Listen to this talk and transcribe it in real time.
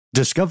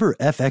Discover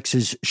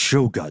FX's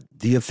Shogun,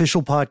 the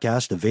official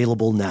podcast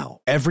available now.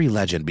 Every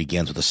legend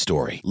begins with a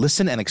story.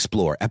 Listen and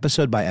explore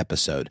episode by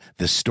episode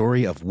the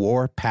story of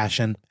war,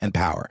 passion, and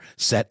power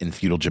set in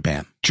feudal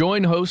Japan.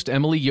 Join host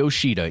Emily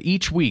Yoshida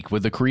each week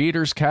with the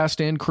creators,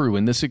 cast, and crew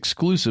in this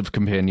exclusive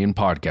companion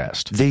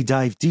podcast. They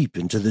dive deep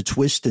into the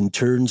twists and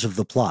turns of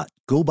the plot,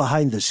 go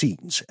behind the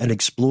scenes, and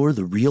explore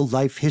the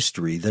real-life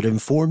history that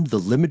informed the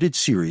limited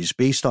series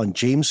based on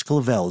James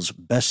Clavell's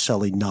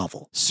best-selling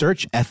novel.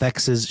 Search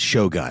FX's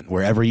Shogun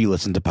wherever you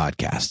listen to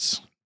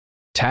podcasts.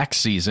 Tax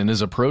season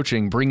is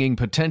approaching, bringing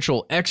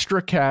potential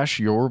extra cash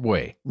your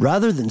way.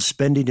 Rather than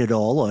spending it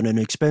all on an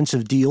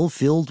expensive deal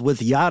filled with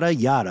yada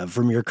yada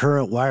from your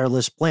current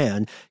wireless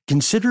plan,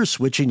 consider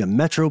switching to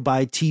Metro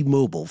by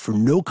T-Mobile for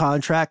no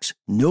contracts,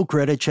 no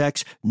credit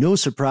checks, no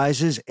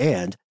surprises,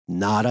 and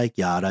nada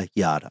yada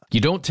yada. You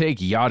don't take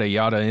yada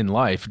yada in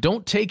life.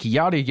 Don't take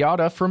yada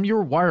yada from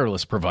your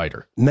wireless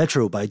provider.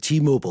 Metro by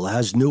T-Mobile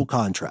has no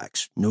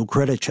contracts, no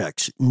credit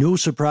checks, no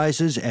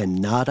surprises,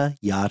 and nada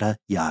yada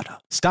yada.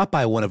 Stop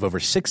by one of over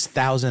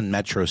 6,000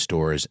 Metro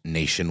stores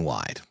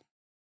nationwide.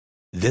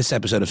 This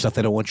episode of Stuff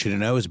They Don't Want You to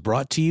Know is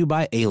brought to you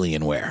by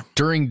Alienware.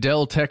 During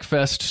Dell Tech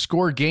Fest,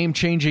 score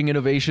game-changing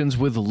innovations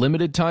with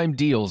limited-time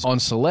deals on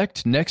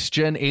select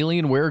next-gen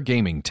Alienware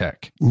gaming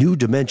tech. New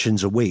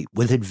dimensions await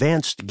with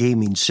advanced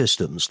gaming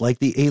systems like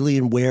the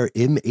Alienware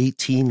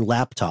M18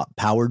 laptop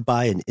powered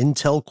by an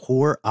Intel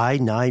Core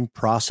i9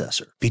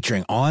 processor.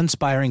 Featuring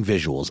awe-inspiring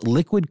visuals,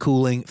 liquid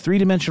cooling,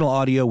 three-dimensional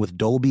audio with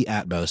Dolby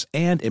Atmos,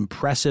 and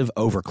impressive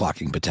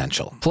overclocking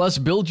potential. Plus,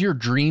 build your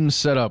dream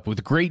setup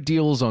with great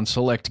deals on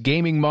select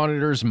gaming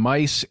monitors,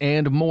 mice,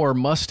 and more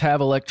must-have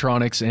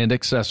electronics and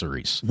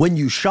accessories. When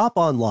you shop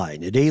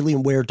online at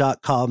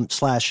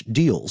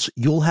alienware.com/deals,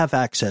 you'll have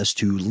access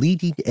to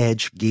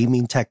leading-edge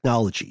gaming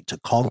technology to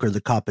conquer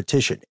the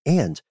competition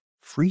and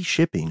free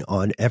shipping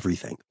on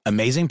everything.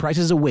 Amazing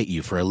prices await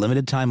you for a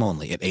limited time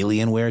only at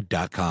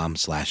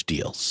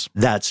alienware.com/deals.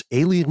 That's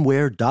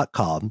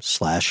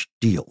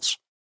alienware.com/deals.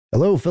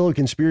 Hello, fellow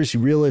conspiracy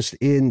realists.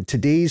 In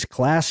today's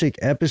classic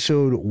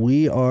episode,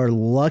 we are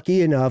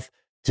lucky enough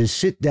to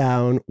sit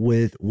down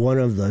with one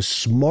of the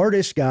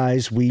smartest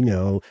guys we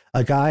know,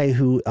 a guy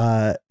who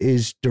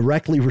is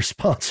directly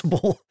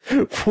responsible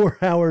for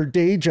our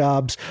day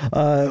jobs.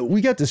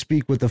 We got to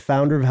speak with the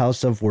founder of How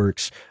Stuff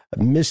Works,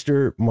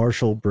 Mr.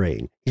 Marshall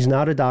Brain. He's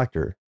not a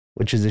doctor,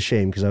 which is a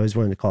shame because I always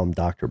wanted to call him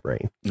Dr.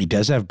 Brain. He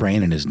does have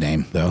Brain in his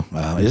name, though.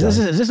 Is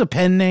this a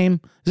pen name?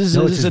 Is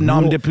this a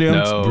nom de plume?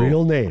 No.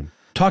 Real name.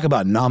 Talk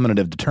about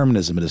nominative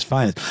determinism at its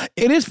finest.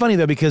 It is funny,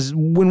 though, because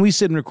when we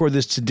sit and record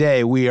this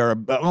today, we are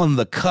on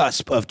the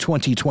cusp of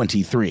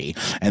 2023.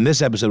 And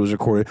this episode was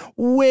recorded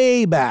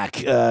way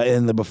back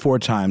in the before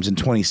times in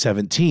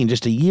 2017,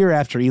 just a year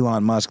after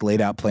Elon Musk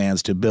laid out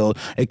plans to build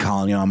a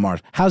colony on Mars.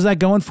 How's that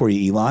going for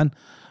you, Elon?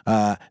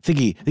 I think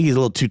he's a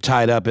little too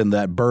tied up in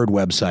that bird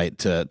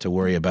website to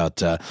worry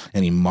about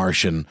any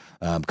Martian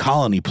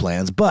colony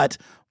plans. But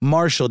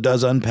Marshall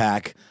does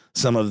unpack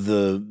some of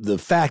the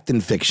fact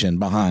and fiction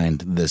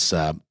behind this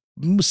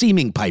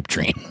seeming pipe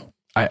dream.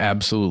 I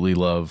absolutely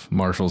love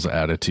Marshall's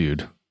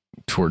attitude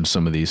towards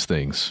some of these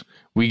things.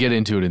 We get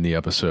into it in the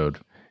episode.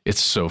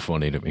 It's so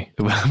funny to me.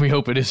 We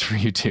hope it is for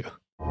you too.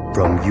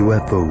 From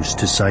UFOs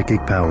to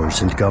psychic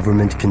powers and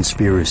government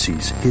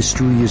conspiracies,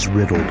 history is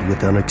riddled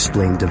with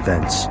unexplained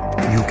events.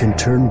 You can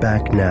turn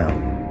back now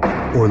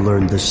or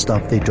learn the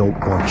stuff they don't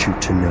want you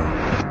to know.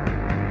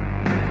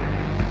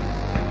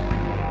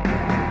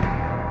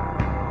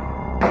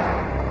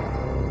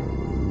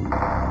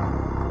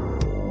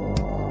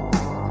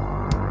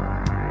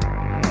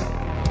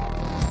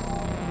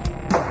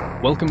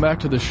 Welcome back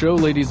to the show,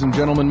 ladies and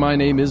gentlemen. My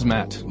name is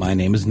Matt. My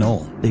name is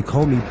Noel. They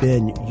call me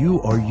Ben. You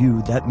are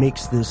you. That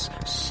makes this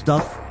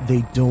stuff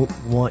they don't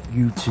want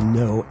you to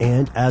know.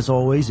 And as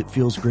always, it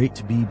feels great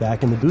to be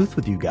back in the booth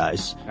with you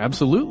guys.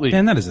 Absolutely.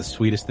 And that is the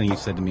sweetest thing you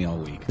said to me all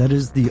week. That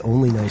is the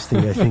only nice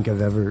thing I think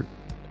I've ever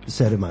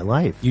said in my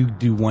life. You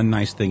do one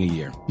nice thing a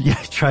year. Yeah,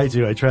 I try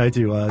to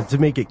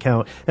make it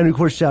count. And of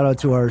course, shout out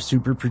to our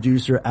super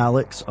producer,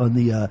 Alex, on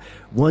the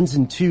ones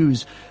and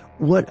twos.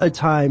 What a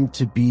time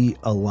to be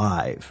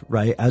alive,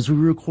 right? As we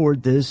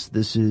record this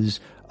is,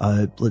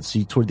 let's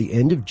see, toward the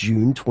end of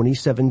June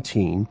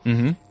 2017.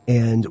 Mm-hmm.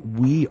 And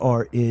we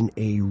are in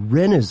a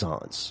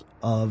renaissance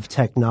of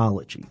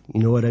technology.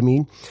 You know what I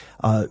mean?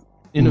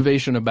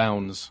 Innovation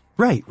abounds.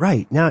 Right.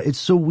 Now, it's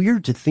so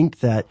weird to think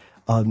that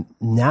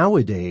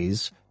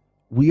nowadays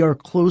we are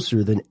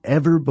closer than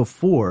ever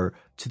before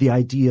to the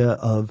idea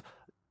of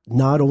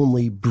not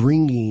only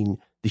bringing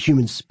the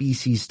human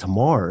species to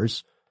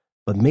Mars,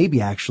 but maybe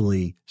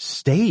actually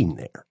staying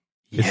there.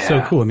 It's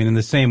so cool. I mean, in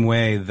the same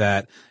way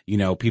that, you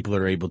know, people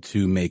are able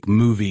to make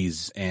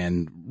movies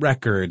and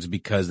records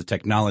because the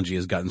technology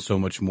has gotten so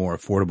much more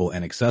affordable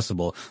and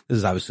accessible. This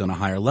is obviously on a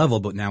higher level,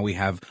 but now we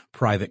have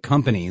private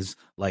companies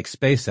like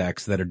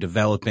SpaceX that are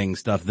developing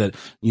stuff that,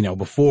 you know,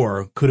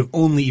 before could have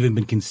only even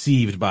been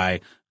conceived by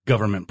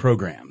government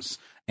programs.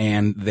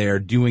 And they're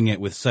doing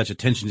it with such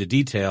attention to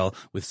detail,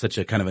 with such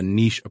a kind of a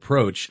niche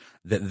approach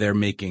that they're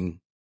making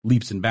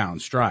leaps and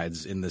bounds,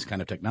 strides in this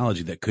kind of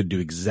technology that could do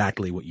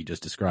exactly what you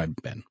just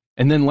described, Ben.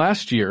 And then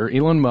last year,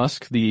 Elon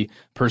Musk, the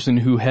person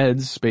who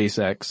heads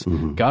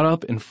SpaceX, got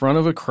up in front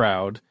of a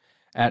crowd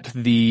at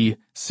the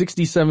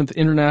 67th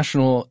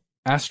International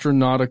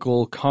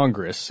Astronautical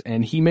Congress,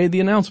 and he made the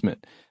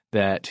announcement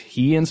that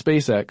he and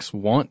SpaceX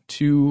want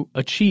to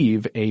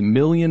achieve a 1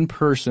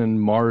 million-person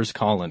Mars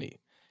colony.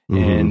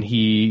 And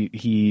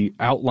he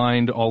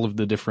outlined all of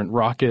the different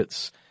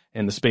rockets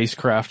and the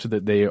spacecraft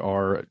that they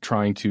are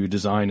trying to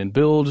design and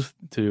build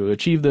to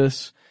achieve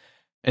this.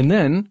 And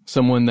then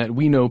someone that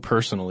we know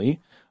personally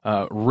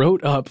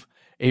wrote up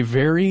a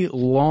very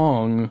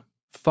long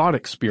thought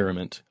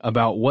experiment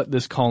about what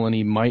this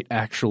colony might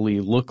actually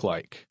look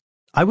like.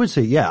 I would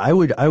say, yeah, I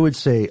would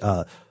say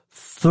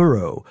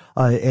thorough,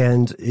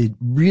 and it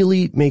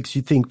really makes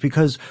you think,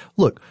 because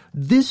look,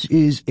 this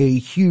is a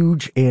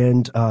huge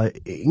and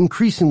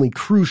increasingly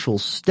crucial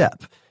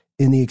step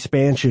in the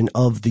expansion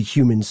of the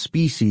human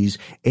species,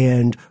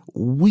 and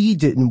we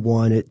didn't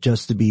want it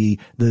just to be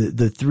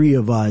the three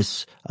of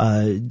us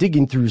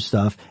digging through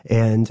stuff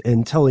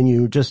and telling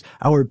you just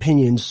our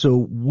opinions.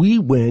 So we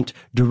went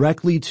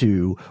directly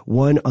to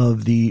one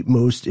of the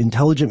most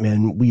intelligent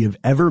men we have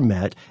ever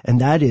met, and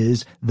that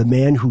is the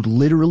man who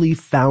literally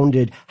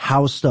founded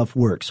how stuff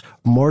works,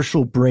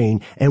 Marshall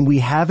Brain. And we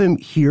have him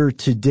here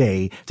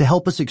today to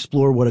help us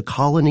explore what a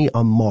colony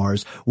on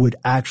Mars would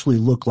actually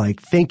look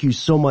like. Thank you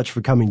so much for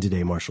coming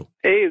today, Marshall.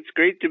 Hey, it's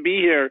great to be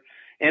here.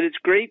 And it's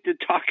great to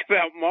talk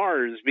about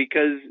Mars,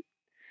 because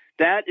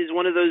that is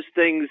one of those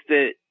things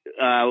that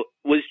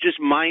was just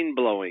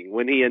mind-blowing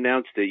when he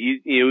announced it.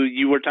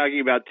 You were talking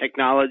about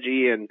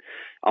technology and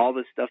all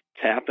this stuff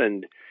that's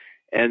happened,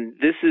 and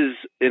this is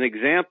an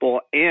example,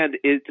 and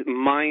it's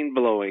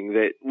mind-blowing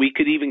that we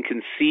could even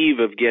conceive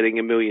of getting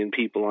 1 million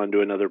people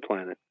onto another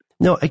planet.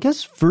 Now, I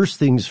guess first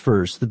things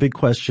first, the big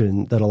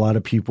question that a lot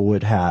of people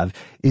would have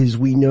is,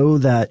 we know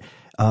that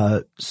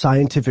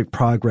scientific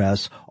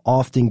progress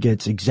often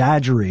gets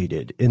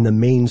exaggerated in the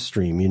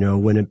mainstream,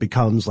 when it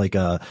becomes like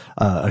a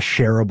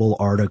shareable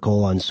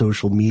article on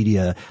social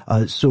media.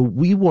 So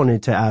we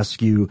wanted to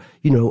ask you,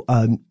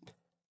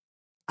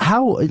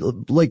 how,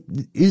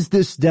 is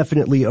this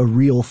definitely a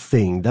real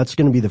thing? That's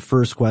going to be the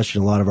first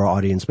question a lot of our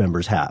audience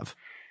members have.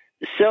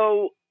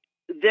 So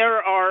there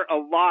are a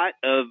lot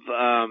of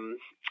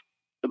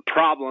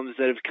problems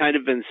that have kind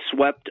of been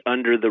swept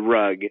under the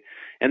rug,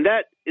 and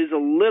that is a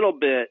little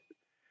bit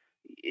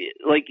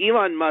like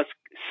Elon Musk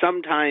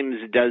sometimes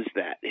does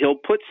that. He'll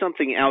put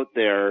something out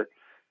there,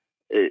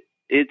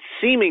 it's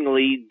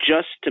seemingly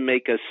just to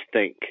make us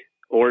think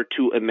or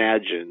to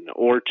imagine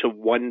or to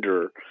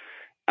wonder.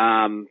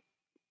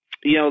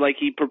 Like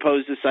he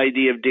proposed this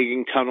idea of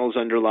digging tunnels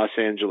under Los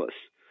Angeles.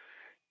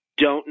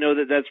 Don't know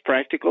that that's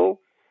practical,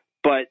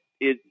 but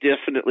it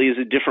definitely is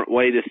a different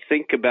way to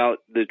think about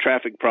the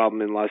traffic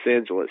problem in Los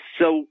Angeles.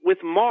 So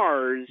with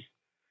Mars,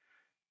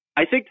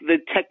 I think the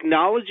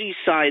technology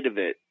side of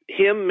it,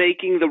 him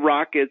making the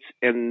rockets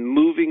and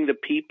moving the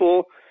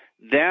people,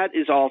 that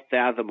is all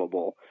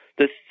fathomable.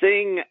 The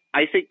thing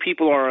I think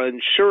people are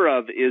unsure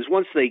of is,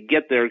 once they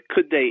get there,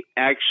 could they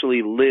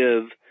actually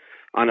live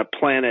on a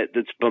planet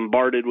that's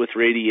bombarded with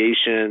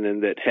radiation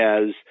and that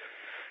has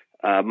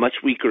much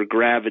weaker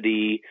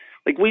gravity?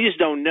 Like, we just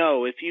don't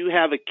know. If you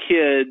have a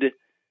kid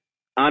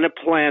on a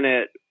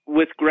planet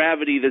with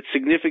gravity that's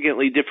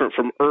significantly different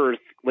from Earth,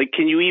 like,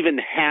 can you even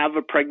have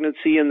a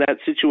pregnancy in that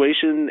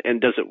situation? And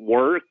does it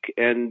work?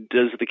 And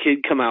does the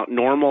kid come out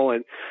normal?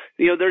 And,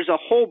 there's a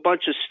whole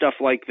bunch of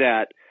stuff like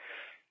that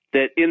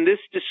in this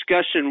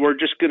discussion we're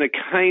just going to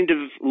kind of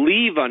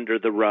leave under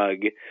the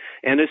rug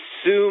and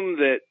assume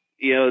that,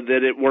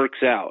 that it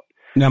works out.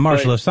 Now,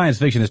 Marshall, if science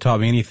fiction has taught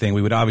me anything,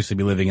 we would obviously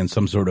be living in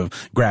some sort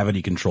of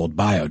gravity-controlled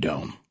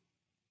biodome.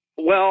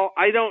 Well,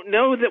 I don't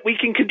know that we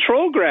can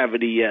control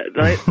gravity yet.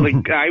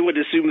 I would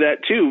assume that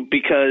too,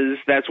 because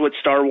that's what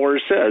Star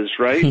Wars says,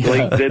 right?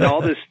 That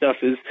all this stuff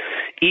is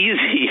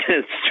easy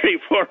and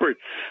straightforward.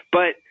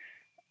 But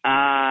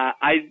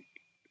I'm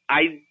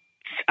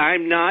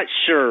not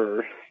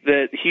sure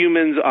that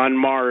humans on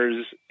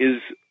Mars is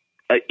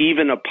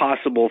even a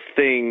possible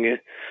thing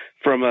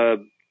from a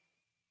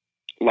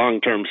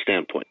long-term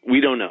standpoint. We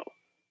don't know.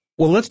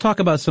 Well, let's talk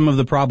about some of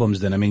the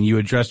problems then. I mean, you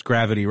addressed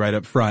gravity right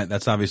up front.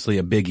 That's obviously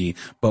a biggie.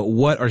 But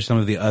what are some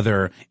of the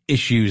other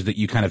issues that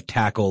you kind of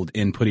tackled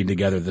in putting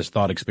together this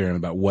thought experiment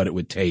about what it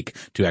would take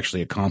to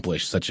actually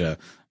accomplish such a,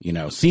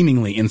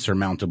 seemingly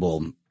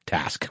insurmountable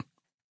task?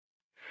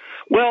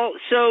 Well,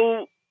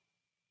 so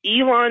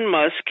Elon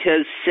Musk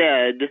has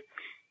said,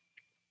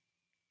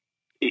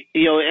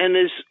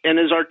 and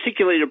has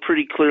articulated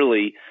pretty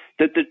clearly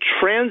that the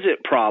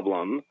transit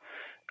problem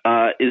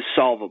is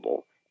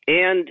solvable.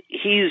 And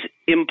he's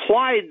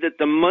implied that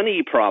the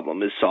money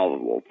problem is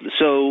solvable.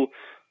 So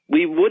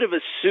we would have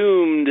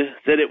assumed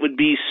that it would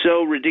be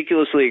so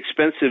ridiculously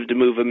expensive to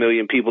move 1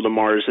 million people to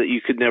Mars that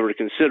you could never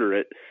consider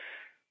it.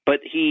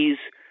 But he's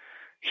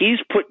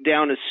put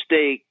down a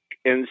stake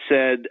and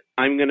said,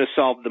 I'm going to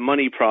solve the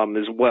money problem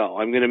as well.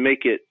 I'm going to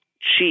make it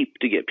cheap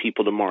to get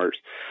people to Mars.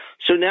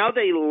 So now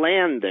they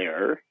land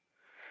there,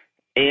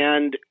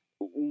 and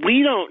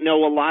we don't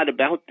know a lot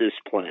about this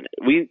planet.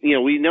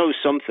 We know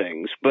some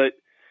things, but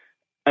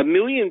 1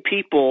 million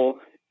people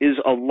is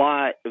a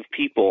lot of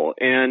people.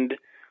 And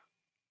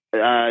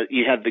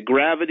you have the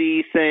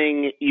gravity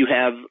thing, you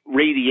have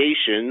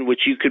radiation,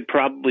 which you could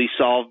probably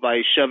solve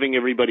by shoving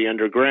everybody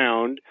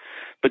underground.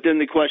 But then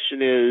the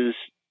question is,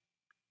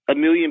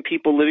 1 million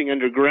people living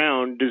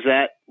underground, does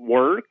that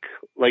work?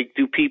 Like,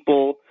 do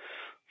people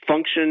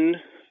function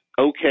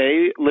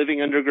okay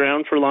living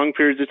underground for long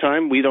periods of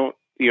time? We don't,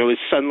 is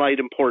sunlight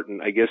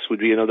important? I guess would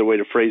be another way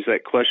to phrase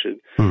that question.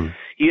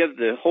 You have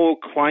the whole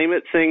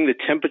climate thing, the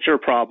temperature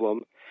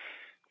problem,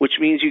 which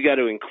means you got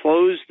to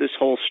enclose this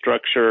whole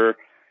structure.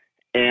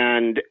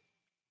 And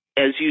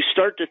as you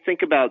start to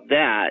think about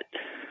that,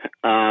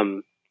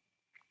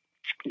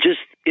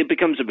 it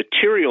becomes a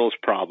materials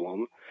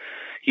problem.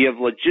 You have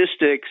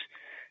logistics.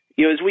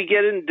 As we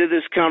get into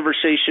this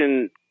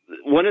conversation,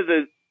 one of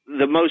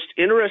the most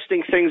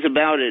interesting things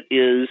about it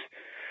is,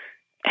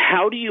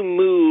 how do you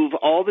move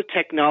all the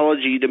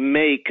technology to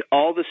make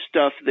all the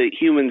stuff that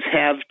humans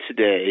have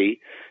today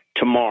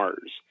to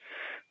Mars?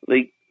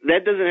 Like,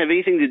 that doesn't have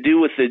anything to do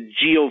with the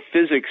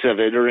geophysics of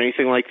it or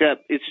anything like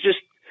that. It's just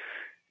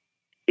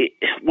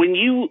when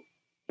you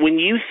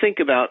think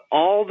about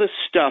all the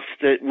stuff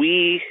that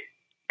we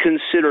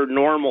consider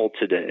normal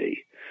today,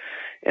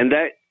 and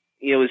that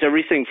is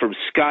everything from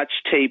Scotch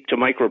tape to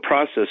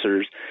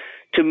microprocessors,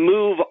 to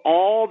move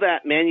all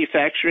that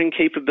manufacturing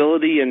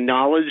capability and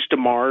knowledge to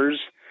Mars,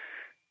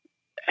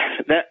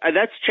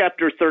 that's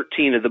chapter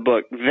 13 of the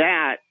book.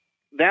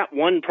 That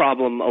one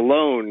problem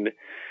alone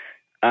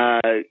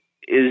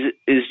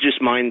is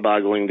just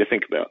mind-boggling to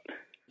think about.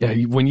 Yeah,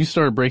 when you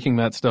start breaking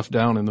that stuff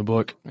down in the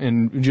book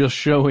and just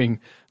showing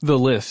the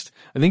list,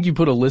 I think you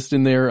put a list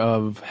in there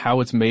of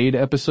how it's made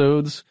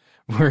episodes,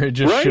 where it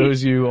just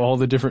shows you all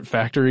the different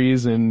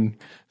factories and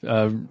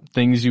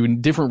things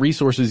different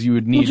resources you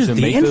would need to make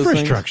those things. The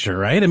infrastructure,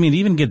 right? I mean,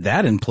 even get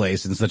that in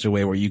place in such a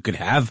way where you could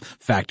have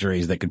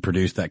factories that could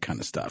produce that kind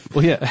of stuff.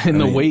 Well, yeah,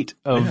 and the weight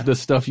of the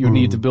stuff you would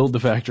need to build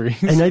the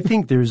factories. And I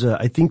think there's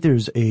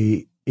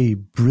a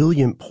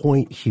brilliant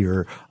point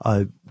here.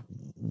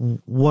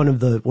 One of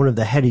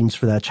the headings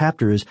for that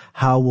chapter is,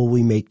 how will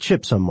we make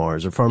chips on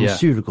Mars, or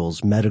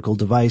pharmaceuticals, medical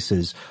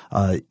devices?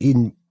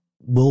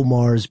 Will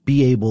Mars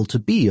be able to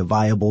be a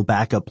viable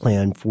backup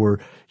plan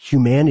for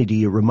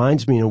humanity? It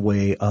reminds me in a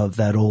way of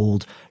that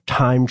old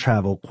time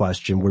travel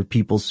question where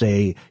people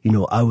say,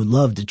 I would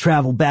love to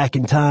travel back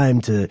in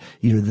time to,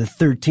 the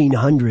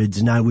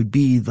 1300s, and I would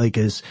be like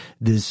this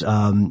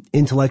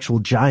intellectual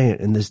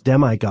giant and this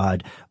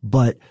demigod.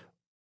 But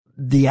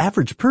the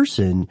average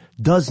person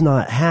does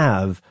not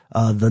have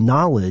the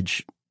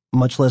knowledge,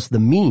 much less the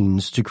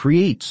means, to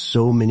create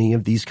so many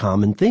of these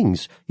common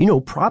things,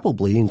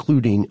 probably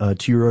including,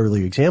 to your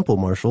earlier example,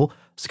 Marshall,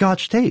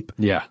 Scotch tape.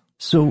 Yeah.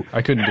 So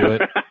I couldn't do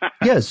it.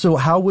 Yeah. So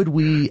how would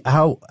we,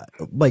 to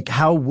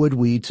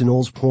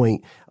Noel's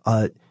point,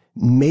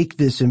 make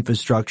this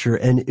infrastructure?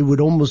 And it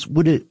would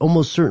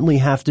almost certainly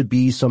have to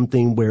be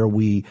something where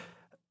we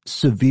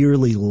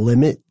severely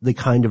limit the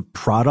kind of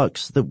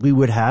products that we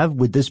would have?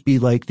 Would this be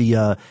like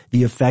the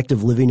effect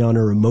of living on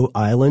a remote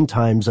island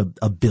times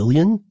a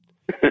billion?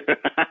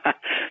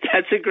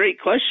 That's a great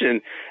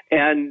question.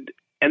 And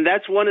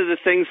that's one of the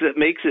things that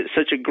makes it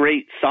such a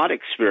great thought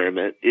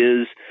experiment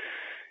is,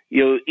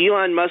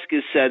 Elon Musk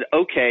has said,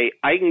 okay,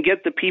 I can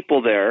get the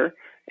people there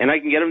and I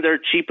can get them there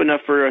cheap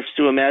enough for us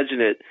to imagine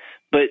it.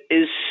 But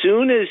as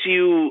soon as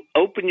you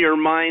open your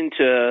mind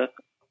to,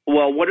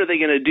 well, what are they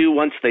going to do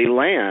once they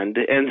land?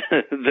 And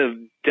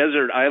the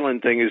desert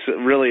island thing is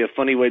really a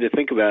funny way to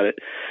think about it.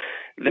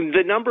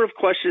 The number of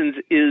questions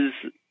is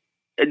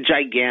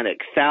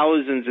gigantic,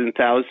 thousands and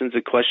thousands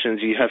of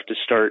questions you have to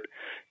start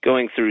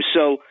going through.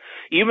 So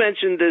you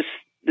mentioned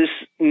this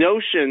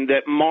notion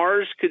that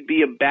Mars could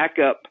be a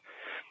backup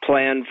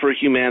plan for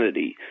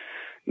humanity,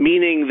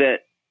 meaning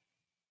that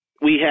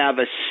we have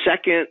a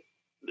second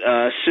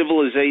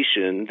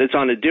civilization that's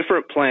on a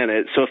different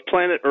planet. So if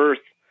planet Earth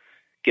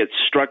gets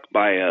struck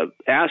by an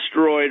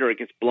asteroid, or it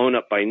gets blown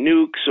up by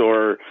nukes,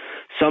 or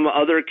some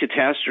other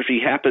catastrophe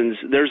happens,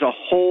 there's a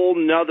whole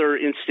nother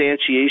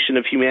instantiation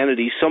of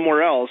humanity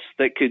somewhere else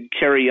that could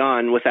carry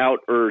on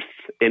without Earth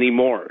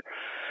anymore.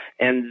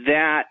 And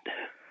that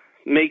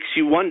makes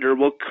you wonder,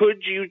 well,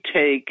 could you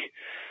take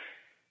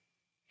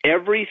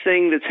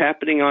everything that's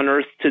happening on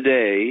Earth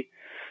today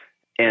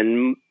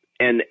and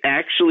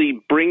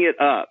actually bring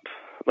it up,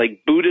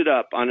 like boot it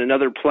up on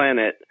another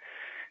planet?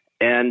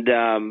 And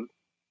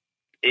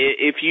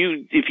if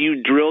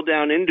you drill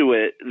down into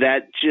it,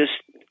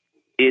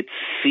 it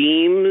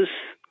seems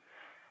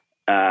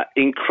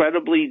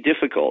incredibly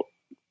difficult.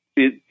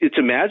 It's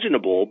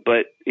imaginable,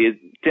 but it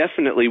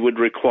definitely would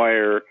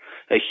require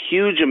a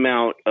huge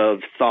amount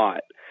of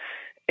thought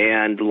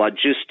and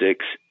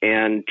logistics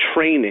and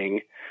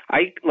training.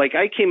 I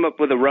came up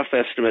with a rough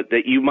estimate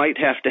that you might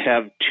have to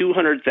have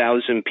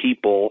 200,000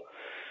 people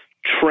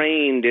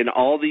trained in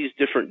all these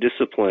different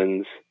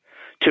disciplines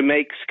to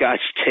make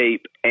Scotch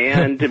tape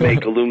and to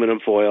make aluminum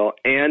foil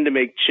and to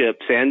make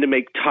chips and to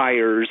make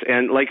tires.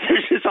 And like,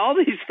 there's just all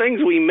these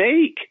things we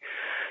make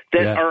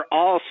that are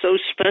all so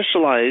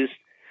specialized.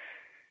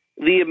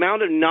 The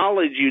amount of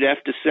knowledge you'd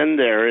have to send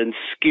there and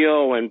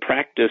skill and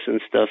practice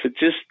and stuff,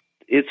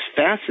 it's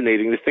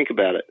fascinating to think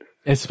about it.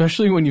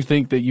 Especially when you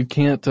think that you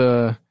can't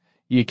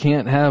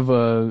have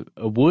a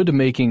wood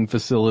making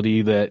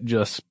facility that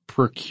just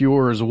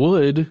procures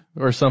wood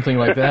or something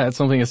like that.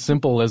 Something as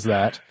simple as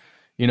that.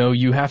 You know,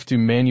 you have to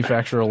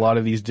manufacture a lot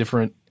of these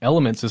different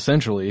elements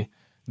essentially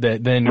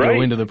that then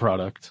go into the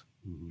product.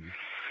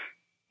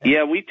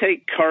 Yeah, we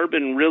take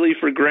carbon really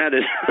for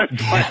granted on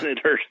planet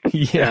Earth.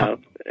 Yeah.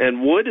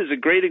 And wood is a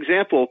great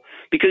example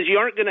because you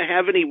aren't going to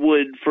have any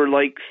wood for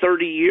like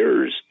 30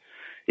 years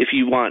if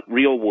you want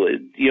real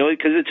wood,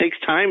 because it takes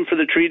time for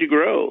the tree to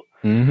grow.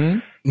 Mm-hmm.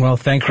 Well,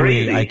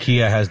 thankfully,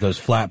 IKEA has those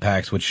flat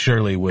packs, which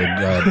surely would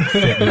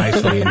fit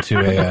nicely into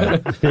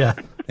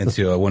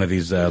into one of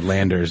these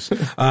landers.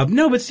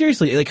 No, but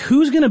seriously, like,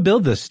 who's going to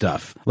build this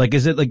stuff? Like,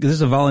 is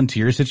this a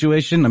volunteer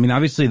situation? I mean,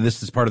 obviously,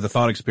 this is part of the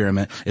thought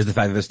experiment, is the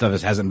fact that this stuff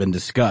hasn't been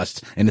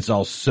discussed, and it's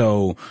all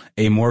so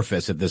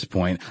amorphous at this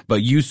point.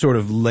 But you sort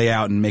of lay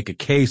out and make a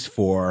case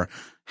for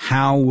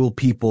how will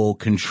people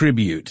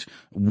contribute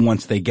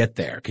once they get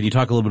there. Can you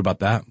talk a little bit about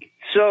that?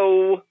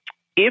 So,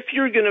 if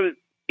you're going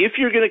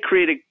to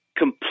create a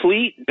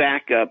complete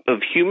backup of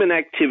human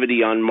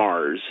activity on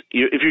Mars,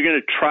 if you're going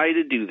to try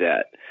to do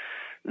that,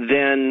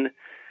 then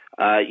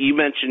you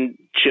mentioned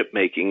chip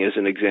making as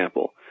an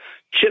example.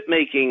 Chip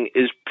making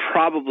is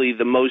probably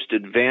the most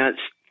advanced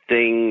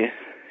thing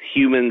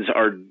humans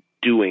are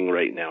doing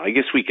right now. I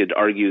guess we could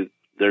argue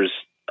there's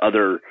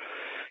other,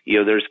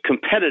 there's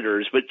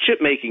competitors, but chip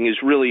making is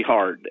really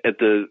hard at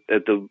the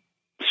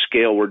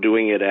scale we're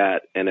doing it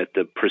at and at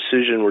the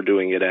precision we're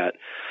doing it at.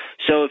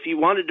 So if you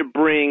wanted to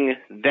bring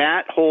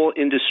that whole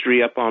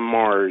industry up on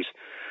Mars,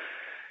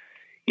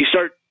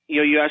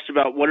 you asked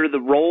about what are the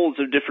roles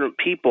of different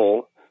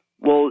people.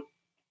 Well,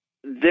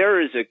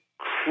 there is a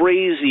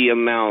crazy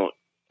amount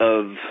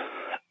of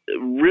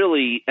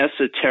really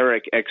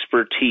esoteric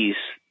expertise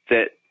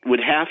that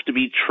would have to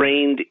be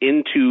trained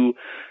into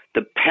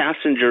the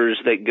passengers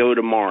that go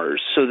to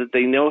Mars so that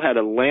they know how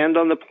to land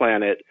on the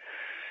planet,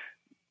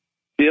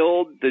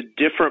 build the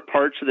different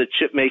parts of the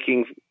chip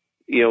making,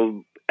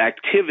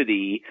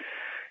 activity,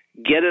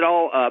 get it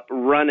all up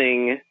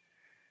running,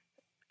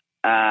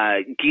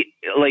 have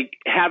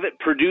it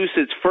produce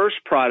its first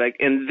product,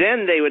 and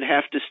then they would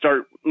have to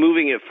start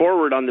moving it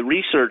forward on the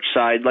research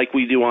side like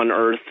we do on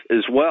Earth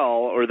as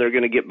well, or they're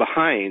going to get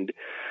behind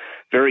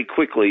very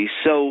quickly.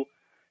 So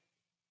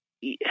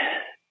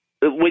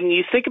when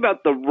you think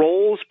about the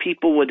roles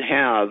people would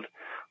have,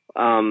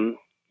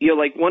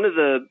 like one of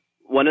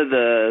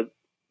the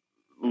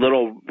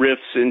little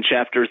riffs in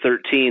chapter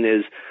 13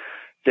 is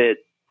that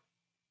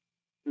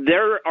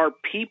there are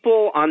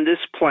people on this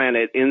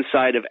planet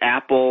inside of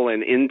Apple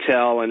and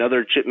Intel and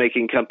other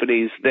chip-making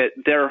companies that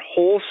their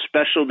whole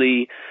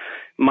specialty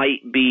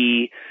might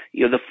be,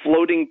 the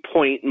floating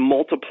point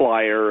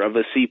multiplier of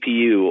a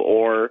CPU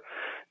or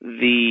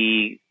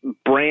the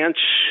branch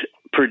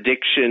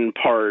prediction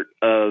part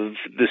of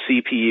the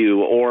CPU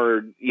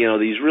or,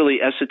 these really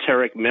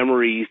esoteric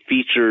memory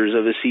features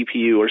of a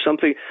CPU or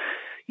something.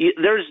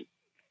 There's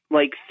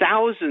like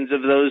thousands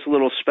of those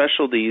little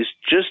specialties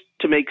just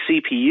to make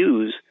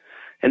CPUs.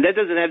 And that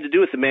doesn't have to do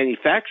with the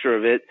manufacture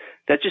of it.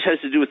 That just has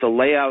to do with the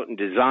layout and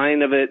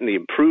design of it and the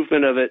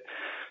improvement of it.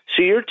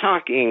 So you're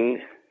talking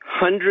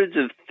hundreds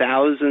of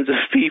thousands of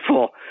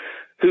people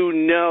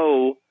who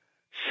know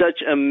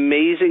such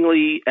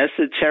amazingly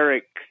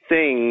esoteric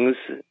things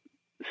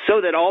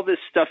so that all this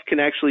stuff can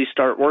actually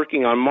start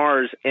working on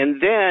Mars.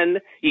 And then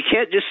you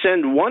can't just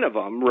send one of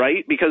them,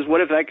 right? Because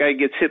what if that guy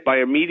gets hit by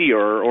a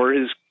meteor or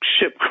his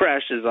ship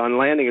crashes on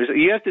landing?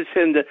 You have to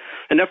send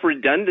enough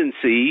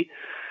redundancy,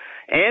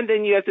 and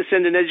then you have to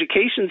send an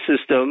education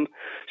system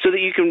so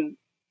that you can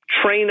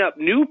train up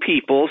new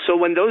people so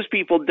when those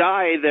people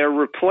die, they're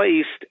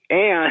replaced.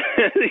 And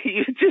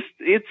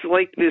it's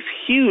like this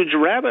huge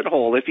rabbit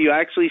hole if you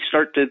actually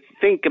start to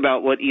think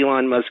about what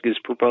Elon Musk is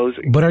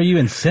proposing. But are you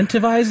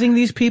incentivizing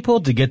these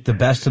people to get the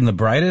best and the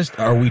brightest?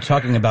 Are we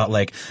talking about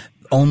like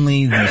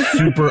only the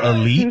super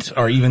elite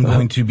are even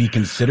going to be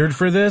considered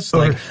for this?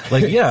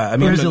 Yeah. I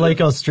mean, or is it like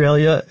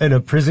Australia and a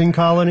prison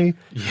colony?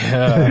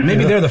 Yeah.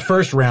 Maybe they're the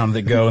first round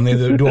that go and they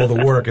do all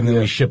the work and then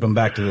we ship them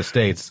back to the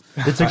States.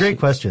 It's a great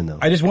question, though.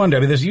 I just wonder.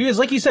 I mean, it's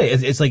like you say,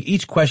 it's like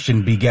each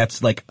question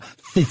begets like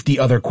 50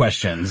 other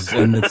questions,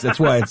 and that's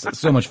why it's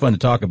so much fun to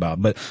talk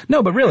about. But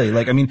really,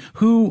 like, I mean,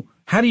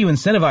 how do you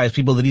incentivize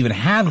people that even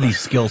have these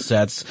skill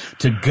sets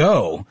to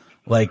go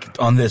like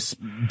on this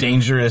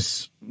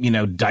dangerous,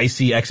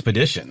 dicey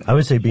expedition? I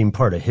would say being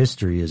part of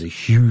history is a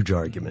huge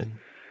argument.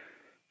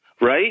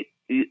 Right?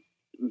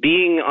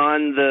 Being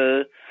on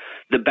the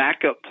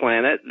backup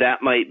planet,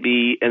 that might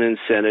be an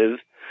incentive.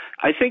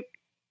 I think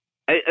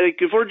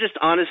if we're just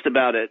honest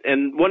about it,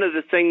 and one of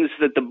the things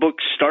that the book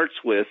starts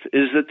with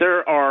is that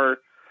there are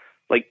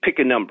like pick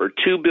a number,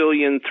 2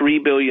 billion, 3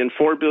 billion,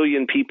 4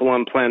 billion people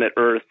on planet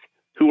Earth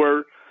who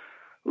are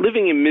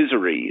living in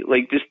misery,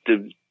 like just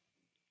to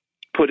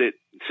put it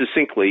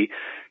succinctly,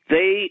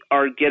 they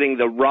are getting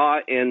the raw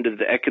end of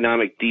the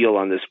economic deal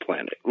on this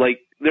planet. Like,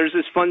 there's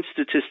this fun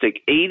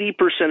statistic,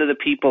 80% of the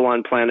people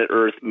on planet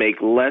Earth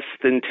make less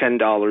than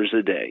 $10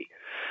 a day.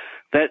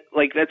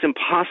 That's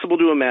impossible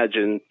to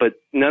imagine, but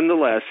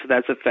nonetheless,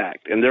 that's a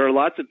fact. And there are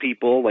lots of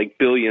people, like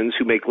billions,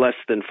 who make less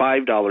than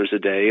 $5 a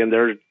day, and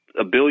there are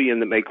a billion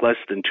that make less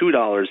than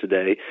 $2 a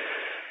day.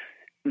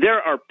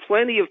 There are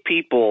plenty of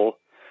people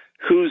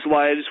whose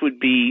lives would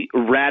be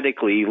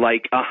radically,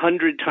 like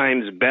 100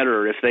 times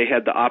better if they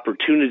had the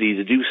opportunity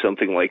to do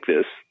something like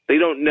this. They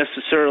don't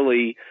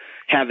necessarily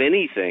have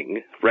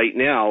anything right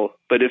now,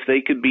 but if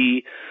they could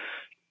be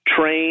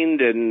trained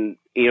and,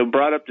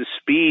 brought up to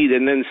speed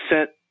and then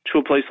sent to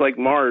a place like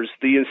Mars,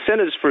 the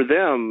incentives for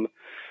them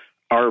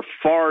are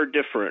far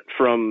different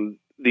from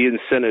the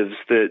incentives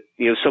that,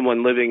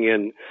 someone living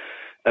in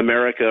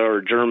America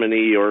or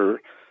Germany or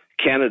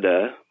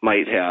Canada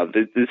might have.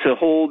 It's a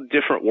whole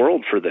different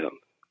world for them.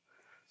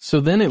 So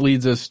then it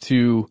leads us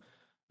to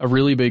a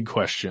really big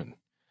question.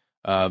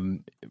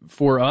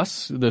 For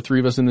us, the three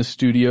of us in the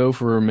studio,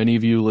 for many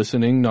of you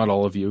listening, not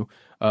all of you,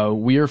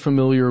 we are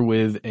familiar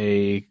with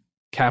a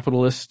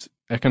capitalist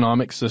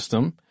economic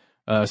system,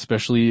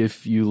 especially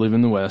if you live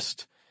in the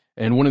West.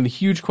 And one of the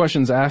huge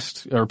questions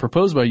asked or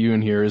proposed by you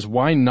in here is,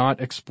 why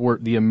not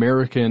export the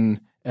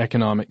American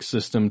economic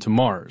system to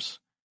Mars?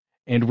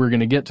 And we're going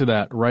to get to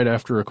that right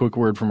after a quick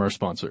word from our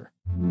sponsor.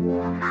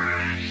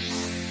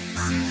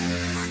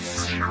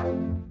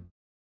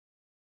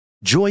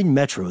 Join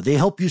Metro. They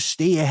help you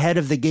stay ahead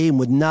of the game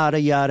with nada,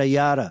 yada,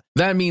 yada.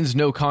 That means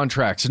no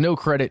contracts, no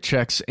credit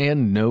checks,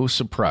 and no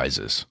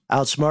surprises.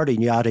 Outsmarting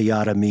yada,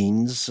 yada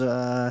means,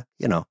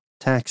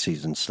 tax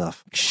season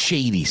stuff.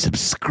 Shady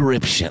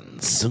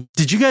subscriptions.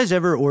 Did you guys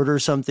ever order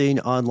something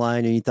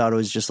online and you thought it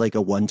was just like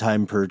a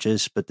one-time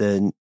purchase, but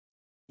then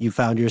you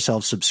found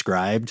yourself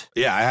subscribed?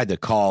 Yeah, I had to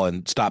call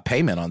and stop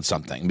payment on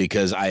something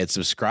because I had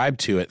subscribed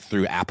to it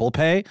through Apple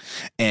Pay.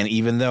 And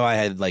even though I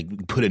had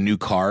put a new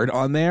card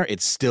on there,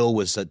 it still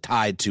was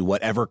tied to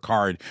whatever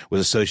card was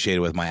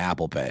associated with my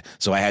Apple Pay.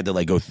 So I had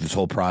to go through this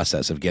whole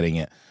process of getting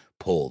it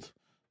pulled.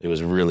 It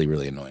was really,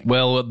 really annoying.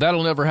 Well,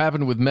 that'll never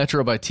happen with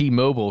Metro by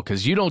T-Mobile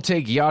because you don't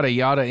take yada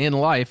yada in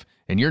life,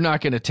 and you're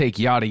not going to take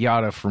yada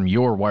yada from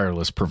your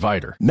wireless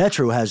provider.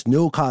 Metro has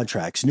no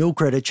contracts, no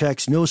credit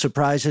checks, no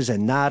surprises,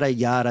 and nada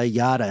yada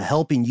yada,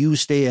 helping you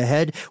stay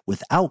ahead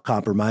without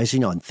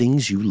compromising on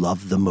things you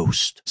love the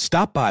most.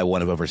 Stop by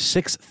one of over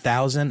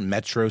 6,000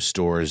 Metro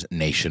stores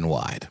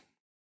nationwide.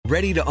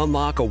 Ready to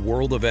unlock a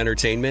world of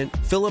entertainment?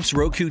 Philips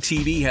Roku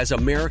TV has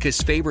America's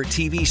favorite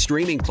TV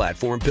streaming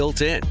platform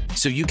built in,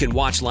 so you can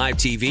watch live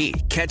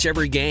TV, catch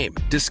every game,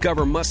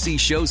 discover must-see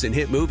shows and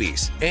hit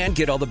movies, and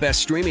get all the best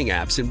streaming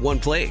apps in one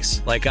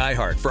place, like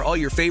iHeart for all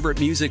your favorite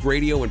music,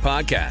 radio, and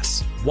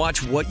podcasts.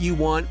 Watch what you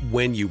want,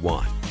 when you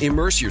want.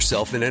 Immerse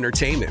yourself in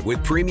entertainment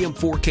with premium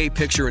 4K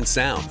picture and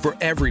sound for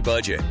every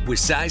budget, with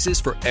sizes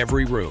for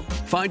every room.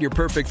 Find your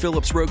perfect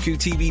Philips Roku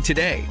TV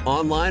today,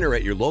 online or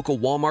at your local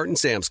Walmart and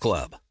Sam's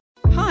Club.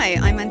 Hi,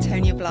 I'm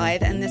Antonia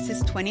Blythe, and this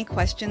is 20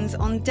 Questions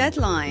on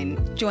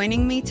Deadline.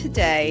 Joining me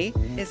today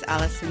is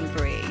Alison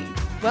Brie.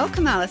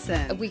 Welcome,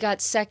 Alison. We got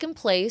second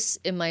place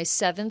in my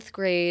 7th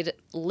grade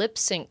lip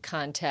sync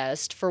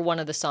contest for one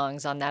of the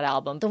songs on that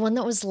album. The one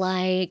that was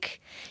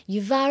like,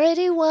 "You've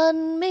already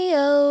won me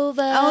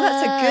over." Oh,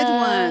 that's a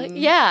good one.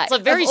 Yeah. It's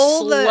very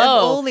slow. Of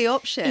all the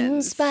options.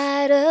 In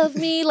spite of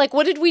me.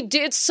 What did we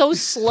do? It's so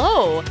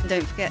slow.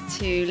 Don't forget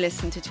to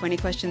listen to 20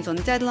 Questions on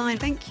Deadline.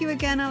 Thank you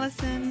again,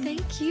 Alison.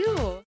 Thank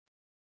you.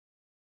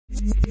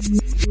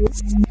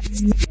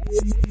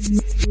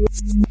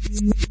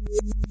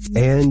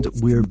 And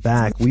we're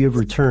back. We have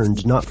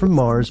returned, not from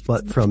Mars,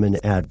 but from an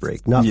ad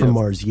break. Not from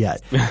Mars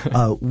yet.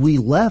 We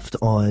left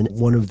on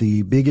one of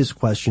the biggest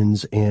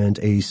questions and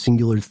a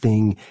singular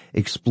thing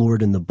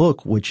explored in the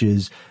book, which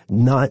is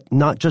not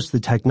just the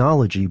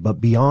technology,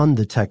 but beyond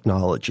the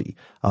technology.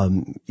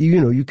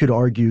 You could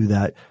argue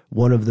that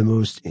one of the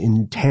most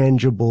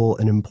intangible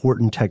and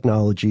important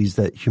technologies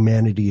that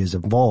humanity has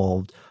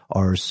evolved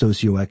are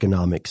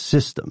socioeconomic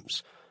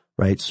systems,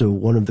 right? So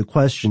one of the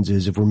questions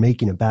is, if we're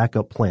making a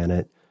backup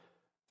planet,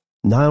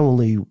 not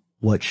only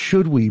what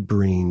should we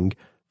bring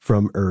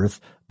from Earth,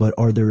 but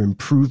are there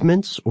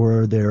improvements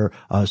or are there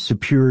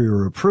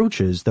superior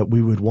approaches that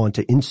we would want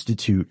to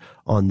institute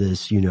on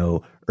this,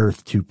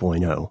 Earth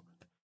 2.0?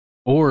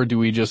 Or do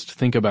we just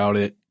think about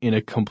it in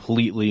a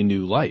completely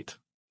new light?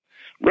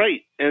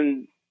 Right.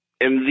 And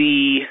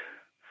the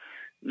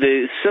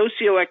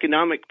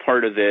socioeconomic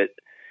part of it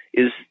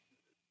is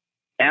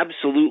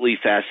absolutely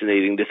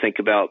fascinating to think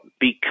about,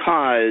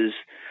 because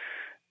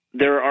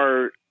there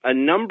are a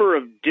number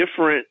of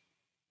different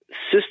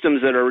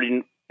systems that are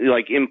in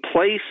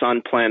place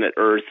on planet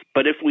Earth.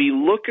 But if we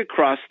look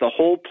across the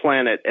whole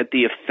planet at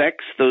the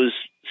effects those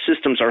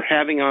systems are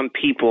having on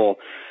people,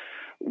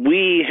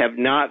 we have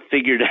not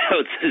figured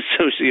out the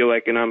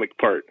socioeconomic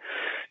part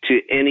to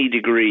any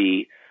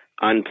degree.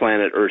 on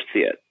planet Earth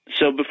yet.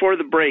 So before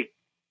the break,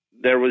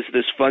 there was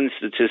this fun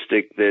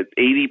statistic that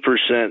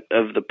 80%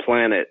 of the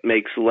planet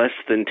makes less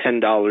than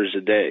 $10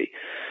 a day.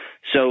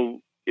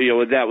 So,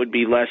 that would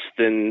be less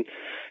than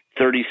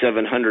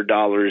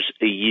 $3,700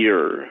 a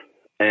year.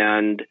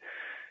 And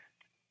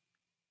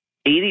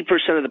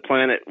 80% of the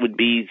planet would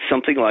be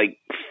something like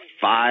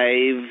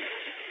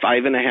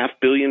 5.5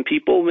 billion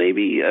people,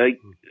 maybe.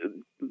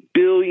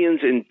 Billions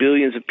and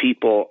billions of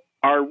people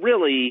are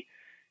really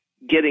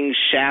getting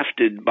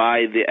shafted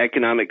by the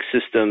economic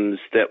systems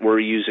that we're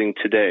using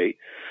today.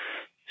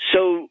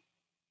 So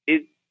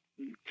it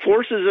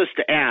forces us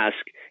to ask,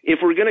 if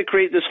we're going to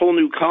create this whole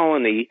new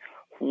colony,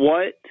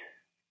 what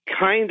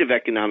kind of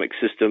economic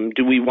system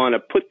do we want to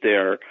put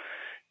there?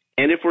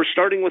 And if we're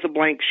starting with a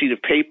blank sheet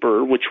of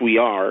paper, which we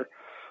are,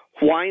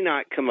 why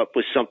not come up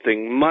with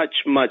something much,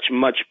 much,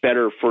 much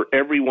better for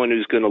everyone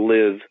who's going to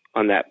live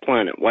on that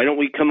planet? Why don't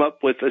we come up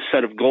with a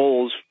set of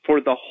goals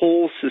for the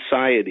whole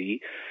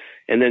society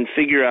and then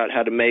figure out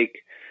how to make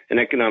an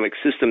economic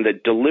system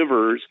that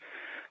delivers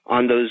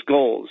on those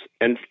goals?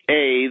 And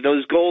A,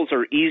 those goals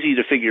are easy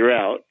to figure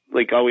out.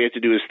 Like, all we have to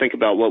do is think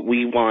about what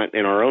we want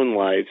in our own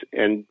lives.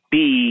 And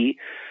B,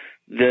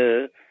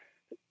 the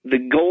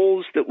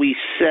goals that we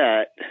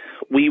set,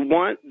 we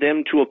want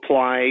them to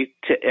apply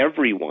to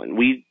everyone.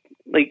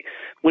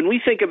 When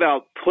we think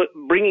about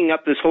bringing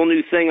up this whole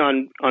new thing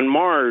on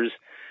Mars,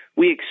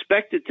 we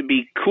expect it to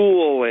be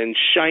cool and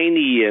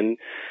shiny and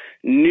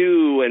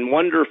new and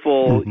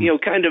wonderful.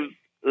 Kind of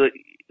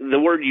the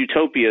word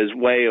utopia is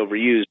way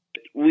overused.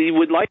 We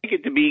would like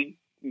it to be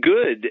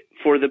good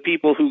for the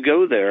people who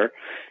go there.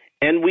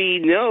 And we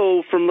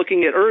know from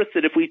looking at Earth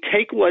that if we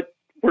take what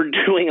we're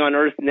doing on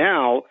Earth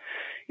now,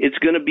 it's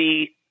going to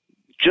be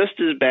just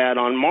as bad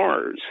on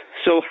Mars.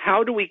 So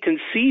how do we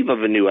conceive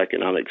of a new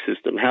economic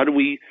system? How do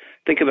we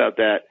think about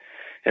that?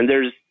 And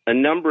there's a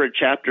number of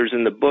chapters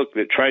in the book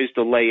that tries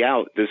to lay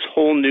out this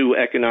whole new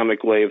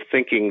economic way of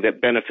thinking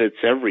that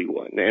benefits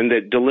everyone and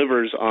that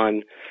delivers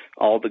on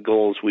all the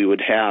goals we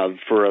would have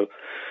for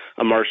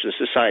a Martian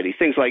society.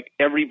 Things like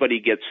everybody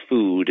gets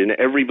food and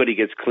everybody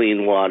gets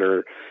clean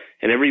water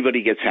and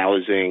everybody gets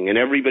housing and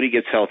everybody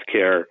gets health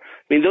care.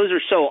 I mean, those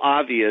are so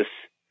obvious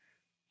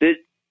that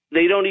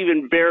they don't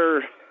even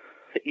bear,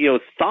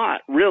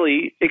 thought,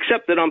 really,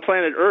 except that on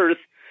planet Earth,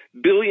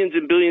 billions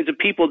and billions of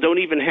people don't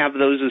even have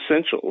those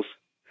essentials.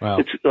 Wow.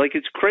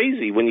 It's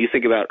crazy when you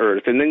think about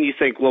Earth. And then you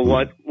think, well,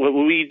 what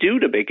will we do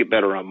to make it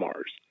better on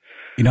Mars?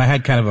 I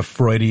had kind of a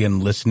Freudian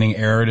listening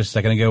error just a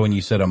second ago when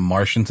you said a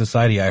Martian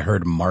society. I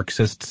heard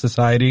Marxist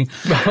society.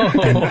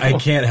 And I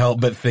can't help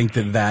but think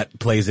that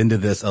plays into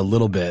this a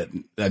little bit.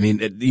 I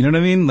mean, you know what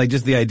I mean? Like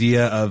just the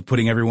idea of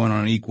putting everyone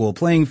on an equal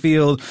playing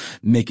field,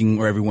 making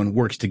where everyone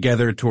works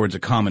together towards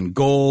a common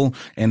goal.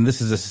 And this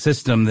is a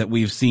system that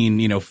we've seen,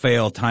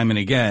 fail time and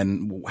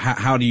again.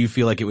 How do you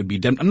feel like it would be?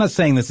 I'm not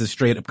saying this is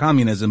straight up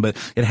communism, but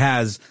it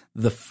has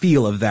the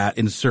feel of that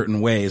in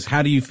certain ways.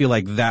 How do you feel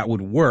like that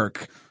would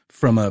work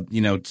from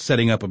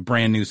setting up a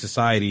brand new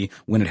society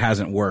when it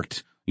hasn't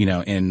worked,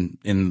 in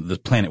the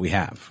planet we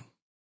have?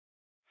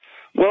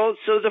 Well,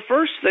 so the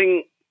first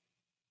thing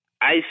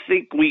I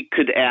think we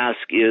could ask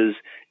is,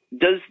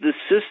 does the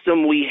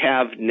system we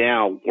have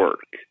now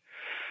work?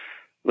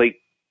 Like,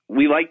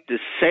 we like to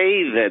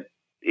say that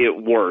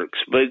it works,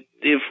 but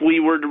if we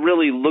were to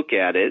really look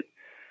at it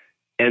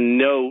and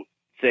note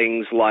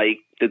things like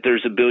that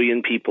there's 1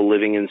 billion people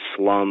living in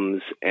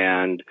slums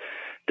and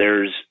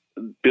there's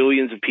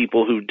billions of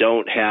people who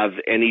don't have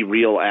any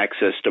real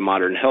access to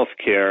modern health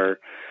care,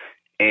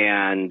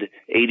 and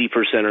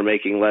 80% are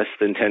making less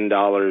than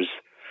 $10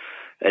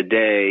 a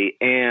day.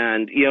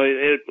 And,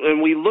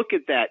 when we look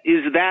at that,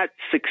 is that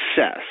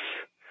success?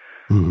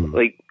 Mm-hmm.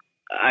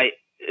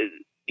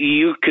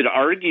 You could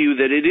argue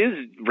that it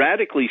is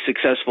radically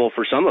successful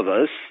for some of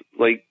us.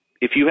 Like,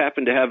 if you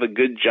happen to have a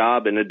good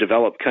job in a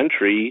developed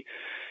country,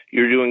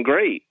 you're doing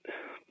great.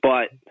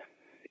 But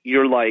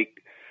you're like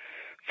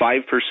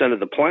 5% of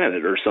the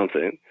planet or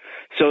something.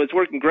 So it's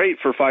working great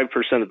for 5%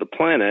 of the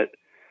planet,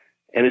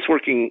 and it's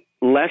working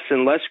less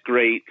and less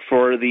great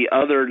for the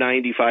other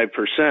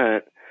 95%.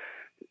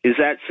 Is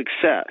that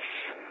success?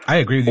 I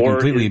agree with you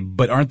completely,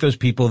 but aren't those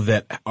people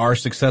that are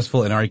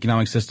successful in our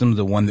economic system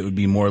the one that would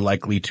be more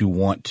likely to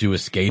want to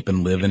escape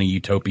and live in a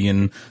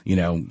utopian,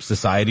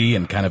 society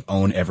and kind of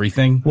own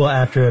everything? Well,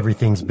 after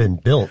everything's been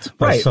built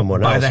by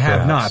someone else. By the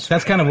have-nots.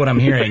 That's kind of what I'm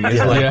hearing.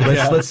 Is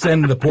let's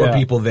send the poor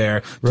people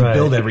there to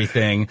build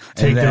everything.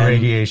 Take the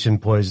radiation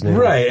poisoning.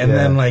 Right. And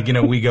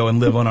then we go and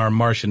live on our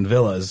Martian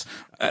villas.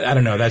 I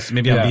don't know. That's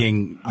maybe I'm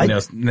being,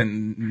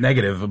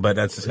 negative, but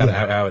that's just kind of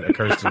how it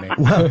occurs to me.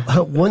 Well,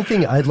 one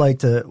thing I'd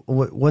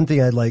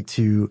like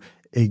to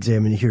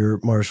examine here,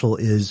 Marshall,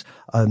 is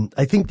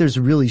I think there's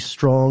a really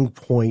strong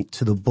point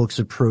to the book's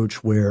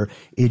approach where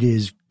it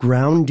is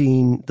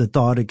grounding the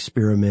thought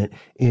experiment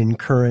in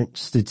current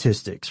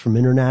statistics from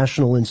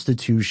international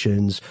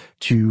institutions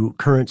to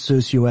current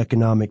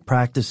socioeconomic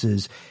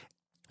practices.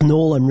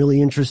 Noel, I'm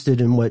really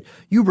interested in what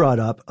you brought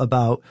up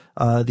about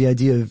the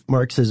idea of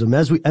Marxism.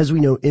 As we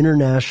know,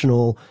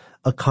 international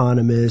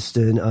economists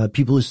and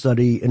people who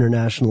study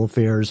international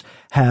affairs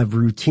have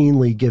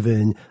routinely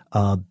given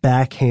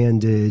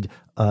backhanded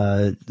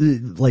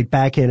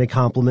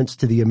compliments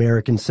to the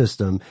American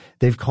system.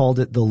 They've called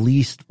it the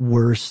least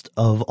worst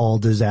of all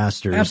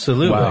disasters.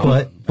 Absolutely. Wow.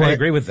 But I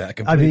agree with that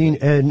completely. I mean,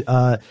 and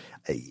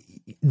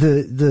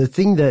the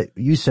thing that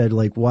you said,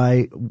 like,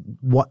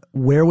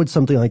 where would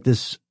something like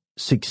this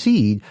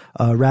succeed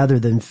rather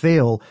than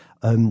fail?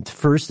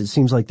 First, it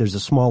seems like there's a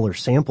smaller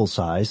sample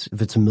size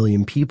if it's 1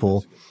 million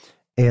people,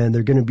 and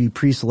they're going to be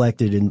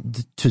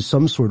pre-selected to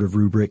some sort of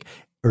rubric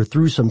or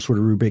through some sort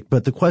of rubric.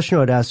 But the question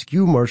I'd ask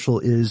you, Marshall,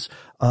 is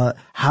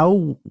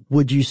how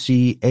would you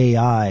see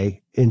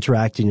AI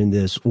interacting in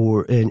this,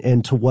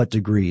 and to what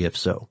degree, if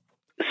so?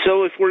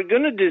 So if we're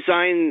going to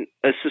design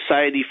a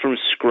society from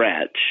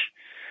scratch,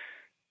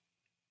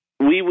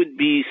 we would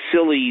be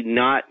silly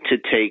not to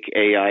take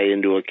AI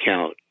into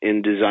account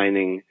in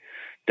designing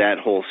that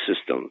whole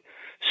system.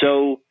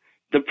 So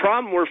the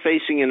problem we're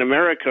facing in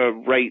America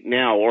right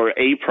now, or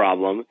a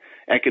problem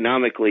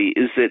economically,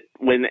 is that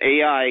when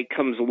AI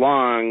comes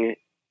along,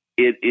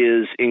 it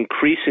is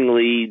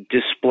increasingly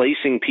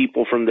displacing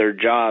people from their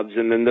jobs,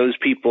 and then those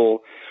people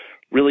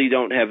really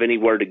don't have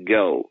anywhere to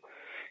go.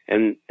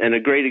 And a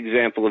great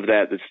example of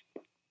that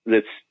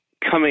that's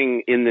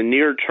coming in the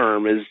near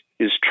term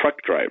is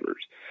truck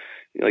drivers.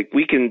 Like,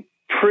 we can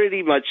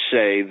pretty much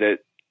say that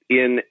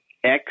in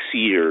X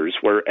years,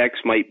 where X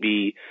might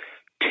be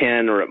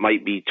 10 or it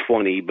might be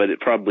 20, but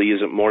it probably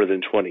isn't more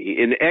than 20.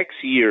 In X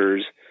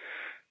years,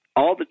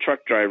 all the truck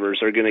drivers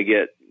are going to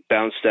get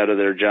bounced out of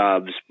their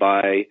jobs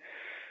by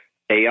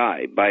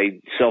AI, by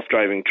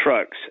self-driving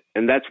trucks.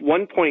 And that's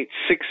 1.6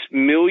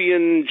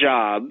 million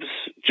jobs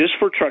just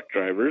for truck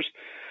drivers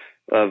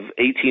of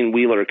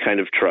 18-wheeler kind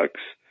of trucks.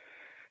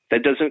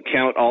 That doesn't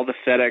count all the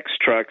FedEx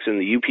trucks and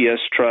the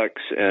UPS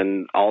trucks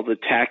and all the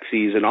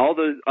taxis and all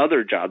the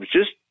other jobs.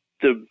 Just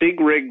the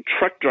big rig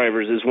truck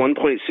drivers is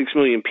 1.6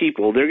 million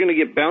people. They're going to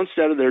get bounced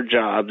out of their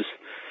jobs,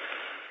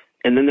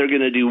 and then they're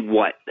going to do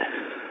what?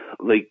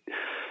 Like,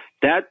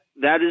 that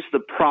is the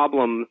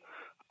problem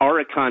our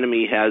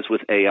economy has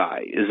with AI,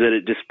 is that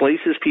it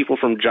displaces people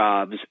from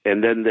jobs,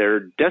 and then they're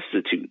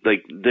destitute.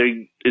 Like,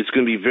 it's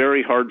going to be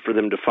very hard for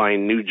them to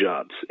find new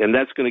jobs, and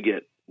that's going to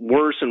get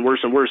worse and worse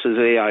and worse as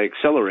AI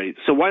accelerates.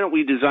 So why don't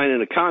we design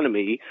an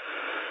economy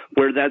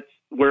where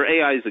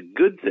AI is a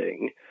good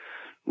thing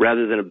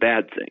rather than a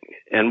bad thing?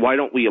 And why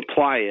don't we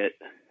apply it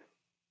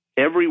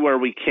everywhere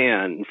we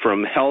can,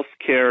 from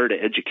healthcare to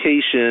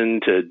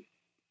education to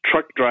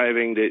truck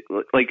driving, to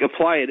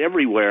apply it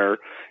everywhere.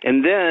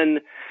 And then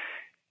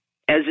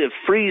as it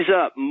frees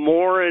up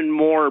more and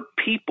more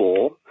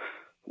people,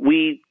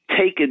 we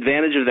take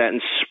advantage of that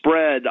and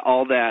spread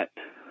all that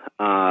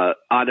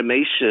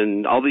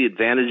automation, all the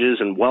advantages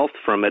and wealth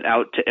from it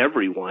out to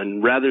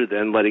everyone, rather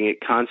than letting it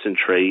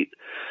concentrate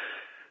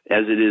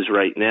as it is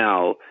right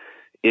now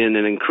in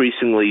an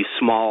increasingly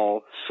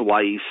small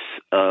slice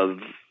of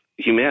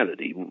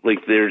humanity. Like,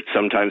 they're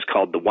sometimes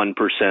called the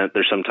 1%,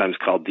 they're sometimes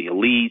called the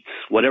elites,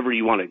 whatever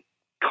you want to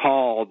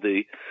call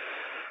the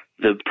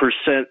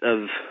percent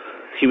of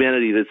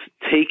humanity that's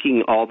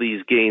taking all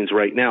these gains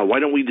right now. Why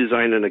don't we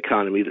design an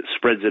economy that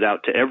spreads it out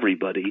to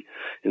everybody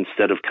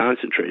instead of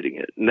concentrating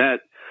it? And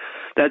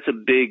that's a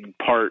big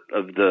part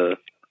of the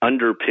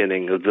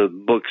underpinning of the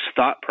book's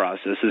thought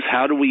process, is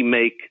how do we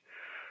make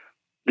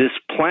this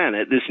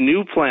planet, this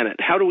new planet,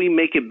 how do we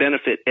make it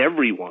benefit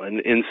everyone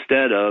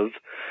instead of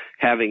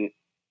having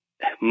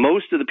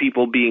most of the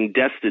people being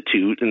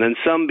destitute and then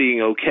some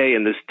being okay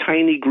and this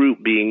tiny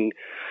group being,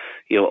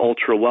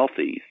 ultra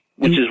wealthy,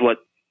 which is what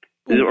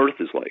the Earth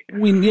is like.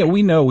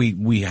 We know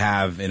we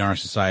have in our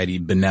society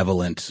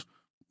benevolent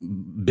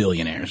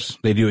billionaires.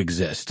 They do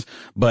exist.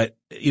 But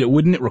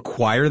wouldn't it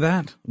require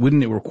that?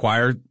 Wouldn't it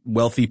require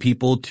wealthy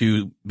people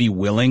to be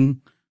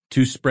willing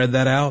to spread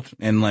that out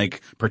and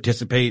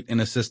participate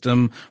in a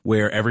system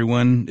where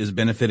everyone is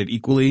benefited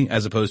equally,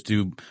 as opposed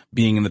to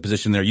being in the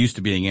position they're used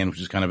to being in, which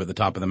is kind of at the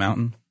top of the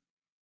mountain?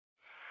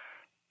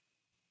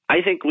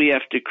 I think we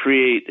have to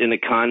create an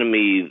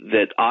economy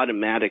that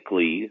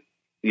automatically,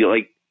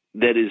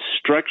 that is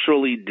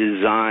structurally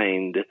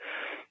designed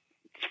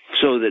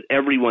so that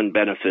everyone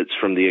benefits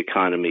from the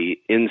economy,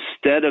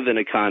 instead of an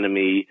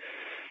economy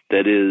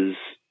that is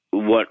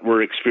what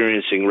we're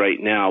experiencing right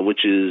now,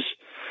 which is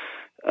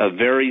a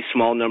very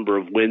small number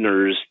of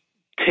winners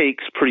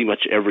takes pretty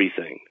much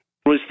everything.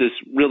 There was this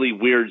really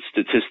weird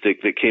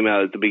statistic that came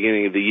out at the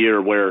beginning of the year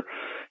where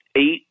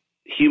 8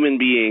 human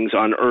beings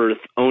on Earth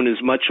own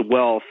as much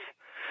wealth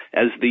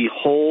as the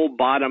whole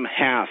bottom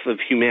half of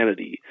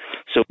humanity.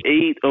 So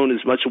 8 own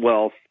as much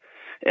wealth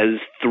as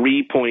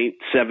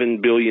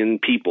 3.7 billion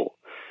people.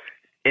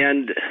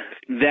 And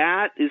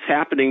that is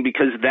happening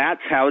because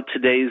that's how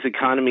today's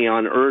economy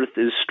on Earth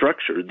is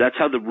structured. That's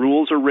how the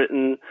rules are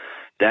written.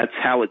 That's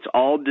how it's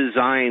all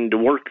designed to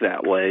work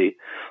that way.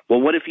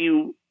 Well, what if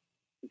you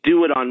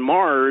do it on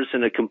Mars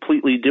in a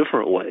completely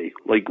different way?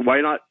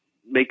 Why not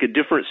make a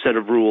different set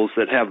of rules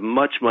that have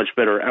much, much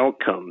better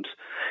outcomes?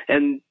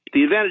 And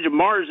the advantage of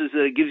Mars is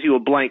that it gives you a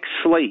blank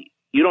slate.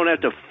 You don't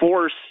have to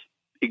force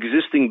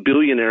existing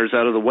billionaires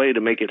out of the way to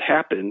make it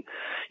happen.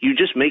 You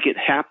just make it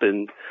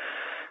happen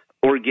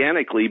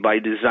organically by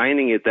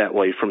designing it that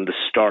way from the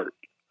start.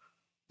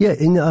 Yeah,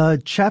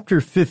 in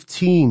chapter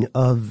 15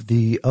 of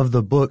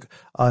the book,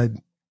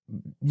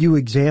 you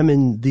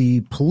examine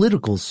the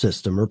political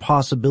system or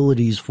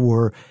possibilities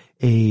for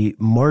a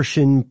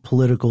Martian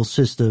political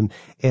system,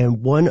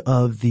 and one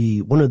of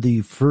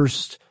the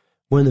first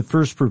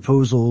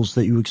proposals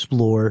that you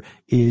explore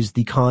is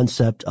the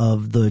concept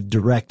of the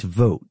direct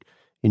vote.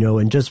 You know,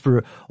 and just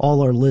for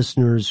all our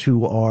listeners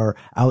who are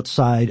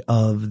outside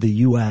of the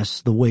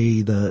U.S., the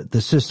way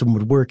the system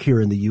would work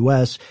here in the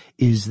U.S.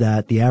 is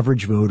that the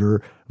average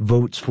voter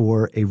votes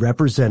for a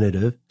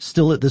representative,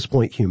 still at this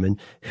point human,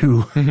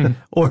 who,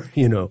 or,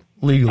 you know,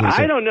 legally.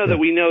 I don't know that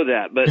we know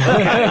that, but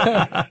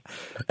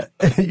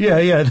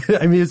okay. Yeah.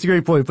 I mean, it's a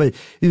great point, but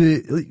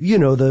you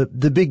know,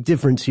 the big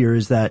difference here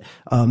is that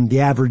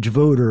the average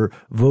voter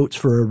votes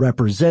for a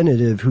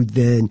representative who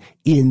then,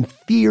 in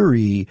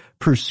theory,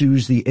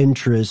 pursues the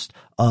interest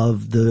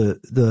of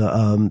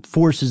the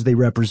forces they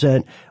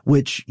represent,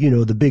 which, you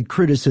know, the big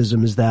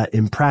criticism is that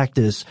in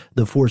practice,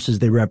 the forces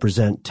they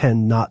represent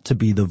tend not to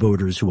be the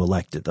voters who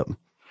elected them.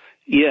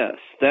 Yes,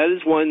 that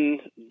is one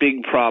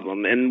big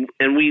problem. And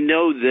we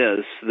know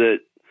this, that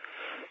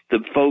the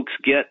folks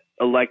get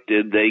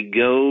elected, they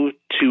go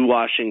to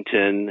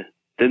Washington,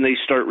 then they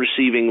start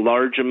receiving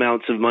large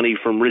amounts of money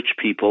from rich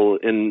people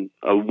in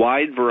a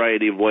wide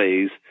variety of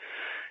ways,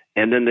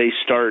 and then they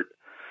start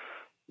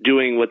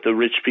doing what the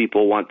rich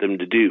people want them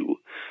to do.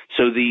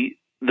 So the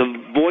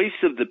voice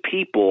of the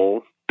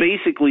people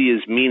basically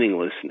is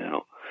meaningless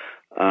now.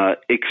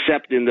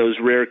 Except in those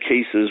rare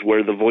cases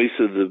where the voice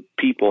of the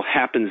people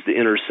happens to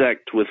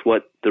intersect with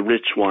what the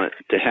rich want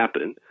to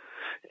happen.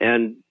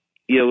 And,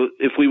 you know,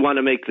 if we want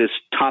to make this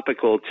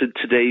topical to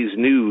today's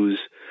news,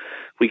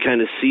 we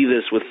kind of see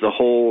this with the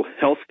whole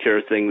healthcare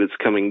thing that's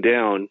coming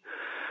down,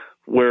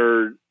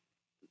 where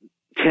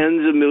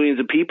tens of millions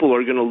of people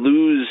are going to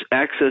lose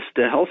access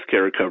to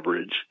healthcare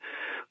coverage.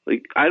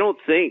 Like, I don't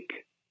think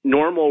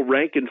normal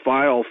rank and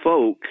file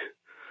folk,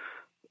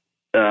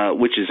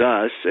 which is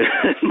us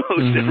and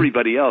most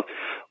everybody else,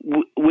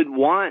 would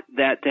want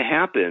that to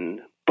happen.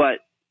 But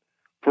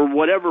for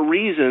whatever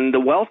reason, the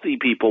wealthy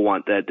people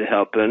want that to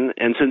happen.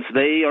 And since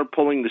they are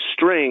pulling the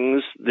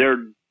strings,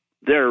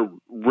 they're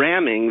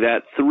ramming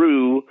that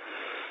through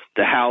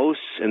the House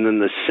and then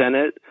the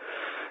Senate.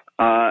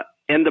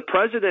 And the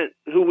president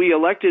who we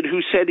elected, who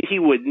said he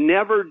would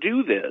never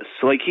do this,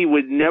 like he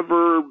would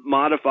never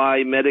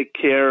modify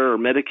Medicare or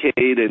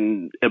Medicaid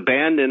and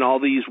abandon all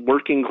these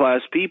working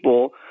class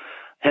people,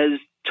 has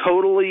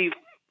totally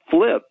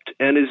flipped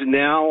and is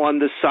now on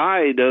the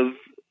side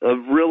of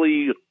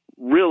really,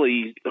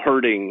 really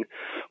hurting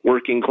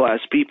working class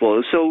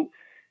people. So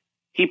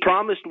he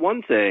promised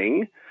one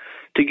thing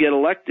to get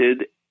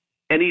elected,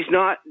 and he's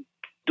not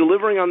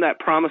delivering on that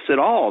promise at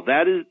all.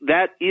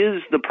 That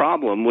is the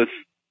problem with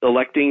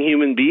electing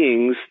human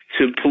beings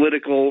to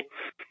political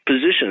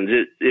positions.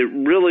 It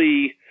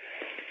really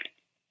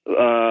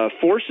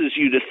forces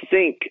you to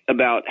think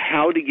about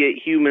how to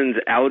get humans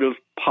out of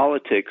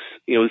politics,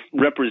 you know,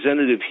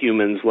 representative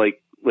humans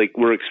like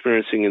we're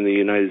experiencing in the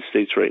United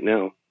States right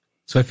now.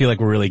 So I feel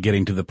like we're really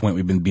getting to the point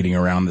we've been beating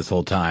around this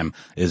whole time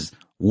is,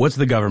 what's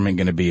the government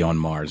going to be on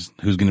Mars?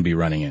 Who's going to be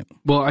running it?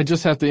 Well, I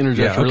just have to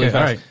interject really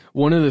fast. Right.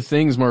 One of the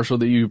things, Marshall,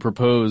 that you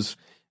propose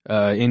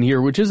in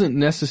here, which isn't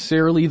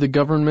necessarily the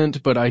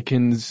government, but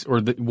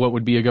what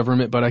would be a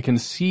government, but I can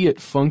see it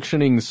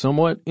functioning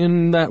somewhat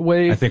in that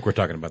way. I think we're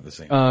talking about the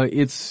same.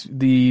 It's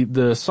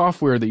the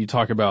software that you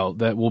talk about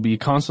that will be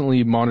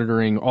constantly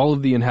monitoring all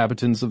of the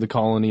inhabitants of the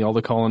colony, all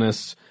the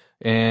colonists,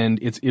 and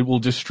it will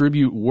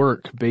distribute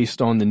work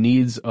based on the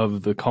needs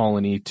of the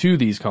colony to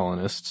these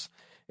colonists.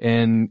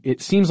 And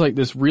it seems like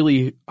this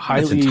really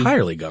highly... It's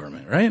entirely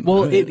government, right?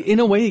 Well, in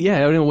a way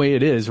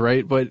it is,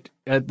 right? But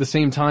at the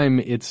same time,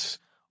 it's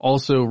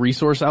also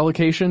resource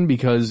allocation,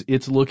 because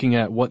it's looking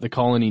at what the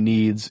colony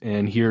needs,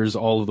 and here's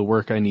all of the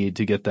work I need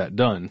to get that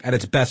done. At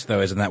its best,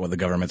 though, isn't that what the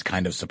government's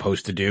kind of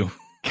supposed to do?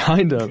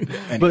 Kind of.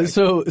 Anyway. But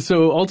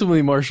so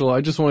ultimately, Marshall,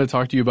 I just want to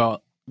talk to you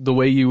about the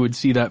way you would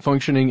see that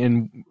functioning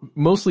and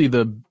mostly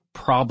the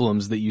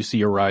problems that you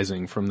see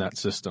arising from that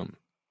system.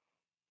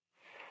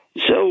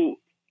 So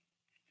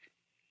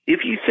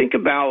if you think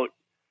about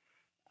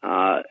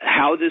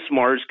how this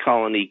Mars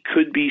colony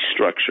could be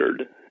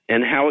structured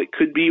and how it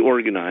could be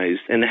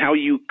organized and how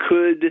you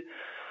could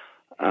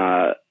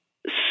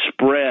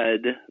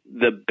spread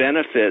the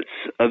benefits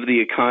of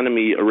the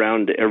economy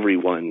around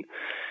everyone.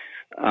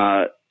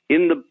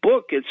 In the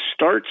book, it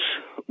starts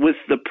with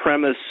the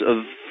premise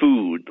of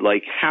food,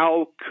 like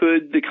how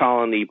could the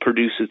colony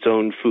produce its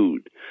own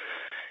food?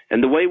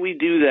 And the way we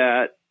do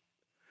that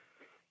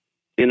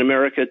in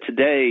America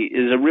today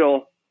is a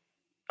real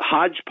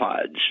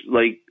hodgepodge.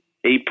 Like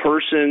a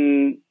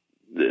person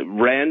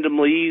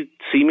randomly,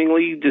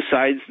 seemingly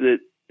decides that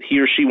he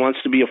or she wants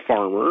to be a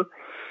farmer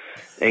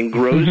and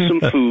grows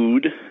some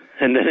food,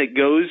 and then it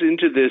goes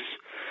into this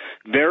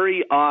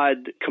very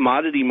odd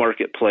commodity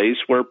marketplace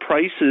where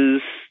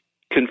prices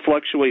can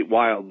fluctuate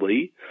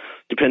wildly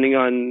depending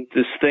on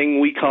this thing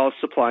we call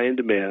supply and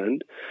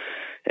demand.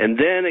 And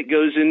then it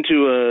goes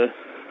into a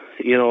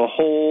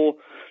whole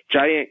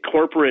giant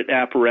corporate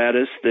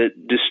apparatus that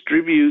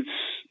distributes,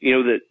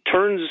 that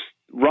turns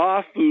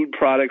raw food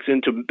products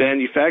into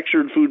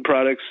manufactured food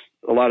products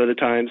a lot of the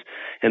times,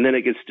 and then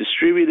it gets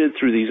distributed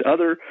through these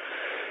other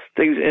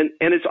things.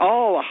 And it's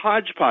all a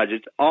hodgepodge.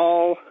 It's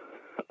all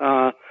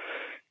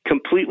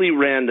completely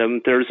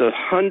random. There's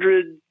 1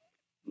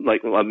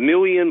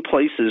 million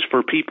places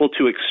for people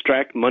to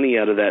extract money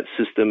out of that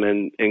system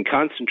and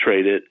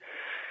concentrate it.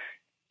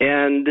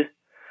 And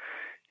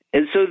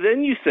so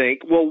then you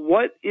think, well,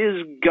 what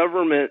is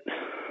government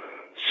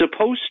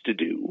supposed to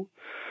do?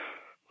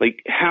 Like,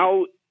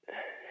 how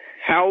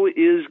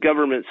is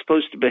government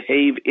supposed to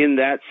behave in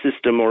that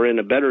system or in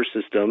a better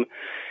system?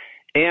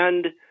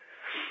 And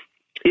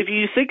if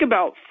you think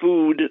about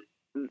food,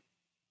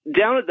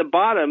 down at the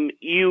bottom,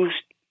 you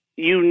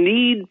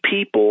need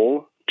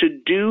people to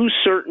do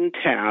certain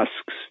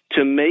tasks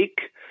to make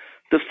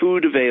the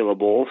food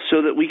available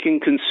so that we can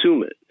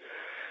consume it.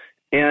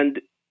 And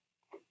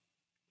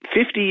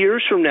 50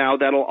 years from now,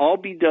 that'll all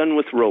be done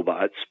with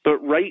robots. But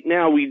right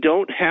now, we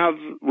don't have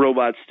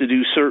robots to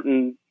do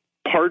certain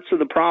parts of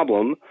the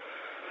problem.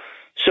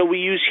 So we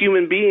use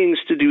human beings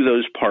to do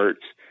those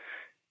parts.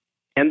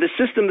 And the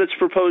system that's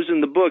proposed in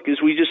the book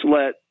is we just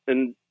let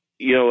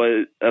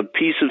a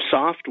piece of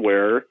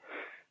software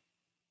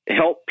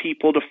help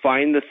people to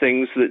find the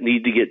things that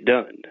need to get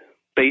done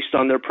based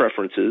on their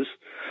preferences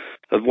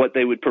of what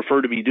they would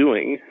prefer to be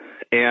doing.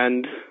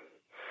 And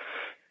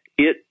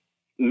it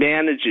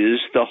manages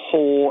the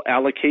whole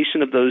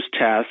allocation of those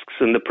tasks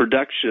and the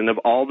production of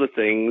all the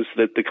things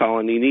that the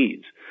colony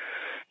needs.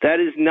 That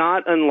is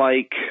not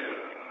unlike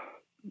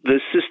the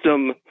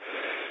system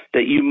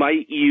that you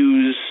might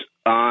use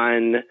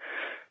on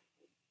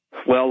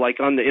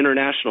the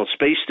International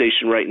Space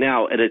Station right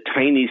now at a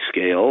tiny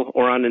scale,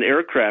 or on an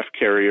aircraft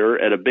carrier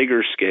at a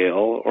bigger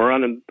scale, or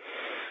on an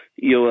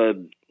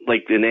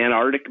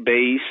Antarctic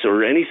base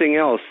or anything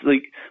else.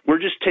 Like, we're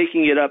just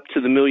taking it up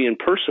to the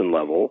million-person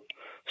level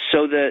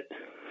so that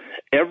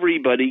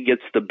everybody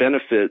gets the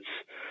benefits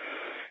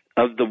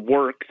of the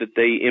work that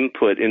they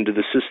input into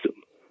the system.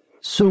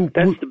 So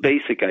that's the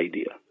basic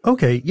idea.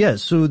 Okay, yeah.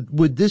 So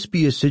would this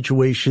be a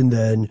situation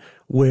then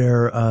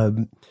where,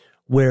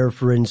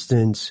 for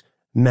instance,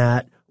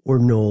 Matt or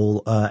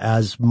Noel,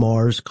 as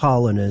Mars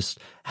colonists,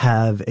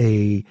 have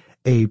a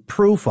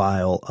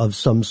profile of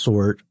some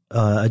sort,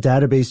 a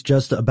database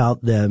just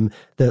about them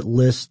that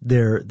lists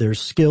their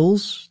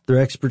skills, their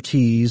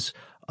expertise,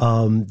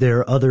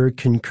 their other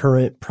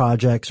concurrent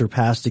projects or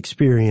past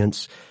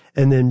experience,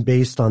 and then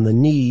based on the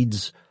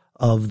needs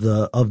of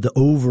the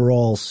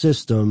overall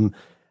system,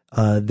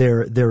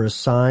 they're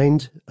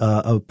assigned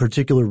a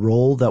particular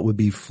role that would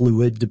be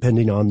fluid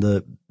depending on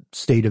the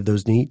state of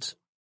those needs?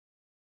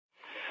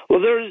 Well,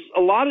 there's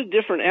a lot of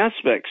different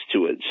aspects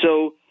to it.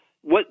 So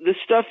what the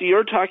stuff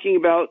you're talking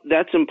about,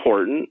 that's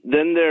important.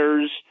 Then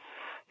there's,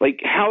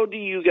 how do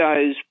you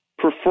guys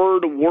prefer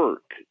to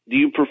work? Do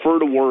you prefer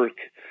to work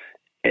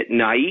at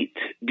night?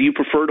 Do you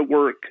prefer to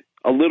work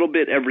a little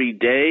bit every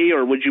day,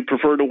 or would you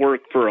prefer to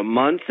work for a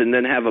month and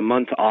then have a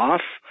month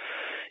off?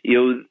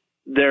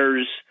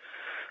 There's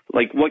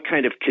what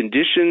kind of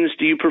conditions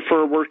do you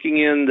prefer working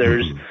in?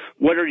 There's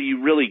what are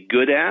you really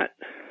good at?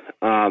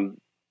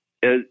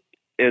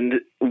 And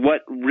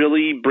what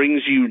really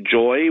brings you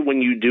joy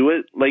when you do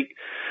it?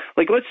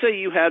 Let's say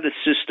you had a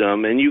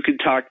system and you could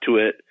talk to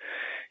it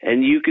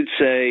and you could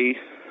say,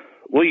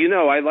 well,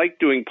 I like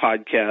doing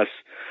podcasts,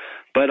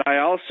 but I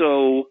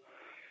also,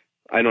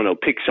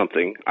 pick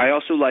something. I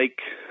also like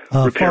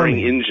repairing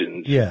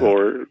engines. Yeah.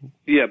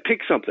 Pick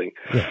something.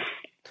 Yeah.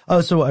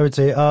 So I would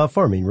say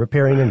farming,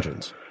 repairing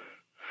engines.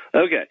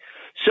 Okay.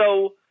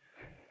 So,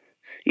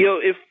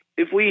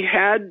 if we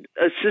had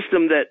a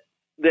system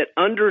that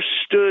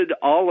understood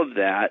all of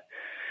that,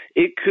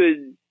 it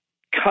could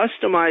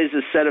customize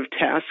a set of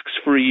tasks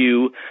for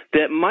you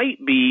that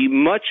might be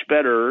much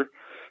better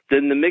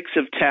than the mix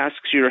of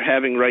tasks you're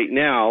having right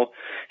now.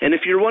 And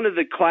if you're one of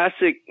the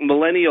classic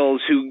millennials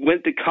who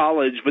went to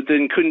college but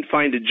then couldn't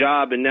find a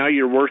job and now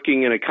you're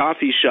working in a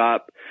coffee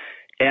shop,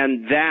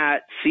 and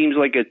that seems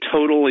like a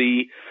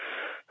totally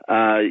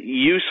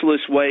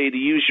useless way to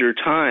use your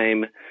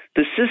time,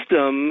 the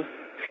system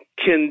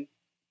can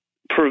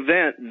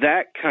prevent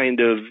that kind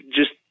of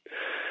just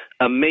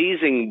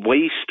amazing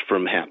waste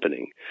from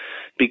happening.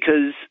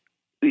 Because,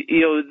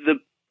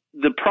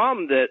 the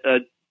problem that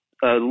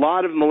a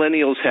lot of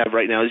millennials have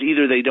right now is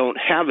either they don't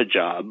have a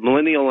job.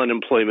 Millennial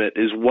unemployment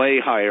is way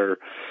higher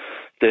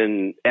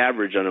than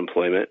average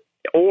unemployment.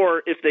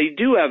 Or if they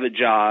do have a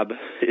job,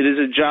 it is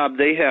a job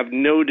they have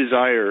no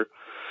desire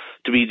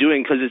to be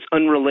doing because it's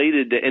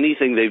unrelated to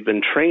anything they've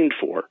been trained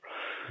for.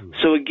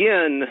 So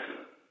again,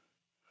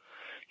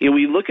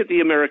 we look at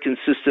the American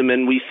system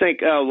and we think,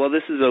 oh, well,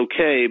 this is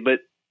okay. But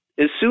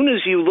as soon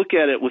as you look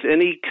at it with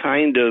any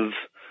kind of,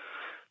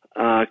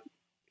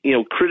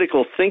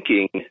 critical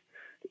thinking,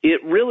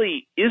 it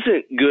really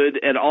isn't good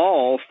at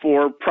all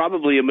for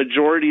probably a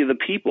majority of the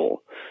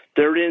people.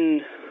 They're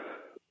in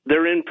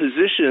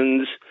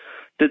positions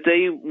that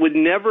they would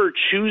never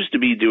choose to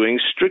be doing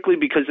strictly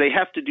because they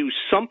have to do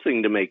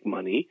something to make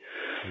money,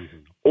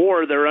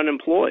 or they're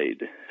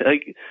unemployed.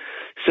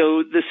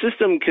 So the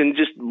system can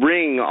just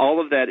bring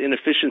all of that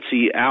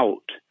inefficiency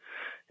out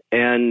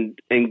and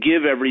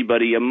give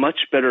everybody a much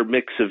better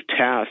mix of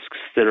tasks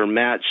that are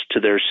matched to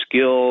their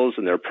skills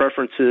and their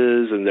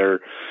preferences and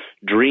their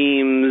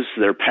dreams,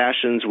 their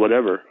passions,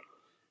 whatever.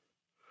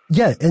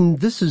 Yeah, and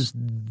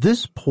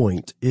this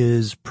point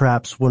is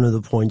perhaps one of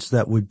the points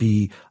that would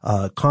be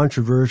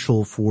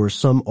controversial for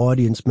some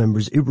audience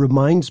members. It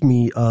reminds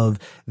me of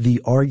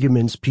the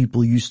arguments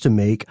people used to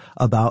make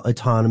about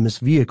autonomous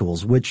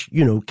vehicles, which,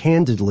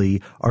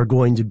 candidly are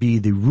going to be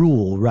the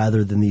rule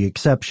rather than the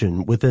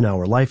exception within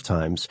our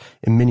lifetimes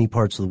in many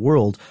parts of the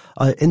world.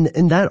 And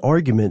that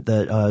argument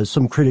that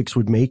some critics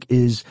would make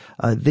is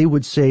they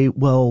would say,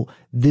 well,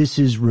 this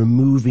is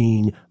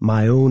removing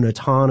my own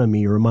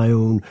autonomy or my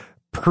own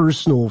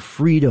personal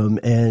freedom.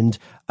 And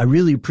I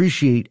really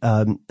appreciate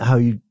how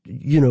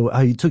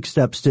you took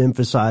steps to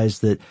emphasize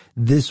that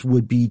this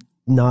would be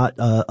not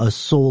a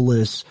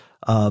soulless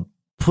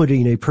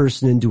putting a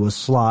person into a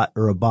slot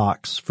or a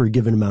box for a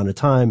given amount of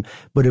time,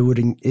 but it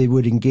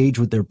would engage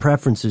with their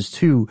preferences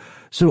too.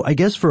 So I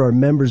guess for our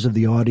members of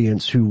the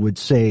audience who would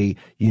say,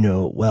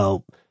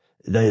 well,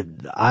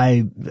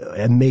 I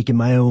am making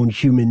my own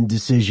human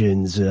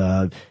decisions.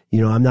 I'm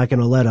not going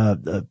to let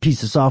a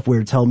piece of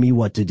software tell me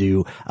what to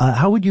do.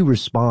 How would you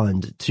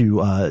respond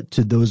to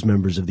those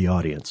members of the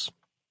audience?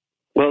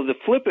 Well, the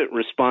flippant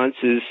response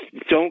is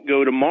don't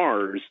go to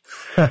Mars.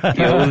 If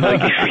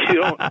you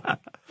don't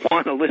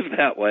want to live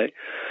that way,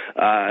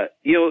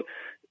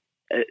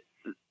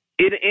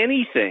 in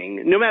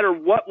anything, no matter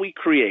what we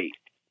create,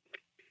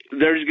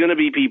 there's going to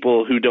be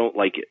people who don't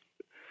like it.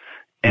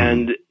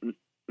 And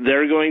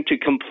they're going to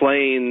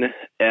complain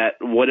at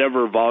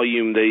whatever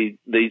volume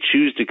they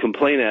choose to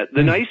complain at.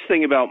 The nice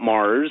thing about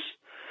Mars,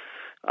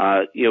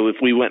 if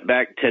we went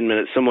back 10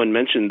 minutes, someone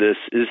mentioned this,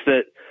 is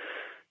that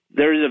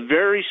there's a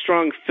very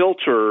strong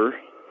filter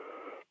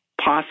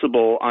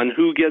possible on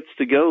who gets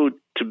to go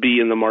to be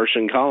in the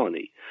Martian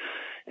colony.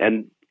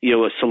 And,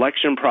 a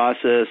selection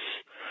process,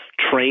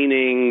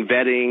 training,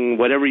 vetting,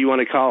 whatever you want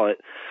to call it,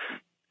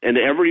 and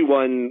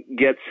everyone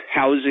gets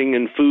housing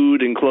and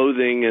food and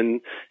clothing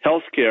and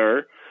health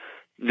care,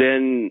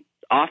 then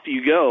off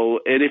you go.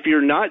 And if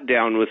you're not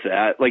down with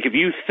that, like if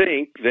you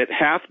think that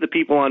half the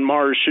people on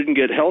Mars shouldn't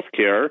get health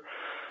care,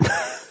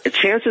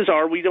 chances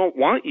are we don't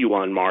want you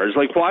on Mars.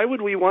 Like, why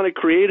would we want to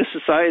create a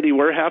society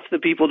where half the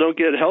people don't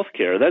get health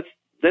care?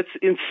 That's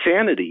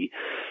insanity,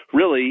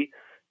 really.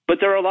 But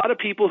there are a lot of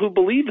people who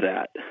believe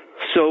that.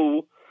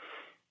 So,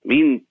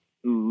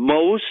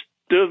 most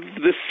of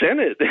the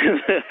Senate and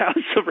the House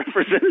of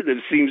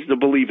Representatives seems to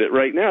believe it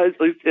right now.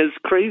 It's as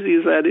crazy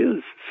as that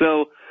is.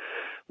 So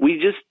we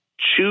just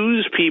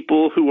choose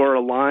people who are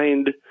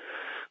aligned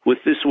with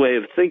this way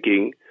of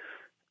thinking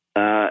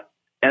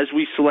as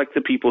we select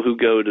the people who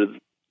go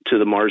to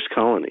the Mars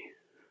colony.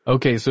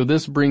 Okay, so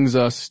this brings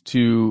us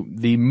to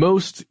the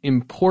most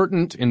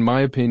important, in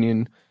my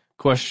opinion,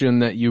 question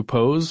that you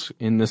pose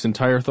in this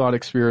entire thought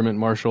experiment,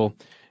 Marshall,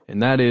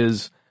 and that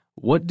is,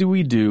 what do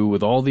we do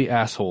with all the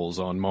assholes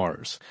on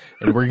Mars?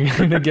 And we're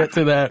going to get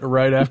to that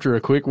right after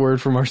a quick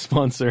word from our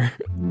sponsor.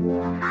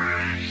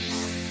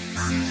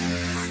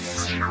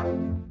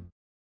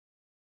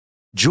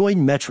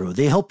 Join Metro.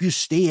 They help you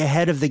stay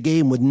ahead of the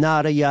game with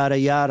nada, yada,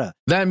 yada.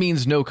 That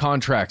means no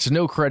contracts,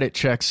 no credit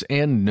checks,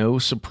 and no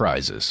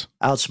surprises.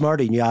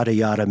 Outsmarting yada,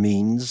 yada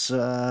means,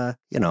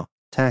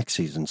 tax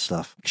season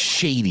stuff.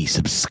 Shady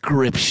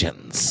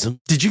subscriptions.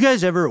 Did you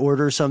guys ever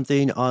order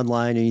something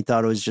online and you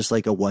thought it was just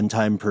like a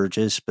one-time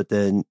purchase, but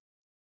then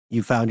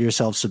you found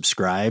yourself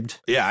subscribed?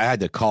 Yeah, I had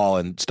to call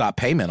and stop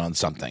payment on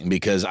something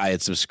because I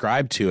had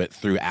subscribed to it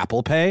through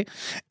Apple Pay.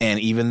 And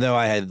even though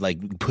I had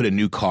put a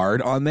new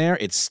card on there,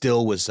 it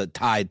still was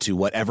tied to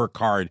whatever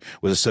card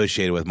was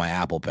associated with my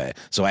Apple Pay.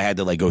 So I had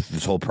to go through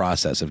this whole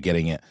process of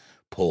getting it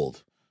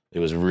pulled. It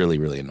was really,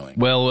 really annoying.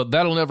 Well,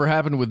 that'll never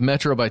happen with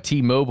Metro by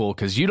T-Mobile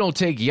because you don't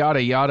take yada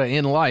yada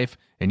in life,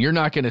 and you're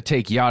not going to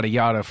take yada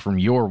yada from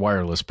your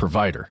wireless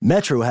provider.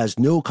 Metro has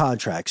no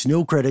contracts,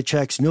 no credit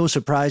checks, no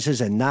surprises,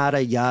 and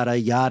nada yada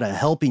yada,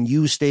 helping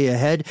you stay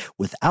ahead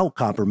without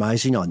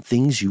compromising on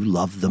things you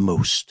love the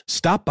most.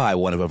 Stop by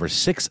one of over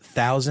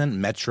 6,000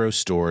 Metro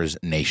stores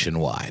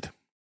nationwide.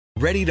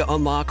 Ready to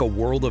unlock a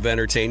world of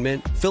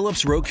entertainment?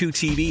 Philips Roku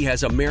TV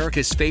has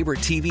America's favorite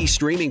TV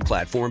streaming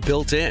platform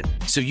built in.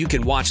 So you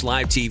can watch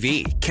live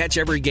TV, catch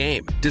every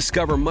game,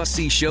 discover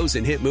must-see shows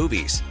and hit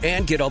movies,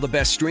 and get all the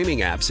best streaming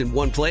apps in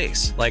one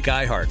place, like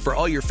iHeart for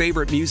all your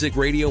favorite music,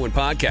 radio, and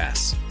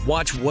podcasts.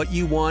 Watch what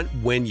you want,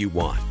 when you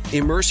want.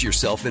 Immerse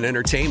yourself in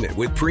entertainment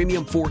with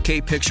premium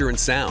 4K picture and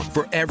sound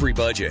for every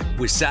budget,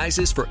 with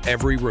sizes for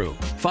every room.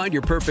 Find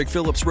your perfect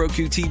Philips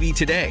Roku TV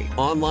today,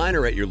 online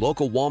or at your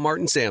local Walmart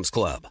and Sam's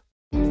Club.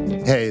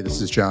 Hey,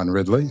 this is John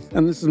Ridley.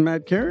 And this is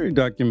Matt Carey,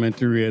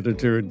 documentary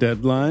editor at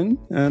Deadline.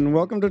 And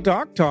welcome to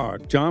Doc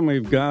Talk. John,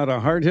 we've got a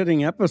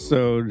hard-hitting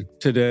episode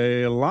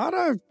today. A lot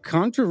of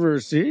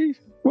controversy.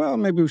 Well,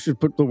 maybe we should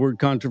put the word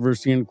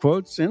controversy in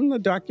quotes in the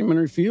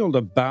documentary field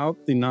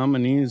about the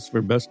nominees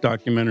for Best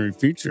Documentary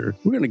Feature.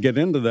 We're going to get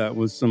into that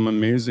with some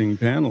amazing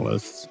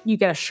panelists. You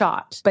get a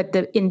shot, but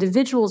the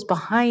individuals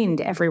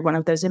behind every one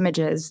of those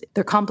images,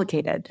 they're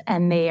complicated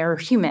and they are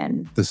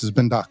human. This has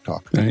been Doc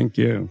Talk. Thank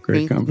you.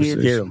 Great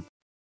conversation. You.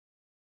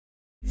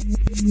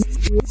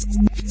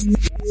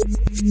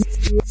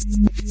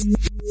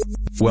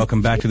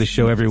 Welcome back to the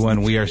show,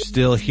 everyone. We are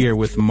still here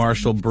with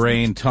Marshall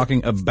Brain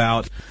talking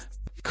about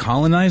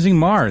colonizing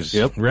Mars,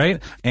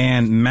 right?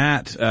 And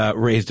Matt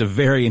raised a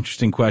very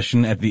interesting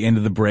question at the end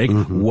of the break.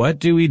 What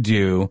do we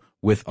do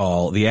with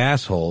all the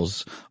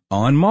assholes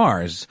on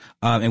Mars?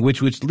 And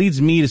which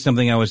leads me to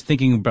something I was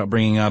thinking about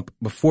bringing up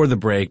before the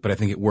break, but I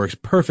think it works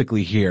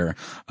perfectly here.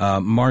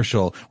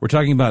 Marshall, we're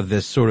talking about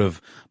this sort of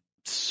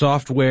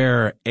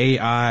software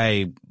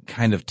AI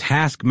kind of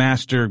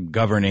taskmaster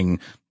governing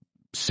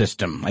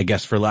system, I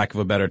guess, for lack of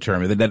a better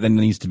term. That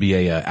needs to be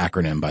a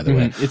acronym, by the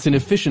way. It's an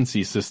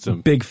efficiency system.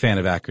 Big fan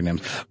of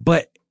acronyms.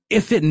 But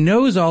if it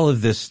knows all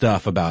of this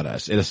stuff about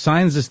us, it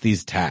assigns us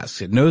these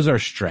tasks, it knows our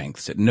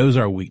strengths, it knows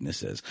our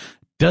weaknesses,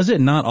 does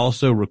it not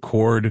also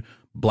record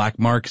black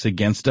marks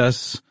against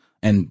us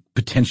and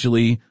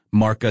potentially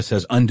mark us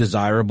as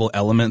undesirable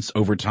elements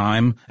over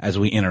time as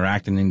we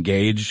interact and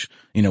engage,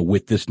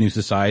 with this new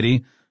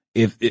society?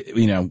 If,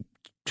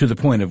 to the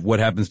point of what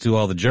happens to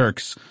all the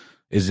jerks,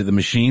 is it the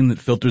machine that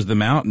filters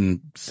them out and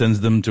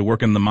sends them to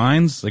work in the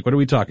mines? Like, what are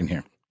we talking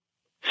here?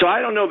 So I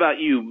don't know about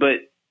you, but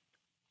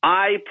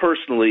I'm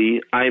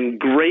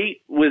great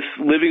with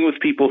living with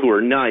people who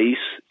are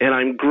nice, and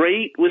I'm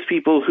great with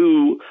people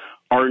who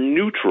are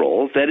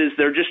neutral. That is,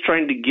 they're just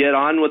trying to get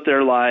on with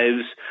their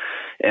lives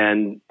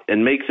and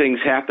make things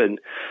happen.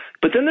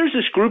 But then there's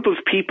this group of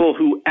people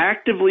who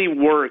actively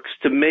works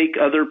to make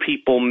other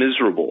people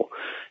miserable.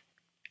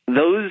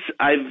 Those,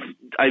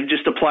 I've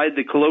just applied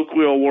the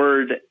colloquial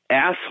word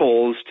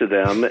assholes to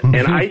them,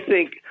 and I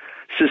think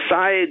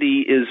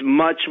society is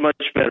much,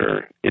 much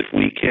better if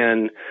we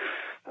can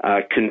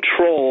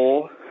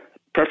control,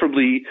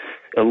 preferably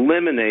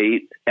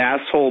eliminate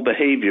asshole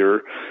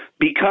behavior,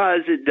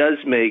 because it does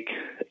make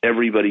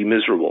everybody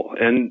miserable.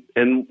 And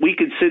we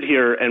could sit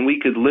here and we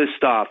could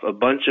list off a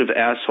bunch of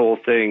asshole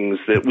things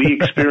that we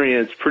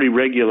experience pretty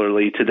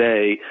regularly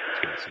today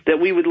that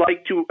we would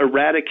like to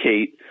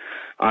eradicate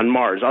on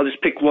Mars. I'll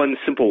just pick one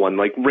simple one,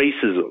 like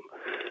racism.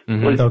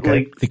 Okay.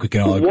 I think we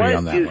can all agree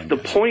on that one. What is the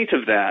point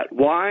of that?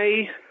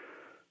 Why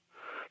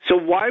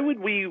would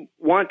we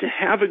want to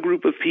have a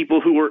group of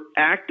people who are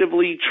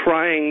actively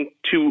trying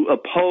to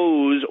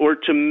oppose or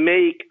to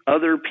make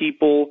other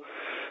people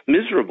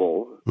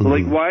miserable?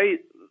 Like, why?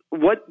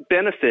 What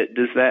benefit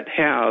does that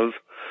have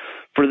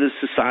for the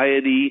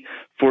society,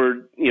 for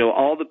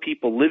all the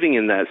people living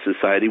in that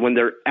society, when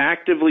they're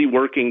actively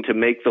working to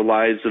make the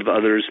lives of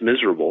others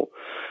miserable?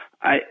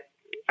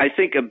 I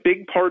think a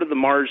big part of the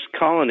Mars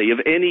colony, of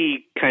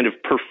any kind of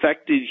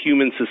perfected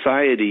human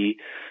society,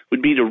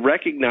 would be to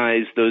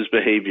recognize those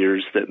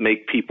behaviors that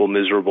make people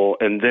miserable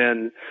and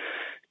then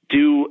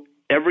do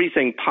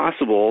everything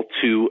possible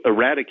to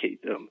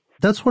eradicate them.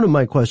 That's one of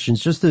my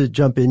questions, just to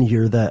jump in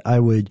here, that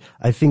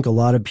I think a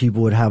lot of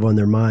people would have on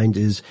their mind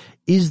is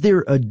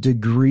there a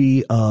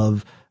degree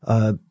of,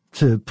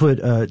 to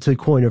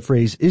coin a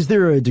phrase, is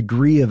there a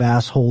degree of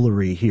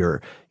assholery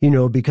here?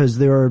 Because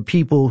there are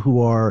people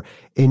who are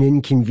an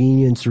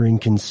inconvenience or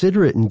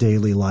inconsiderate in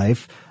daily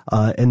life,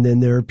 and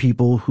then there are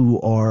people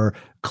who are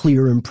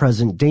clear and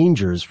present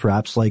dangers,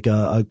 perhaps like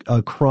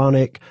a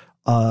chronic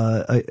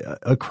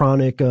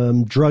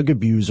drug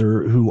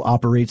abuser who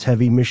operates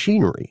heavy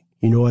machinery.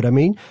 You know what I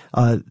mean?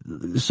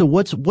 So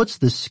what's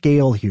the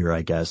scale here,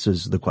 I guess,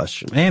 is the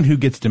question. And who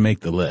gets to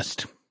make the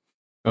list?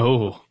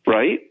 Oh,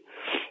 right.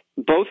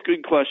 Both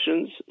good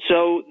questions.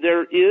 So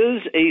there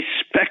is a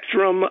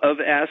spectrum of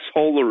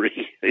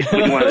assholery, if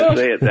you want to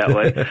say it that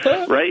way,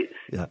 right?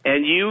 Yeah.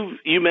 And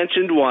you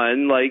mentioned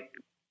one, like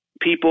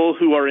people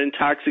who are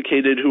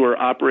intoxicated, who are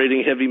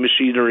operating heavy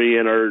machinery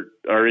and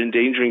are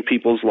endangering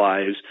people's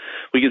lives.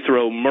 We could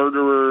throw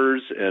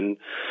murderers and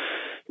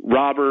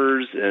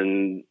robbers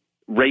and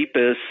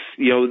rapists.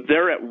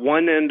 They're at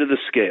one end of the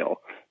scale.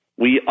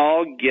 We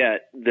all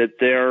get that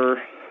they're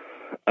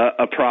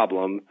a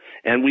problem,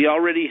 and we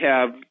already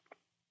have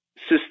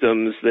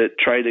systems that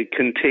try to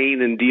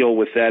contain and deal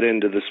with that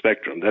end of the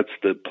spectrum. That's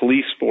the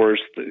police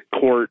force, the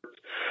court,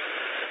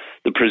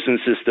 the prison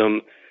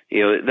system.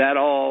 That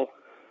all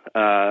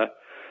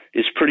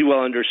is pretty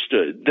well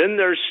understood. Then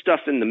there's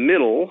stuff in the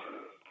middle,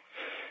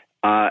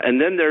 and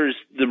then there's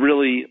the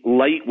really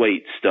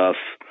lightweight stuff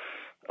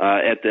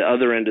at the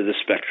other end of the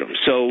spectrum.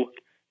 So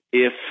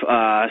if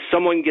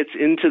someone gets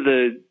into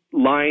the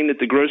line at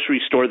the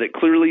grocery store that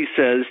clearly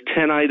says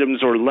 10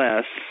 items or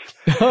less,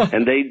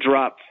 and they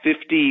drop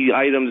 50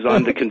 items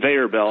on the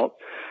conveyor belt,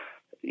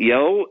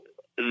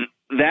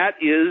 that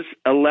is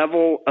a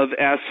level of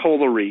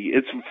assholery.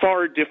 It's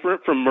far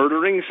different from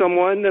murdering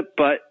someone,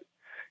 but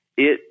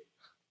it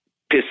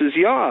pisses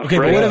you off. Okay,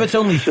 right? but what if it's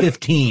only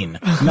 15,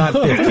 not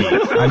 50?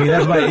 I mean,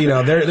 that's my,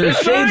 there's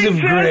shades of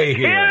gray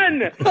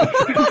here.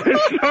 The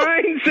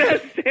sign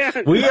says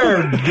 10. We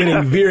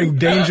are veering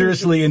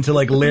dangerously into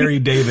like Larry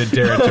David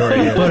territory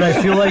here. But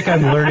I feel like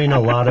I'm learning a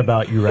lot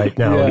about you right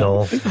now,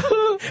 Noel.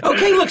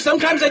 Okay, look,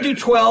 sometimes I do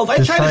 12. I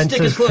try to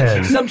stick as close.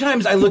 10.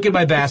 Sometimes I look at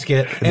my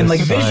basket and like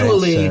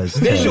visually,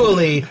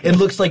 it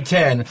looks like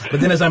 10.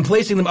 But then as I'm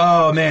placing them,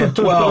 oh man,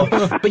 12.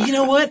 But you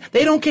know what?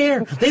 They don't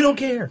care.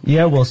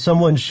 Yeah, well,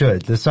 someone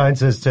should. The sign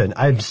says 10.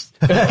 I'm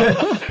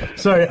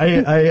sorry.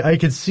 I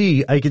could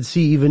see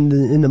even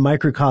in the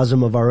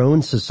microcosm of our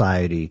own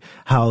society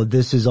how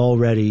this is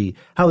already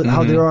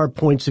how there are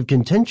points of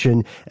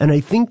contention, and I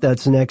think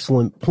that's an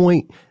excellent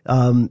point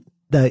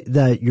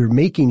that you're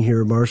making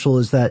here, Marshall,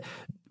 is that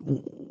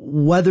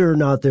whether or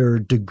not there are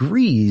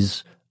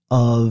degrees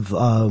of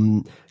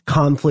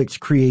conflict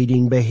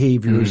creating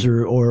behaviors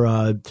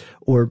or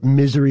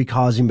misery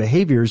causing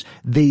behaviors,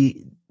 they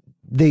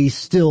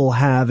still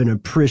have an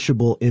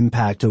appreciable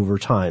impact over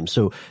time.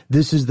 So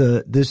this is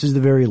the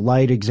very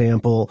light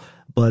example,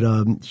 but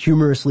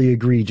humorously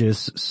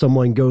egregious.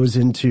 Someone goes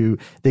to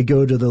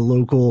the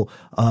local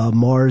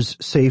Mars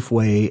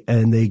Safeway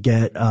and they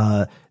get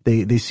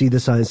they see the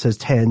sign that says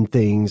 10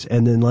 things,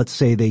 and then let's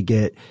say they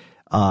get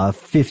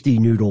 50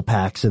 noodle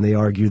packs and they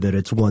argue that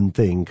it's one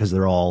thing because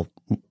they're all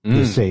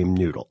the same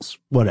noodles.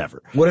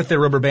 Whatever. What if they're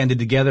rubber banded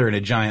together in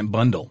a giant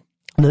bundle?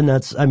 Then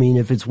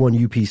if it's one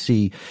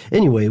UPC.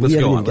 Anyway, Let's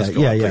go on.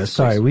 Please,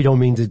 sorry, we don't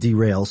mean to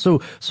derail. So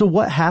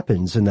what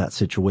happens in that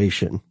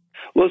situation?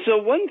 Well, so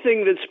one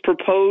thing that's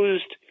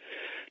proposed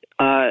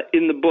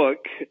in the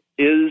book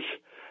is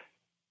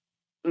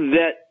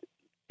that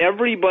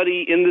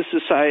everybody in the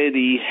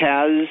society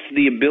has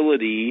the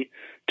ability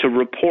to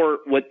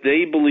report what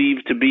they believe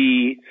to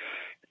be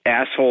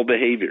asshole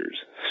behaviors.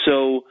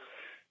 So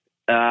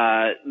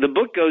the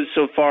book goes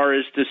so far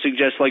as to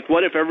suggest, like,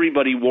 what if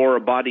everybody wore a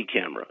body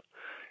camera?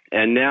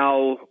 And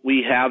now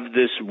we have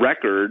this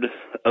record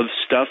of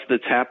stuff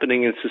that's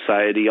happening in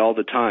society all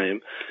the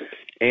time.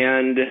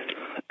 And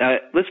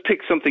let's pick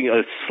something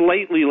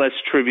slightly less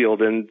trivial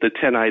than the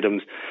 10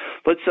 items.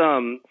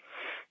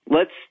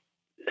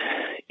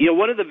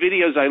 One of the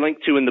videos I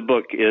linked to in the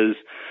book is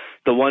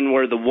the one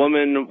where the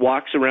woman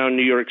walks around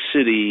New York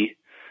City.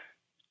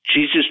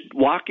 She's just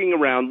walking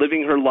around,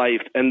 living her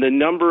life, and the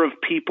number of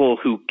people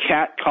who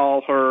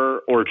catcall her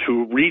or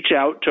to reach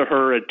out to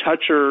her and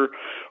touch her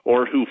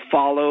or who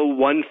follow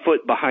 1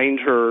 foot behind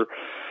her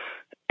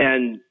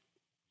and,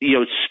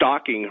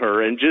 stalking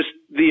her, and just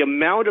the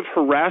amount of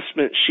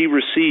harassment she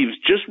receives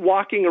just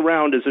walking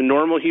around as a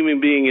normal human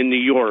being in New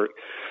York.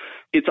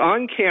 It's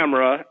on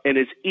camera, and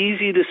it's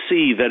easy to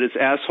see that it's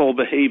asshole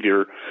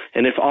behavior.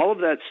 And if all of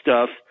that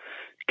stuff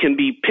can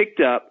be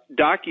picked up,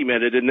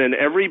 documented, and then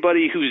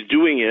everybody who's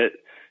doing it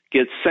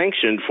gets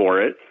sanctioned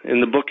for it. In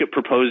the book, it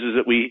proposes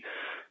that we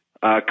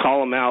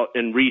call them out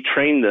and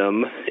retrain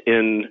them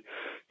in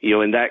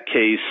that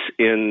case,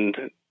 in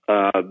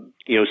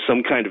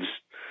some kind of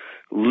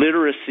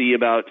literacy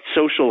about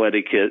social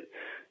etiquette.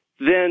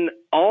 Then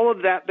all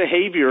of that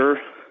behavior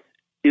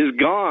is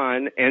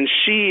gone, and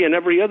she and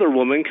every other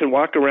woman can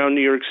walk around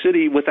New York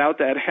City without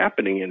that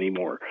happening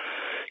anymore.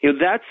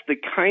 That's the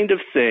kind of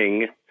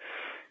thing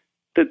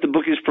that the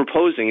book is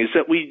proposing, is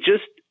that we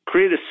just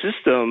create a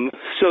system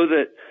so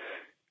that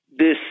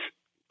this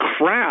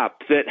crap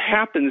that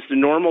happens to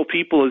normal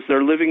people as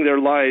they're living their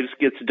lives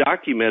gets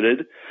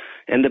documented,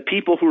 and the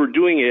people who are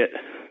doing it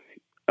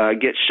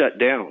get shut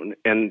down,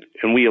 and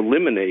we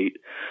eliminate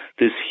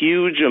this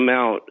huge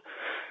amount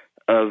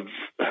of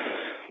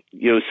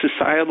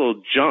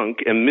societal junk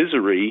and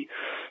misery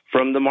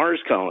from the Mars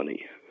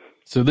colony.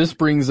 So this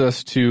brings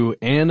us to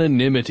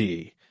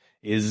anonymity.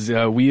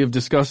 We have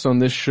discussed on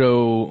this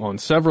show on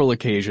several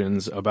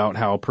occasions about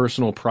how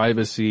personal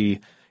privacy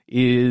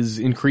is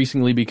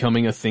increasingly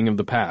becoming a thing of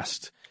the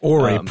past.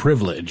 Or a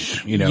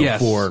privilege, yes.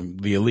 For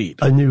the elite.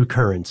 A new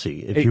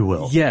currency, if you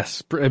will.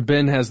 Yes.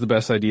 Ben has the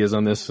best ideas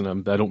on this,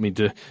 and I don't mean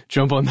to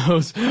jump on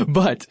those.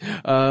 But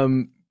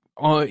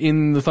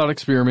in the thought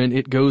experiment,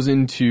 it goes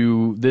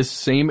into this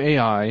same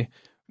AI,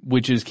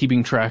 which is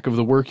keeping track of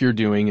the work you're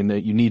doing and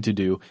that you need to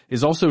do,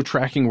 is also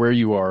tracking where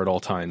you are at all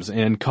times.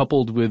 And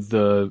coupled with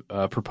the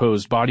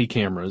proposed body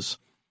cameras,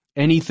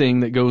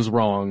 anything that goes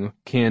wrong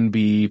can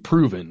be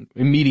proven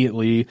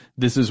immediately.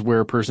 This is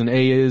where person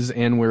A is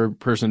and where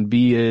person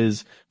B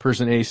is.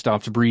 Person A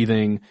stopped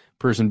breathing.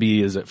 Person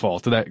B is at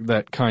fault.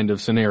 That kind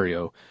of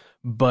scenario.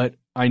 But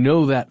I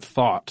know that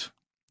thought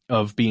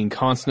of being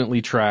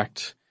constantly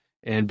tracked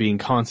and being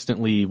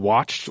constantly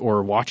watched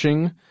or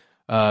watching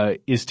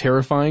is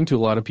terrifying to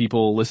a lot of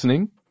people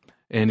listening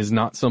and is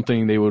not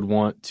something they would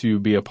want to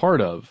be a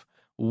part of.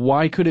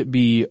 Why could it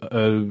be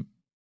a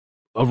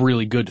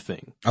really good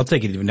thing? I'll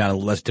take it even down a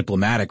less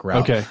diplomatic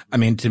route. Okay. I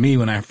mean, to me,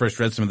 when I first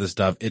read some of this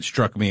stuff, it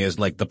struck me as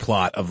like the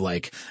plot of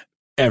like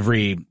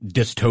every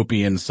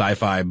dystopian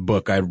sci-fi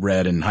book I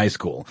read in high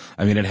school.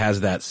 I mean, it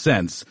has that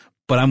sense,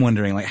 But I'm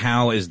wondering, like,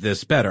 how is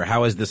this better?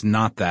 How is this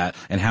not that?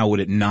 And how would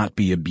it not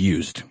be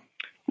abused?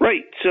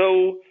 Right.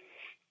 So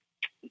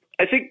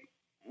I think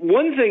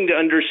one thing to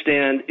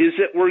understand is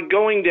that we're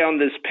going down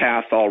this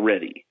path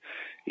already.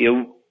 You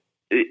know,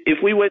 if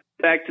we went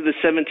back to the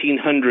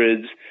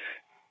 1700s,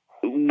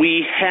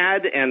 we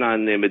had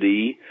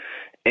anonymity,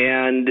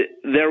 and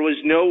there was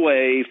no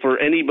way for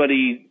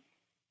anybody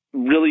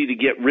really to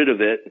get rid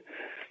of it.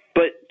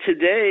 But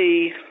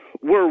today,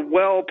 we're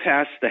well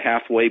past the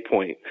halfway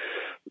point.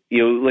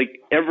 You know, like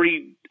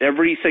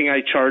everything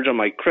I charge on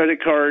my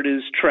credit card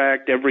is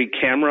tracked. Every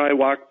camera I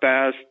walk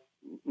past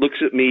looks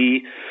at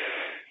me.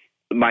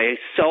 My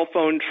cell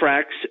phone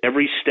tracks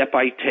every step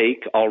I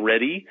take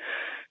already.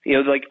 You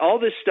know, like all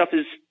this stuff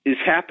is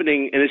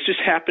happening, and it's just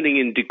happening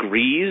in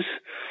degrees.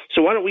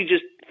 So why don't we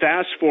just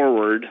fast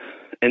forward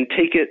and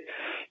take it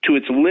to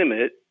its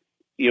limit,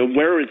 you know,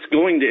 where it's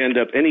going to end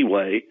up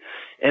anyway,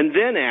 and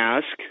then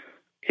ask,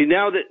 okay,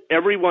 now that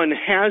everyone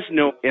has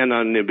no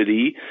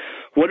anonymity,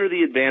 what are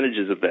the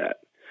advantages of that?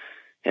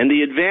 And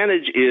the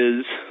advantage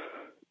is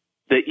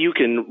that you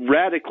can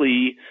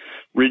radically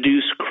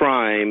reduce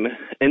crime,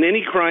 and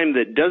any crime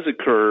that does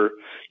occur,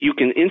 you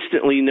can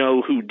instantly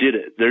know who did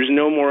it. There's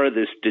no more of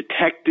this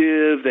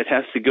detective that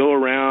has to go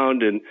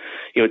around and,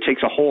 you know, it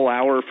takes a whole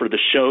hour for the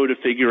show to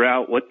figure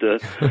out what the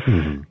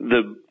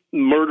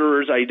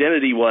murderer's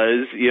identity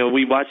was. You know,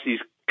 we watch these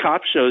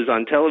cop shows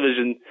on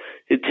television.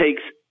 It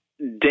takes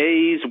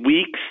days,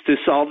 weeks to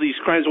solve these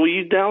crimes. Well,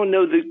 you now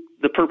know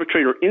the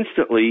perpetrator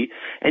instantly,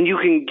 and you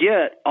can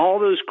get all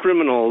those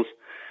criminals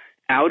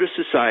out of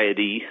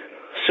society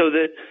so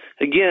that,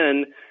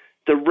 again,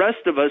 the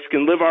rest of us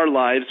can live our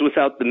lives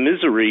without the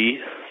misery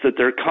that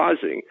they're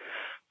causing.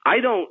 I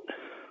don't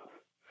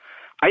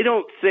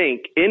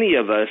think any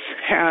of us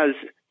has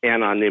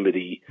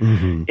anonymity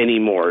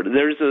anymore.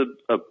 There's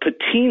a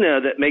patina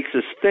that makes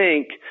us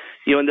think,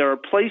 you know, and there are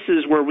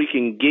places where we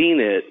can gain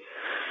it,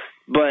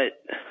 but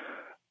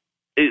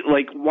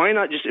why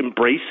not just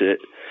embrace it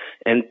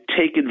and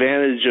take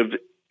advantage of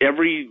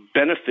every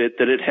benefit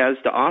that it has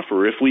to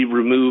offer if we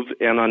remove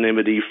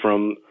anonymity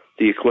from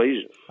the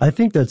equation? I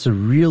think that's a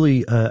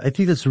really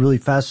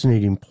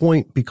fascinating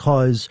point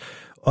because,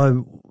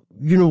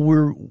 you know,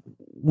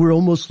 we're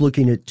almost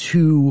looking at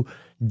two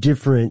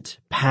different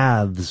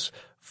paths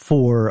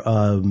for,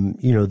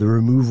 you know, the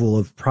removal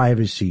of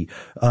privacy.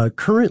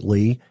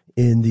 Currently,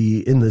 in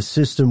the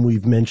system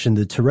we've mentioned,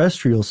 the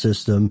terrestrial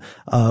system,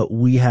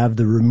 we have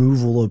the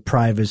removal of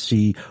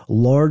privacy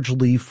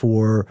largely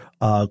for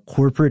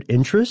corporate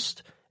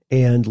interest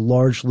and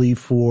largely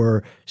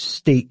for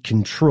state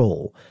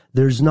control.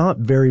 There's not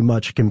very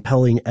much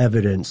compelling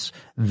evidence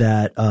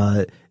that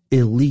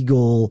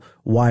illegal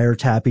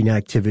wiretapping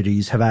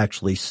activities have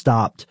actually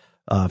stopped,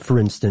 for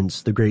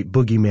instance, the great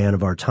boogeyman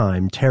of our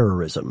time,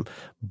 terrorism.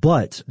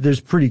 But there's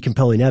pretty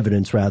compelling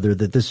evidence, rather,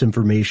 that this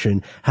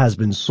information has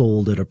been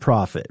sold at a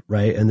profit,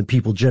 right? And the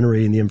people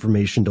generating the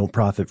information don't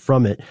profit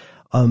from it.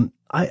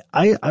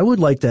 I would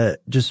like to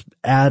just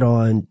add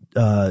on,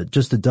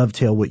 just to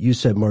dovetail what you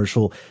said,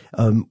 Marshall.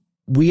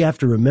 We have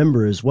to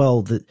remember as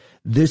well that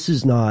this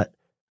is not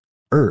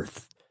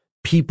Earth.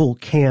 People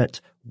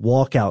can't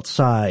walk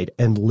outside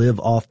and live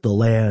off the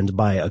land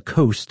by a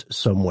coast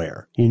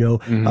somewhere, you know?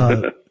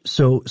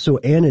 So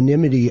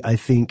anonymity, I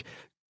think,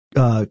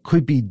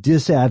 could be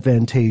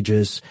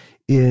disadvantageous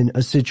in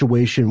a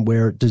situation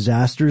where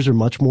disasters are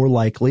much more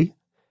likely.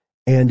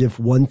 And if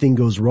one thing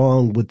goes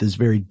wrong with this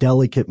very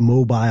delicate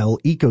mobile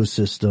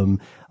ecosystem,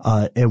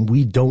 and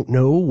we don't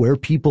know where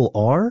people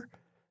are,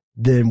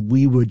 then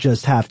we would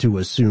just have to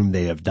assume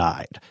they have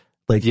died.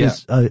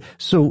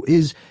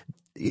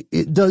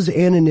 Does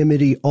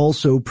anonymity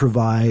also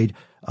provide,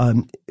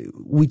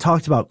 we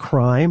talked about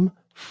crime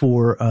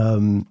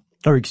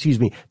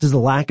does the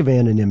lack of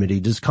anonymity,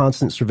 does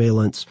constant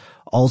surveillance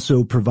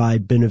also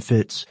provide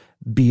benefits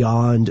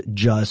beyond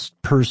just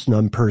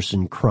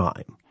person-on-person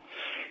crime?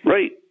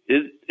 Right.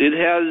 It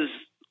has,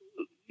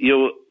 you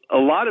know, a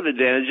lot of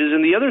advantages.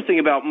 And the other thing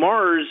about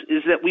Mars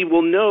is that we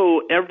will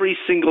know every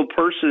single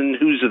person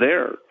who's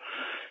there.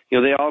 You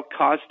know, they all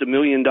cost $1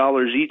 million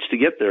each to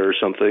get there or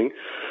something.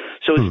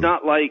 So it's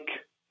not like,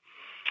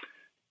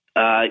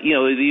 you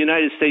know, the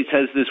United States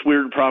has this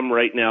weird problem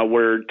right now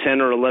where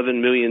 10 or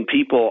 11 million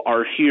people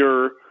are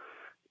here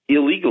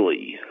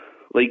illegally.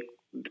 Like,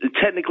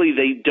 technically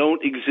they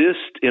don't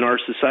exist in our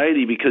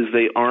society because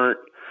they aren't,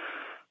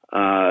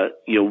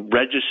 you know,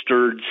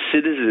 registered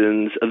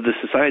citizens of the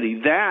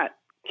society. That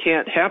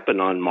can't happen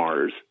on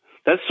Mars.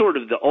 That's sort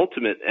of the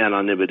ultimate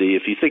anonymity.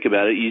 If you think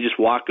about it, you just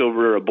walk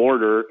over a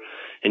border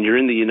and you're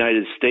in the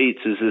United States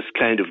as this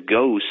kind of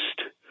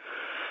ghost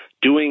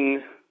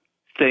doing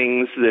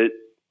things that,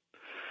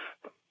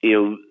 you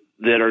know,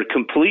 that are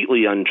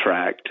completely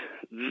untracked.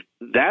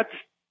 That's,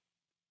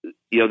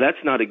 you know,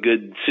 that's not a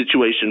good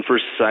situation for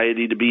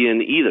society to be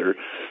in either.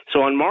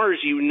 So on Mars,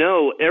 you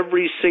know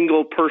every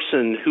single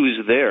person who's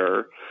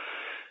there.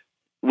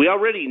 We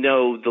already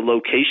know the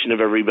location of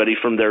everybody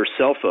from their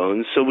cell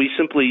phones, so we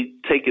simply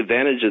take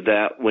advantage of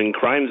that when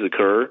crimes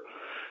occur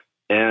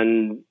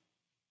and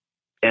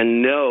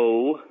and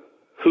know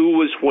who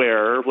was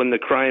where when the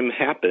crime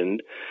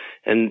happened,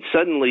 and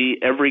suddenly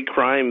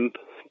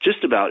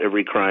just about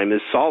every crime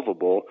is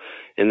solvable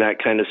in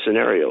that kind of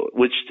scenario,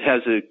 which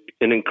has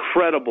an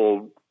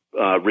incredible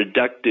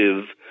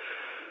reductive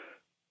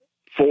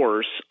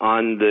force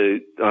on the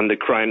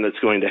crime that's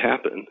going to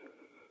happen.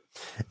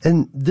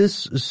 And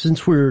this,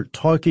 since we're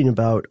talking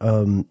about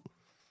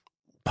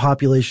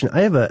population,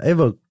 I have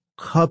a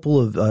couple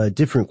of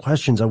different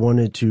questions I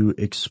wanted to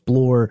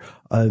explore.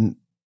 And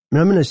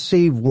I'm going to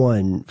save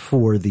one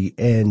for the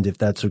end, if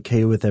that's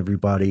okay with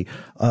everybody.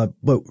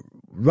 But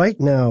right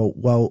now,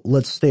 well,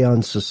 let's stay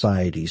on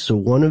society. So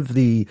one of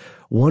the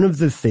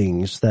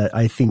things that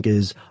I think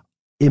is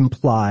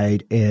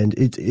implied, and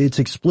it's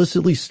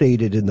explicitly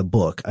stated in the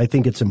book, I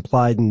think it's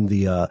implied in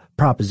the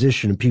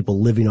proposition of people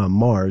living on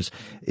Mars,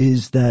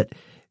 is that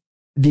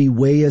the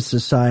way a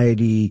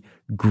society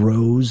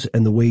grows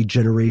and the way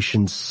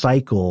generations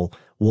cycle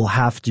will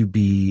have to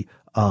be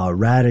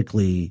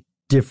radically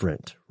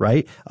different,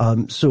 right?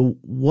 So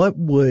what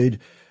would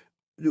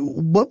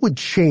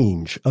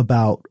change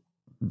about,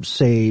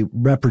 say,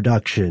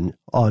 reproduction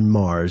on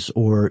Mars,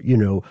 or,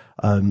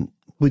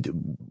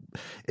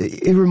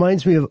 it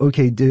reminds me of,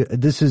 okay,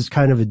 this is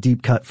kind of a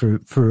deep cut for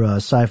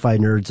sci-fi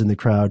nerds in the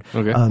crowd.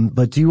 Okay.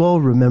 But do you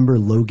all remember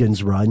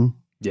Logan's Run?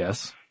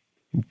 Yes.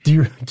 Do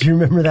you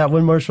remember that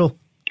one, Marshall?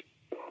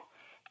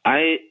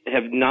 I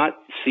have not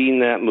seen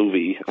that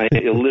movie. I'm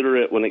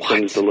illiterate when it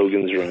comes to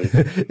Logan's Run.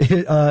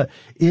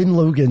 In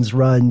Logan's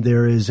Run,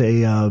 there is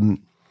it's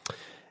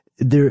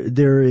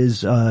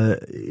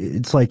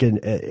like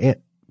a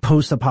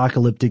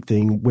post-apocalyptic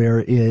thing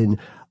wherein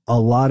a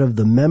lot of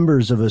the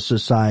members of a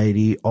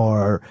society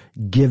are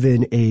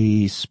given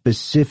a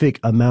specific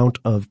amount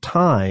of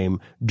time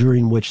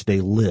during which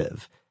they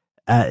live.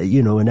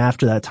 And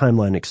after that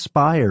timeline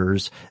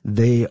expires,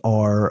 they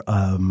are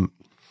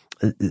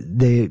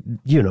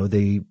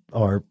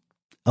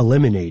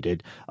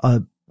eliminated.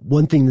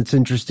 One thing that's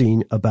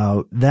interesting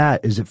about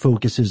that is it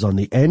focuses on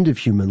the end of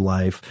human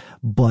life,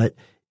 but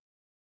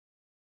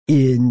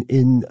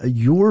in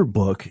your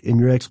book, in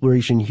your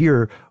exploration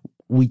here,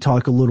 we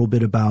talk a little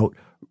bit about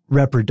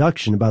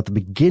reproduction, about the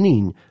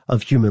beginning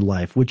of human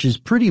life, which is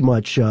pretty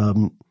much,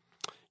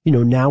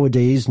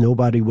 nowadays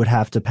nobody would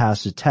have to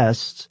pass a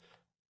test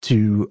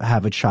to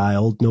have a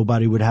child.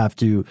 Nobody would have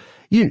to,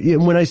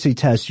 when I say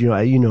test,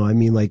 I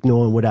mean, like, no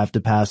one would have to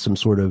pass some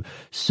sort of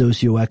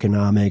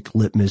socioeconomic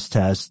litmus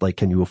test. Like,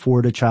 can you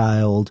afford a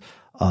child?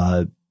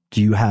 Do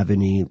you have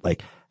any,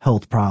 like,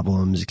 health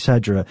problems,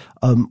 etc.?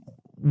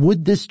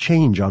 Would this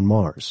change on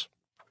Mars?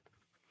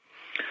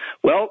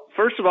 Well,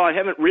 first of all, I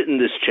haven't written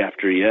this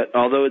chapter yet,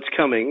 although it's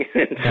coming.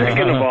 And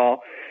second of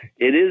all,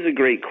 it is a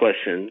great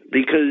question,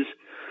 because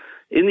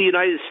in the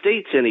United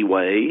States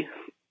anyway,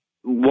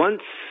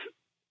 once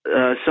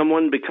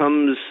someone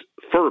becomes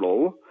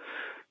fertile,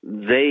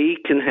 they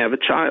can have a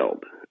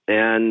child.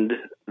 And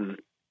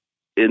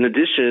in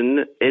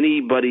addition,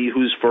 anybody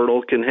who's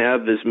fertile can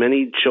have as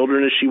many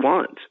children as she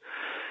wants.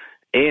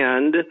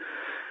 And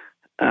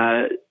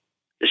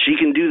she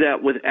can do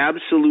that with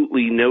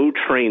absolutely no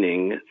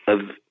training of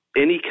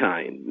any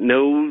kind,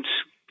 no,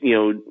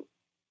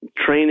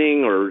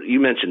 training, or you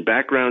mentioned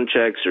background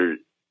checks, or,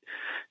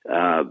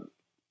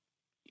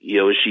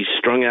 is she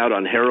strung out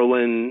on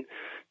heroin?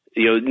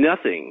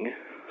 Nothing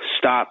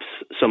stops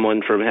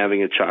someone from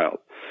having a child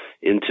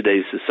in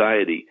today's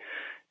society.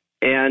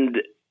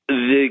 And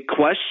the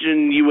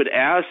question you would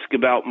ask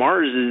about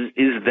Mars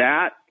is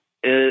that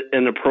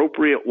an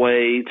appropriate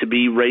way to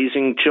be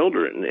raising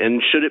children,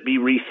 and should it be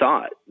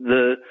rethought?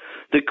 The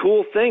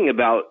cool thing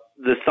about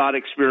the thought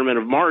experiment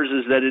of Mars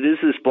is that it is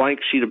this blank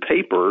sheet of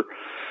paper.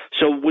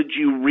 So would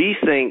you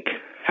rethink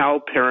how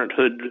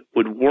parenthood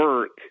would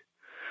work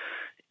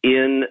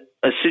in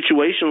a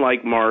situation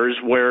like Mars,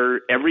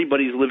 where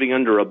everybody's living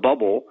under a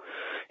bubble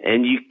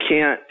and you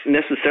can't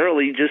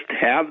necessarily just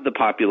have the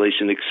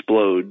population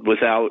explode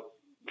without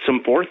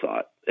some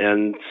forethought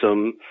and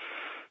some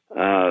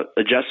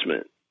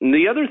adjustment? And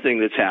the other thing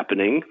that's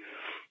happening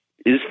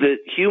is that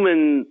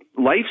human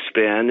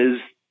lifespan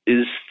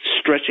is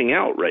stretching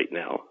out right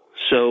now.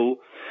 So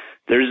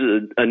there's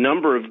a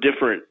number of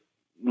different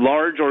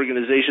large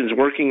organizations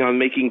working on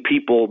making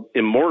people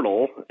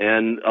immortal,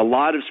 and a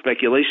lot of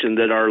speculation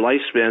that our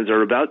lifespans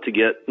are about to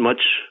get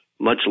much,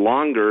 much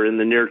longer in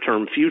the near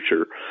term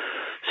future.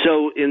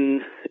 So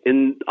in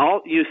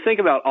all, you think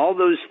about all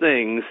those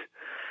things,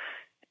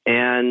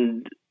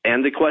 and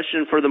the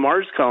question for the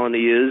Mars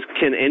colony is,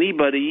 can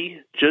anybody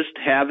just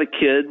have a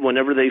kid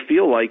whenever they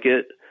feel like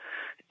it?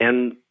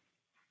 And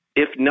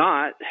if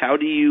not, how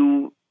do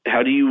you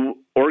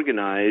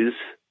organize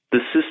the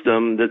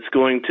system that's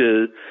going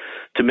to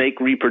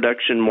make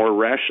reproduction more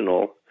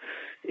rational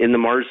in the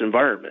Mars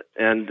environment?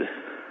 And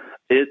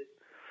it,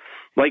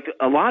 like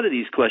a lot of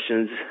these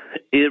questions,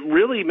 it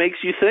really makes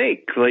you think,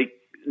 like,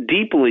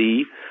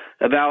 deeply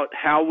about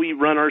how we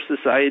run our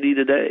society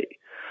today.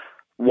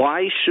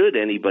 Why should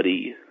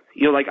anybody,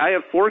 like, I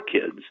have 4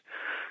 kids.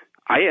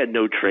 I had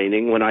no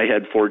training when I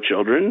had 4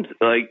 children.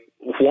 Like,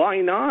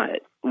 why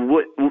not?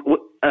 What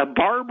a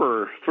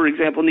barber, for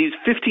example, needs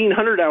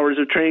 1,500 hours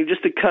of training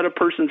just to cut a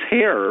person's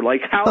hair.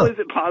 Like, how is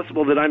it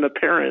possible that I'm a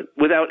parent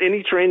without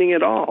any training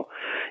at all?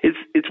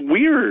 It's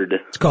weird.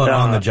 It's called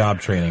on-the-job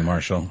training,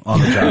 Marshall.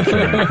 On-the-job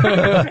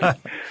training.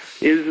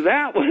 Is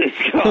that what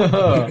it's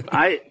called?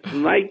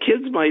 My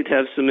kids might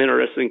have some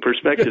interesting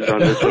perspectives on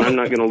this, but I'm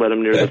not going to let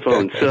them near the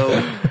phone. So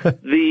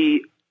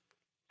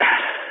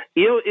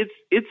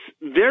it's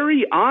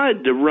very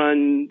odd to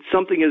run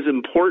something as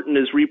important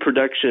as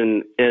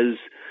reproduction as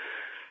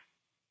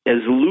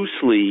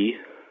loosely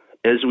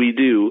as we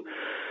do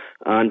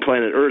on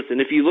planet Earth. And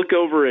if you look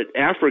over at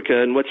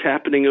Africa and what's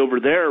happening over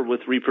there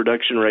with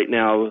reproduction right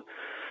now,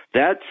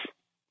 that's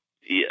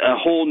a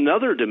whole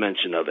nother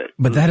dimension of it.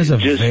 But that is a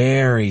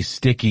very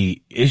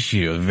sticky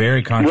issue,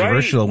 very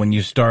controversial when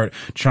you start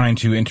trying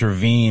to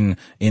intervene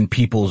in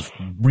people's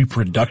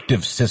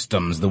reproductive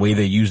systems, the way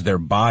they use their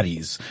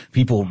bodies.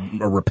 People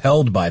are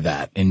repelled by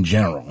that in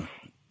general.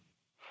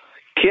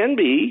 Can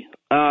be,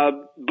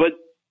 but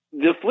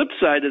the flip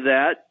side of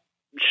that,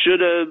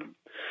 should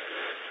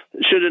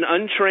an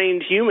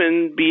untrained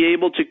human be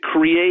able to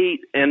create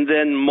and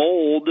then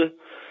mold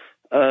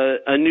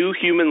a new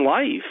human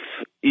life?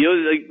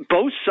 Like,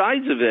 both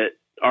sides of it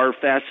are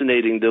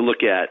fascinating to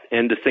look at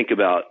and to think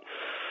about.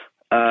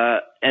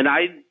 And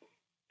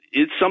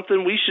it's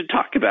something we should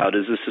talk about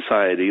as a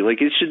society.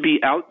 Like, it should be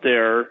out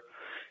there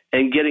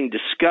and getting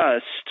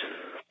discussed,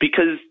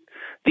 because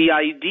the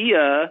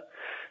idea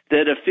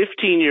that a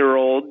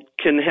 15-year-old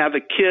can have a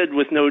kid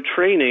with no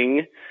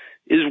training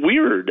is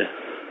weird.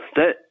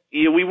 That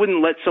we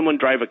wouldn't let someone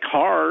drive a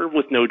car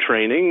with no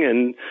training,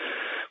 and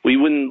we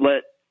wouldn't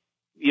let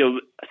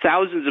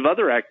thousands of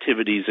other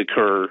activities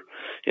occur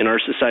in our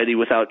society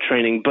without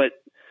training. But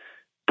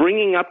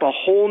bringing up a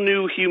whole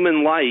new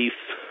human life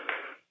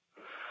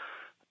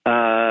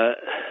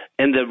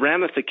and the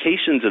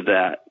ramifications of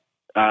that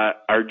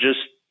are just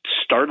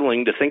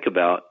startling to think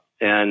about.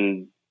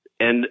 And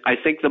I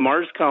think the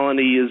Mars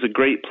colony is a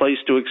great place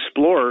to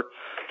explore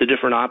the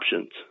different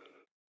options.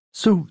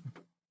 So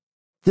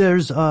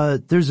there's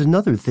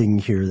another thing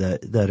here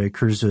that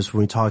occurs to us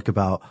when we talk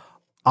about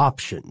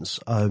options.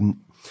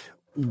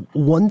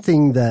 One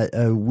thing that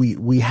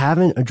we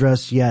haven't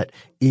addressed yet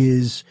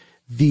is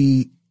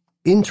the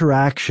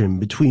interaction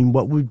between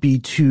what would be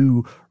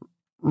two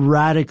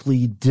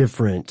radically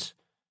different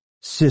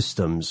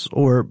systems,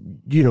 or,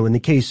 in the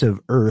case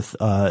of Earth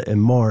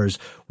and Mars,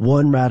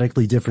 one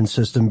radically different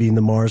system being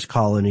the Mars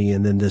colony,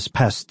 and then this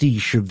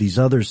pastiche of these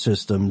other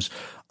systems.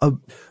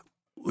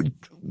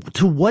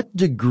 To what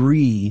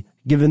degree,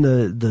 given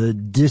the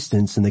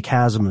distance and the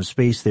chasm of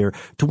space there,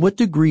 to what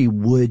degree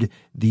would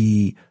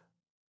the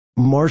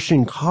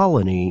Martian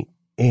colony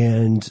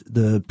and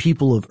the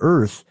people of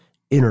Earth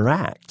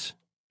interact?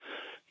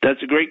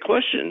 That's a great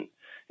question.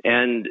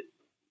 And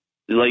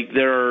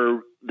there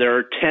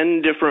are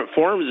 10 different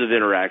forms of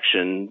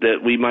interaction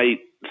that we might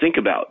think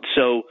about.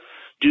 So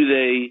do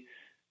they,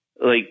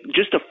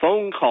 just a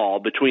phone call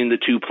between the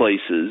two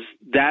places,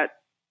 that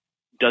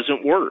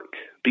doesn't work.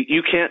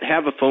 You can't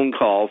have a phone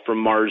call from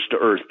Mars to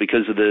Earth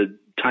because of the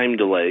time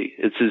delay.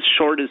 It's as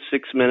short as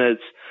 6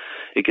 minutes.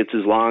 It gets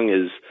as long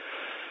as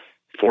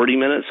 40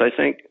 minutes, I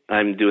think.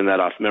 I'm doing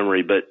that off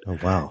memory, but oh,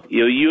 wow.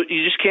 You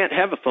just can't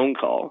have a phone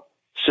call.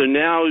 So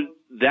now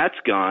that's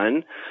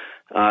gone.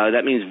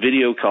 That means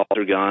video calls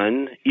are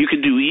gone. You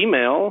can do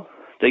email.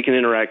 They can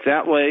interact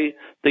that way.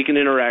 They can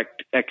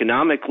interact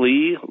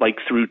economically, like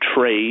through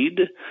trade.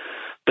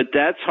 But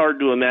that's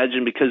hard to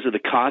imagine because of the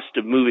cost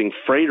of moving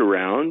freight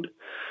around.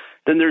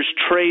 Then there's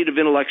trade of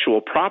intellectual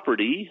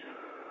property.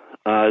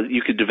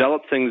 You could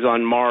develop things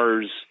on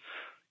Mars,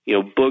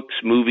 books,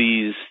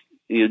 movies,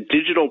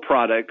 digital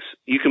products.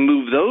 You can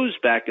move those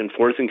back and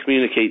forth and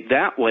communicate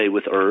that way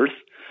with Earth.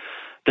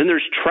 Then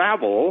there's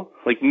travel,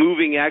 like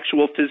moving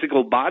actual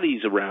physical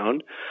bodies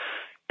around.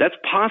 That's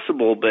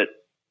possible, but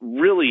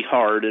really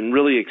hard and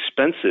really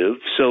expensive,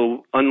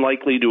 so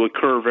unlikely to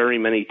occur very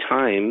many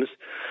times.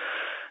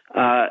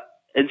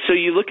 And so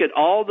you look at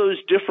all those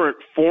different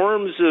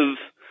forms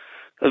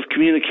of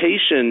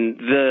communication,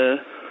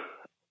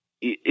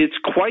 it's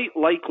quite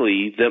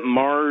likely that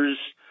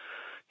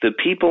the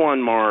people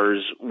on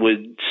Mars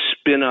would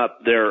spin up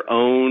their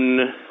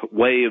own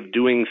way of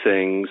doing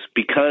things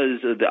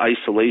because of the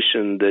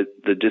isolation that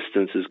the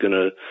distance is going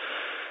to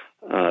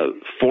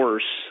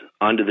force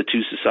onto the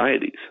two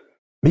societies.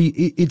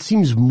 It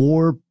seems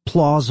more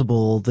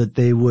plausible that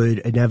they would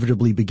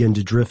inevitably begin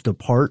to drift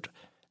apart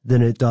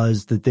than it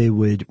does that they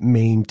would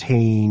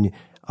maintain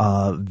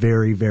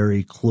very,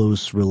 very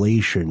close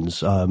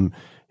relations. One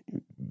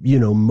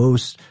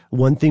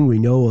thing we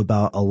know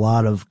about a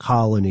lot of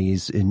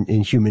colonies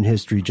in human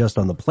history just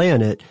on the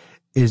planet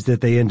is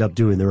that they end up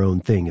doing their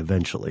own thing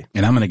eventually.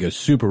 And I'm going to go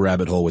super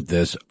rabbit hole with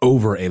this.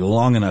 Over a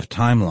long enough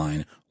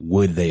timeline,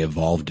 would they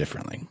evolve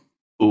differently?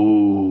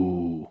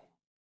 Ooh.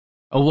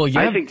 Oh, well,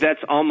 yeah. I think that's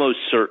almost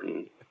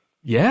certain.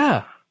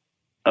 Yeah.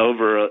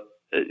 Over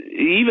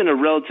even a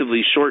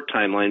relatively short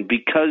timeline,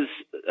 because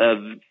of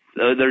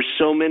there's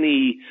so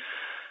many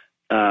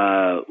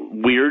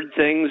weird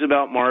things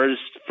about Mars,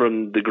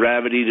 from the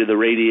gravity to the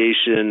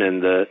radiation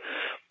and the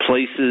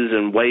places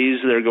and ways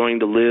they're going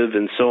to live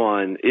and so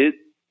on.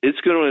 It's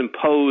going to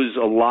impose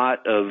a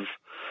lot of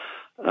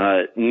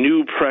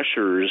new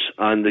pressures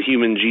on the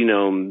human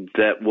genome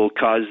that will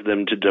cause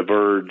them to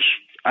diverge,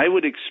 I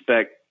would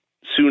expect,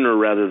 sooner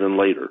rather than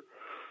later.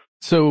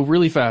 So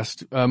really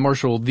fast,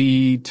 Marshall,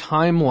 the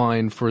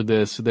timeline for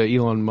this that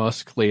Elon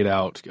Musk laid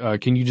out,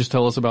 can you just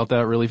tell us about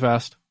that really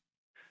fast?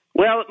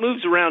 Well, it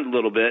moves around a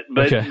little bit,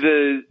 but okay.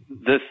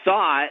 the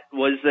thought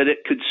was that it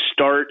could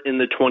start in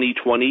the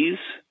 2020s,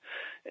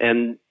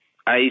 and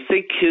I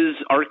think his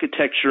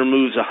architecture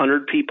moves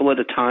 100 people at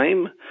a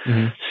time,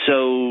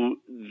 so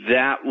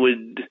that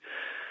would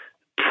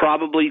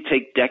probably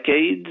take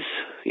decades,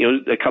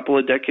 a couple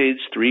of decades,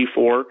 3,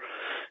 4,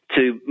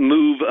 to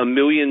move 1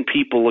 million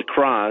people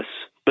across.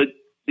 But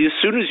as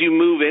soon as you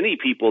move any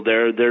people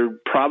there, they're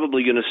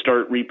probably going to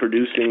start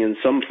reproducing in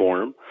some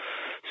form.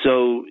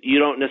 So you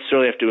don't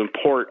necessarily have to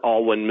import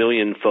all 1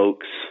 million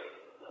folks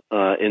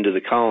into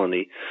the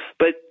colony.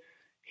 But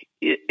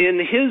in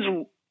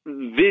his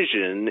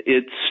vision,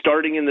 it's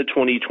starting in the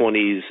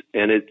 2020s,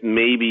 and it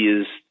maybe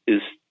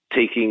is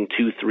taking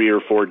 2, 3,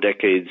 or 4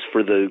 decades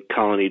for the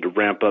colony to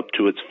ramp up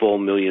to its full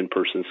 1 million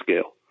person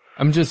scale.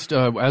 I'm just,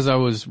 as I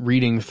was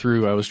reading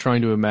through, I was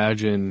trying to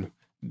imagine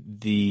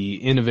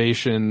the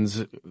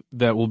innovations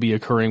that will be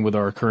occurring with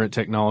our current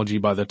technology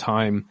by the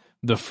time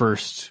the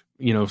first,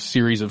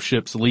 series of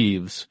ships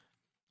leaves,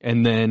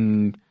 and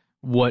then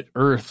what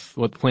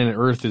planet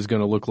Earth is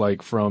going to look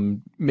like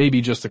from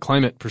maybe just a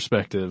climate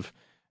perspective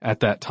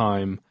at that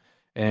time.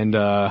 And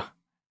I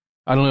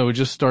don't know, it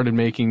just started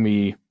making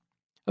me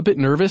a bit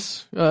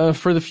nervous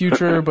for the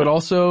future, but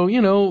also,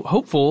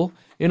 hopeful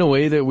in a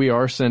way that we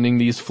are sending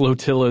these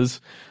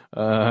flotillas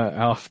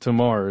off to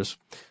Mars.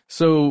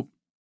 So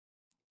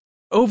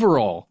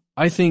overall,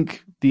 I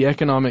think the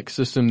economic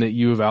system that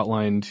you have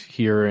outlined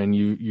here and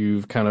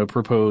you've kind of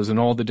proposed in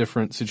all the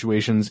different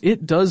situations,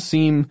 it does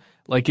seem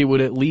like it would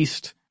at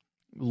least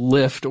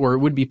lift, or it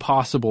would be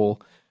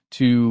possible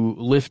to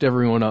lift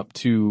everyone up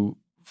to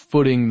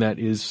footing that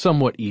is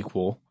somewhat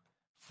equal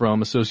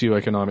from a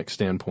socioeconomic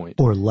standpoint.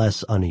 Or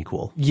less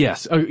unequal.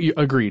 Yes,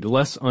 agreed,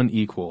 less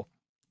unequal.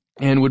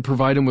 And would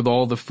provide them with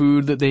all the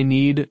food that they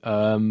need,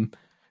 and,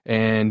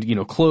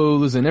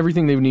 clothes and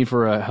everything they would need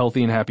for a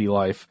healthy and happy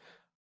life.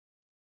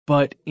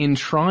 But in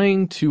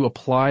trying to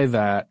apply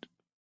that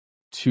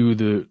to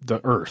the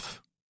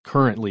Earth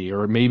currently,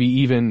 or maybe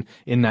even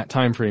in that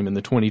time frame in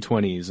the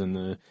 2020s and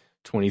the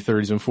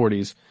 2030s and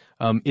 40s,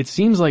 it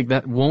seems like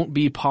that won't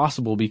be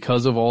possible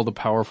because of all the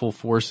powerful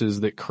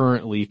forces that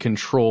currently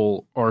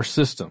control our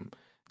system.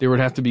 There would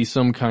have to be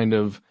some kind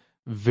of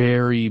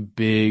very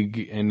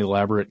big and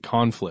elaborate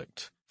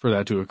conflict for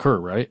that to occur,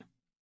 right?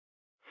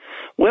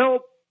 Well,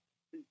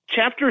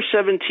 Chapter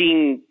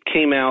 17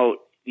 came out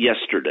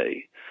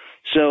yesterday.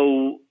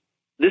 So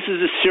this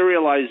is a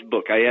serialized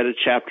book. I add a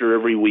chapter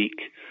every week.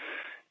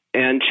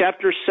 And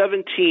Chapter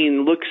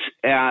 17 looks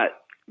at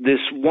this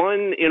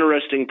one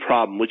interesting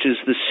problem, which is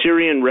the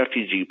Syrian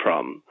refugee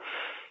problem.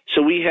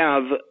 So we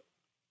have,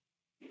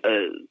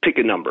 pick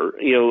a number,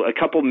 a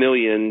couple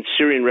million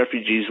Syrian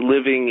refugees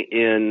living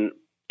in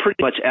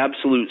pretty much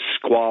absolute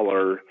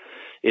squalor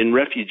in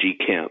refugee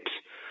camps.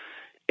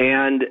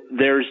 And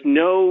there's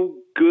no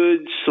good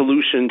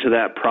solution to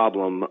that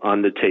problem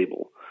on the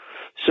table.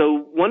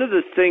 So one of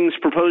the things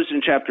proposed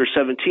in Chapter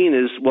 17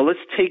 is, well, let's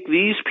take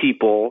these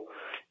people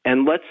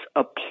and let's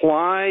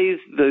apply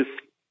the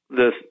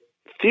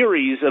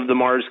theories of the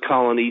Mars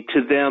colony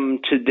to them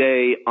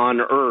today on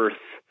Earth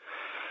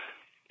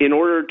in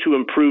order to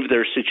improve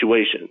their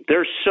situation.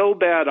 They're so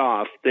bad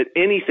off that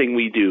anything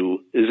we do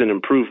is an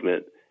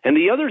improvement. And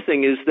the other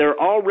thing is they're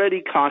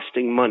already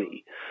costing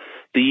money.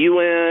 The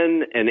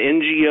UN and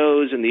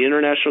NGOs and the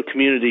international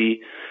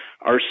community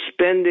are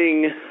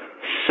spending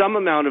some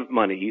amount of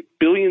money,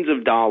 billions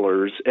of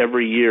dollars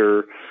every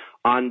year,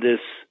 on this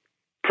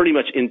pretty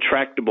much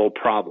intractable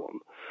problem.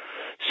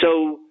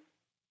 So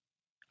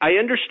I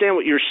understand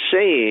what you're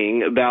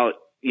saying about,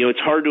 it's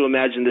hard to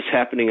imagine this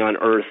happening on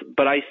Earth,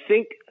 but I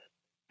think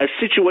a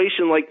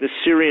situation like the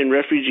Syrian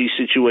refugee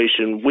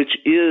situation, which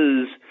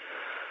is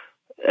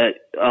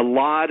a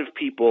lot of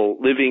people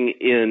living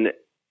in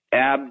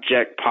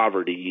abject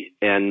poverty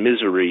and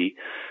misery,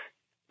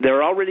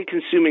 they're already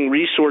consuming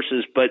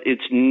resources, but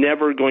it's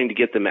never going to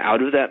get them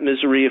out of that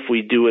misery if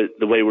we do it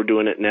the way we're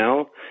doing it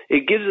now.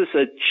 It gives us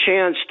a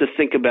chance to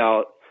think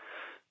about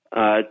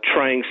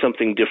trying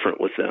something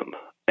different with them.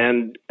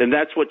 And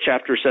that's what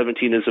Chapter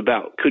 17 is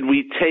about. Could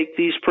we take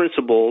these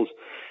principles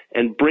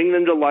and bring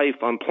them to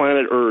life on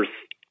planet Earth,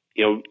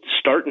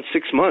 start in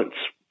 6 months?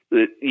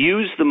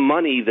 Use the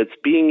money that's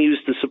being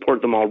used to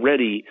support them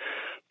already,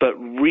 but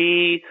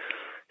reallocate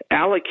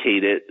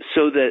it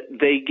so that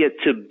they get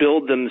to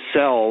build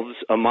themselves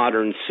a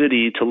modern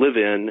city to live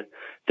in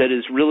that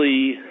is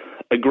really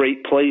a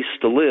great place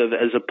to live,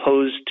 as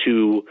opposed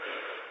to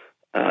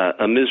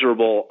a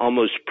miserable,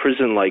 almost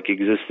prison-like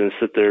existence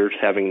that they're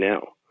having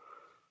now.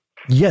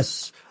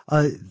 Yes.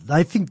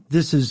 I think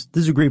this is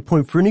a great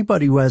point for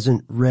anybody who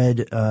hasn't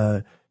read,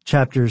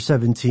 chapter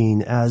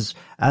 17. As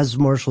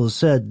Marshall has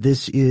said,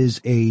 this is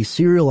a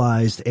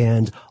serialized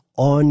and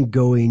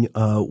ongoing,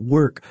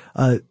 work.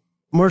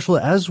 Marshall,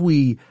 as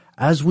we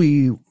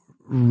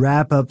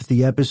wrap up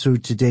the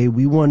episode today,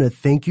 we want to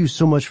thank you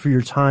so much for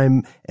your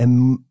time.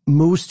 And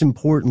most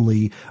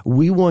importantly,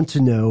 we want to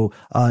know,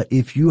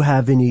 if you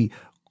have any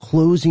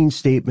closing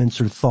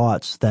statements or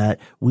thoughts that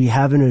we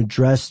haven't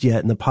addressed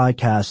yet in the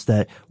podcast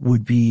that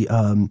would be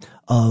of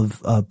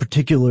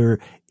particular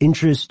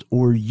interest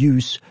or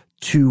use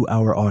to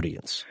our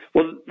audience.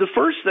 Well, the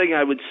first thing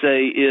I would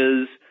say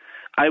is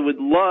I would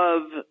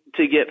love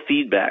to get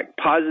feedback,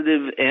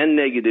 positive and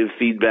negative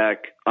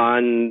feedback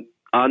on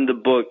the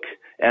book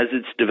as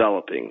it's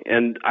developing.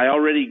 And I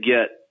already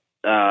get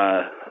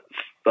a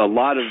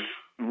lot of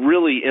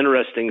really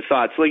interesting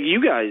thoughts. Like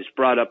you guys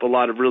brought up a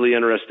lot of really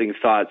interesting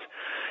thoughts,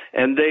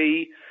 and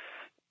they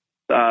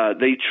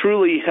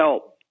truly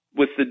help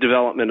with the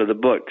development of the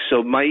book.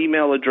 So my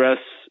email address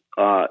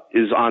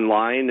is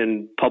online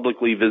and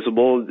publicly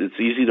visible. It's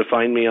easy to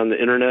find me on the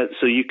internet,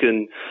 so you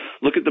can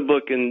look at the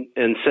book and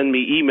send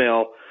me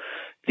email.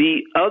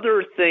 The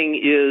other thing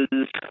is,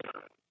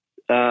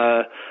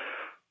 I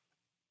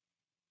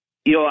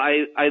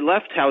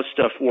left How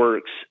Stuff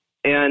Works,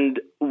 and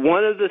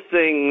one of the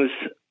things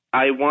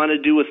I want to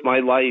do with my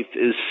life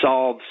is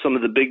solve some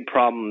of the big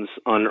problems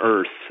on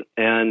Earth.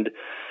 And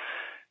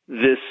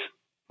this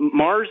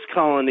Mars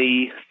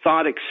colony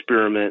thought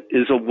experiment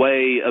is a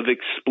way of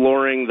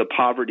exploring the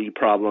poverty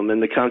problem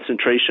and the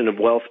concentration of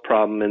wealth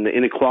problem and the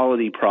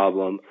inequality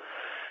problem.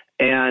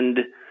 And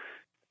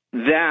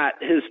that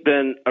has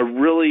been a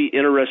really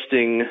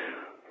interesting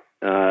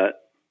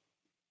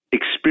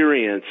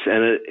experience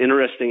and an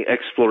interesting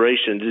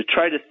exploration to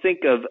try to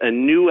think of a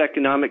new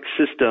economic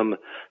system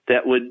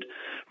that would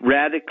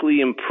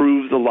radically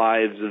improve the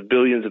lives of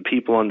billions of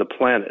people on the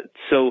planet.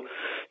 So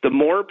the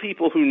more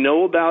people who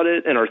know about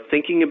it and are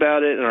thinking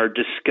about it and are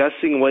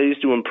discussing ways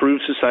to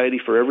improve society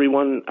for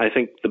everyone, I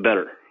think the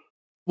better.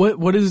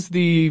 What is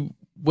the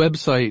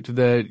website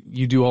that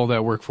you do all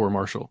that work for,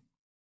 Marshall?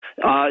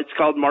 It's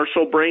called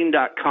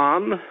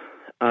MarshallBrain.com.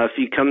 If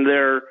you come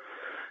there,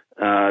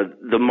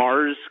 the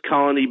Mars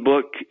Colony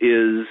book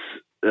is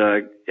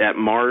at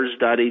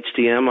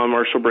mars.htm on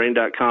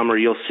MarshallBrain.com, or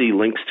you'll see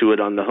links to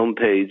it on the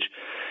homepage.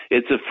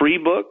 It's a free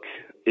book.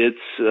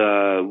 It's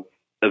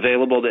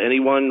available to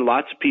anyone.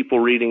 Lots of people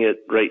reading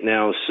it right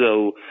now,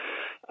 so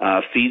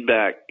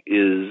feedback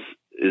is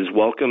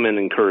welcome and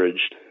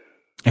encouraged.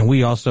 And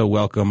we also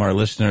welcome our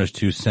listeners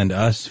to send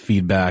us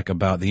feedback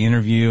about the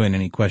interview and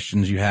any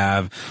questions you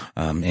have,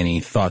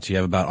 any thoughts you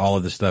have about all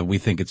of this stuff. We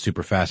think it's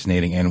super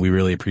fascinating, and we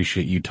really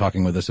appreciate you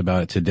talking with us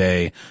about it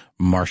today,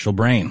 Marshall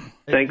Brain.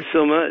 Thanks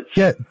so much.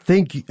 Yeah,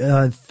 thank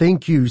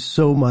you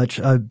so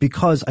much.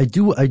 Because I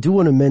do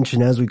want to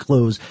mention as we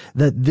close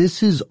that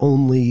this is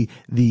only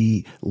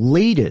the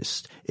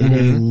latest in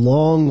a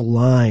long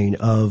line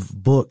of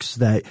books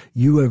that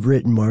you have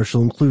written,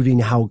 Marshall, including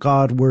How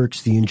God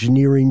Works, the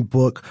engineering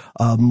book,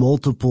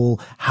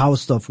 multiple How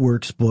Stuff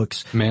Works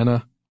books.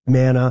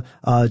 Mana,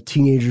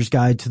 Teenager's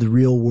Guide to the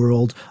Real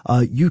World.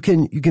 You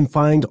can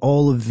find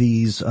all of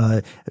these,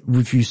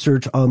 if you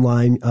search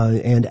online,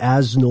 and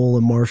as Noel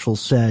and Marshall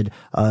said,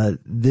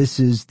 this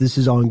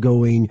is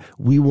ongoing.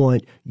 We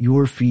want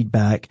your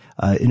feedback,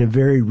 in a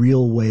very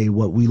real way.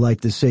 What we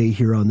like to say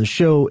here on the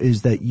show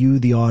is that you,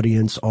 the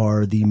audience,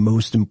 are the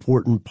most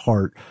important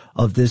part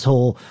of this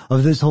whole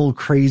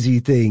crazy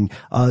thing.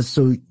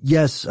 So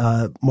yes,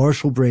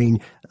 Marshall Brain,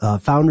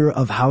 founder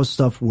of How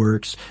Stuff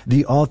Works,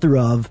 the author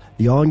of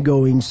the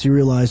ongoing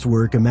serialized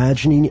work,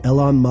 Imagining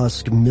Elon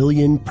Musk's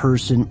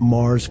Million-Person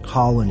Mars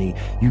Colony.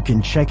 You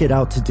can check it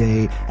out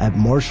today at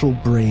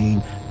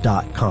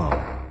MarshallBrain.com.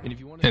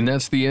 And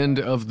that's the end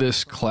of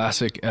this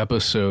classic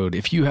episode.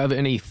 If you have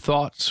any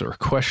thoughts or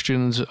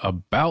questions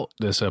about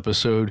this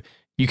episode,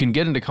 you can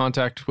get into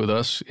contact with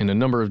us in a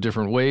number of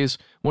different ways.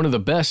 One of the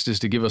best is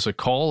to give us a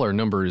call. Our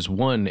number is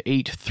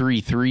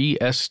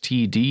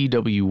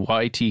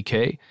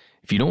 1-833-STDWYTK.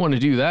 If you don't want to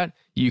do that,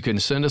 you can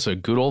send us a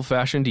good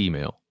old-fashioned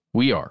email.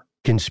 We are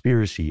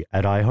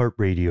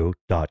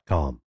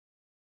conspiracy@iheartradio.com.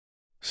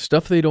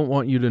 Stuff They Don't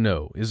Want You to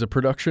Know is a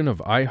production of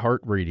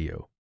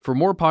iHeartRadio. For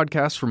more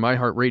podcasts from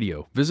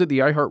iHeartRadio, visit the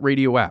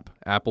iHeartRadio app,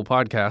 Apple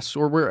Podcasts,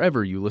 or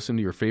wherever you listen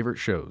to your favorite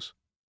shows.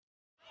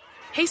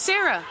 Hey,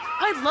 Sarah,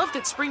 I love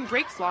that spring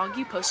break vlog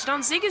you posted on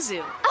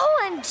Zigazoo.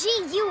 OMG,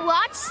 you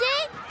watched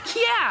it?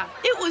 Yeah,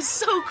 it was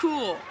so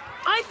cool.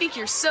 I think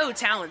you're so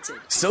talented.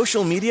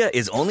 Social media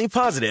is only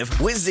positive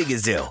with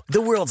Zigazoo, the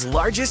world's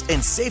largest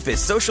and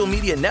safest social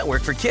media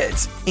network for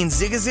kids. In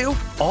Zigazoo,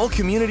 all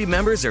community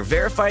members are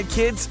verified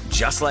kids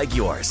just like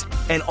yours,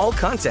 and all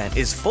content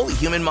is fully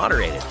human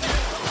moderated.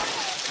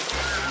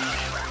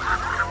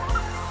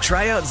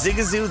 Try out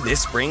Zigazoo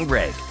this spring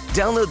break.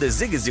 Download the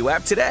Zigazoo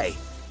app today.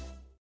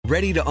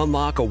 Ready to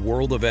unlock a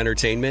world of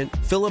entertainment?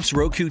 Philips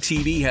Roku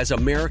TV has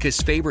America's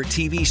favorite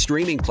TV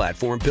streaming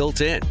platform built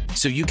in,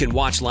 so you can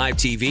watch live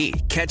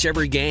TV, catch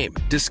every game,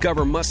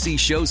 discover must-see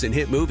shows and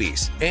hit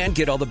movies, and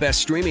get all the best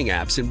streaming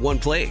apps in one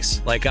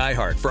place, like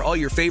iHeart for all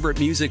your favorite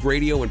music,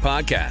 radio, and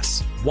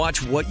podcasts.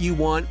 Watch what you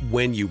want,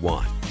 when you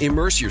want.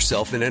 Immerse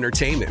yourself in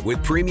entertainment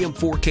with premium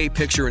 4K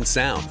picture and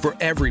sound for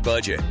every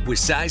budget, with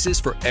sizes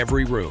for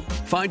every room.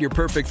 Find your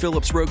perfect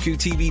Philips Roku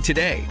TV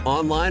today,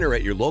 online or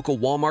at your local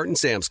Walmart and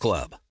Sam's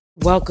Club.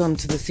 Welcome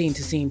to the Scene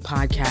to Scene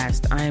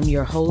podcast. I am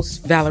your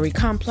host, Valerie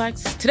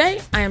Complex. Today,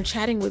 I am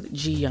chatting with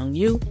Ji Young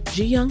Yoo.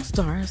 Ji Young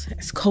stars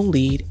as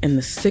co-lead in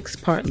the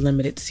 6-part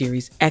limited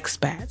series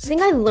Expats. I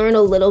think I learn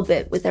a little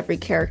bit with every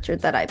character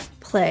that I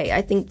play.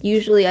 I think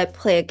usually I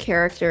play a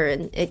character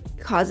and it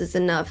causes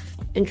enough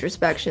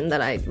introspection that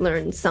I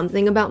learn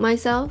something about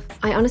myself.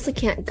 I honestly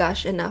can't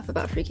gush enough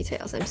about Freaky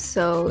Tales. I'm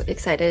so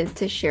excited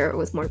to share it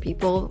with more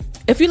people.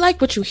 If you like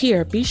what you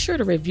hear, be sure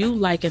to review,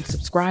 like, and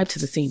subscribe to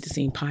the Scene to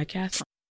Scene podcast.